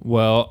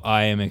 Well,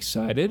 I am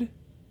excited.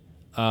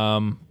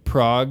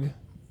 Prog,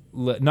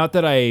 not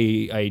that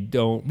I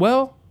don't,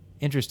 well,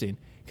 interesting.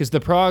 Because the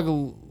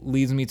prog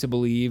leads me to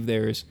believe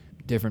there's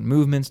different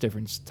movements,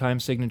 different time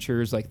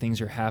signatures, like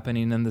things are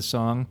happening in the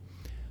song.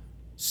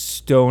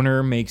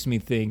 Stoner makes me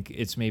think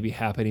it's maybe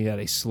happening at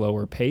a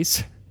slower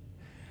pace.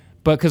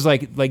 But because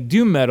like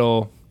doom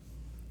metal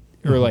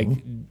or like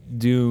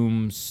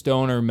doom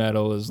stoner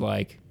metal is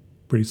like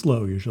Pretty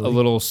slow usually. a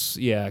little,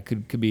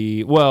 could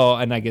be, well,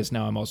 and I guess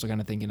now I'm also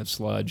kind of thinking of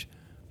sludge.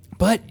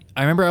 But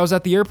I remember I was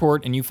at the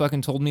airport and you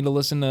fucking told me to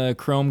listen to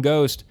Chrome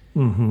Ghost.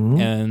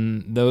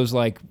 And those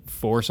like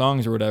 4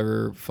 songs or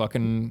whatever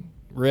fucking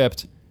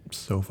ripped.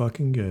 So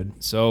fucking good.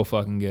 So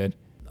fucking good.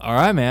 All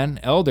right, man.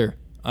 Elder.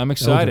 I'm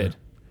excited. Elder.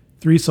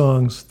 3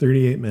 songs,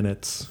 38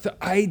 minutes.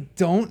 I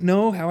don't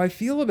know how I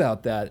feel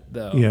about that,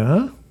 though.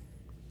 Yeah.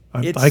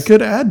 I It's-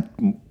 could add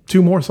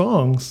 2 more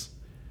songs.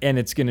 And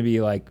it's going to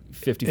be like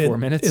 54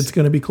 minutes. It's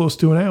going to be close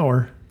to an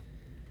hour.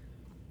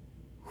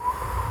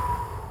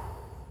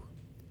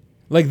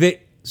 like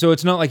so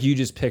it's not like you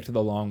just picked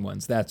the long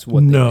ones. That's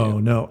what they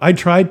do. No. I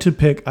tried to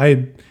pick.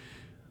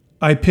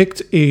 I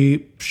picked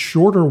a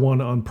shorter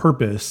one on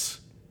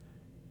purpose,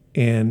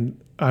 and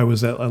I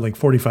was at like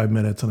 45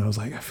 minutes, and I was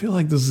like, I feel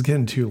like this is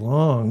getting too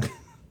long.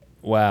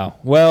 Wow.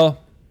 Well,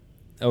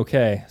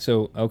 okay.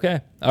 So,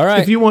 okay. All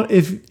right. If you want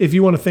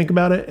to think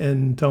about it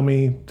and tell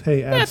me,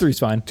 hey, add 3's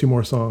fine. 2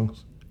 more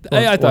songs.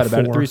 I thought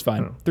about it. 4. 3's I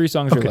fine. don't know. 3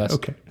 songs or Okay, less.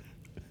 okay.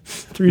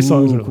 3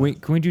 songs Ooh, or less.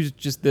 can we do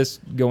just this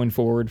going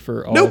forward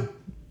for all?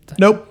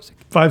 Nope.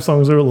 5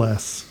 songs or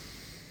less.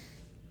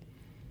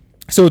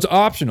 So it's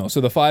optional. So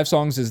the 5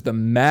 songs is the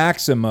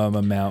maximum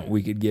amount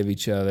we could give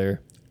each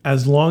other.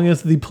 As long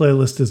as the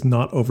playlist is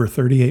not over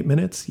 38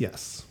 minutes,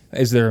 yes.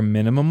 Is there a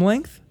minimum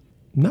length?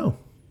 No.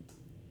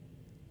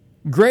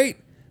 Great.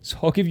 So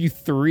I'll give you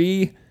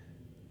 3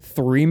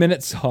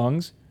 3-minute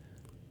songs.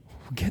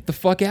 Get the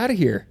fuck out of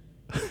here.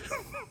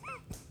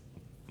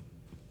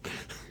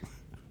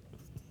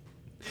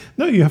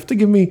 No, you have to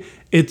give me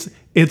it's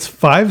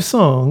 5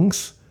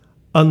 songs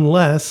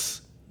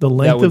unless the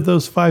length of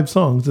those 5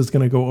 songs is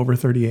going to go over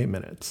 38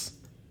 minutes.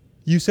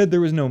 You said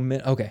there was no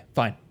Okay,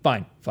 fine.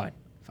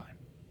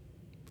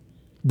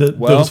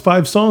 Well- Those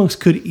 5 songs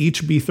could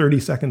each be 30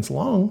 seconds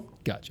long.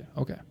 Gotcha.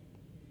 Okay.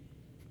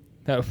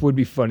 That would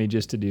be funny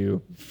just to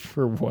do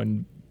for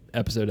one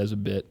episode as a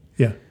bit.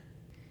 Yeah.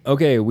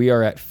 Okay, we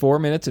are at 4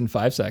 minutes and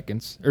 5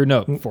 seconds. Or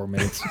no, 4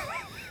 minutes.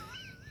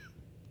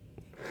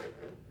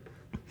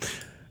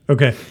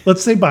 Okay,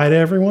 let's say bye to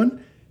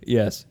everyone,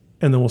 Yes.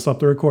 and then we'll stop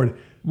the recording.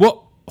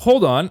 Well,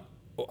 hold on.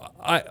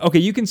 Okay,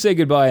 you can say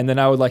goodbye, and then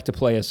I would like to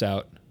play us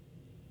out.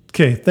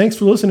 Okay, thanks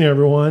for listening,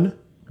 everyone.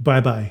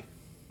 Bye-bye.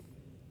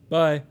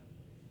 Bye.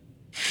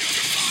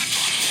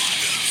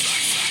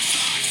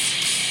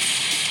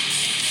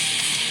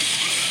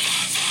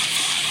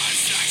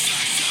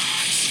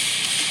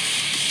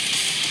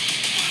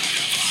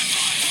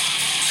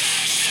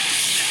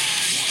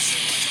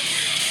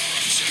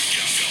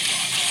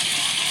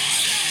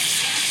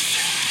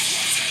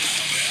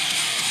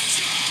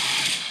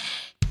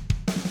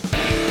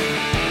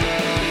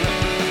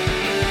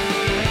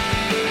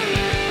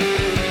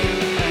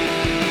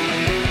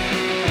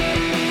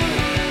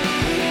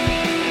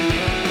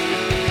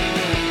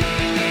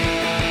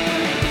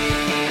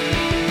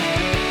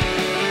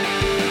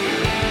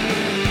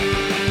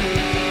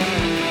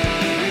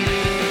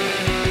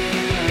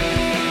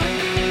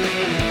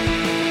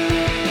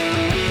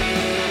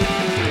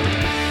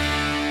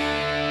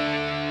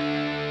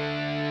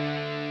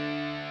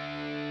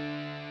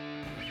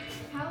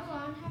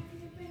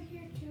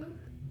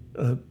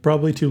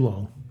 probably too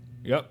long.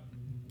 Yep.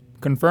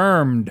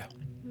 Confirmed.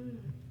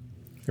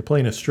 They're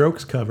playing a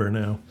Strokes cover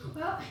now.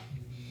 Well,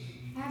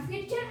 have a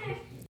good time.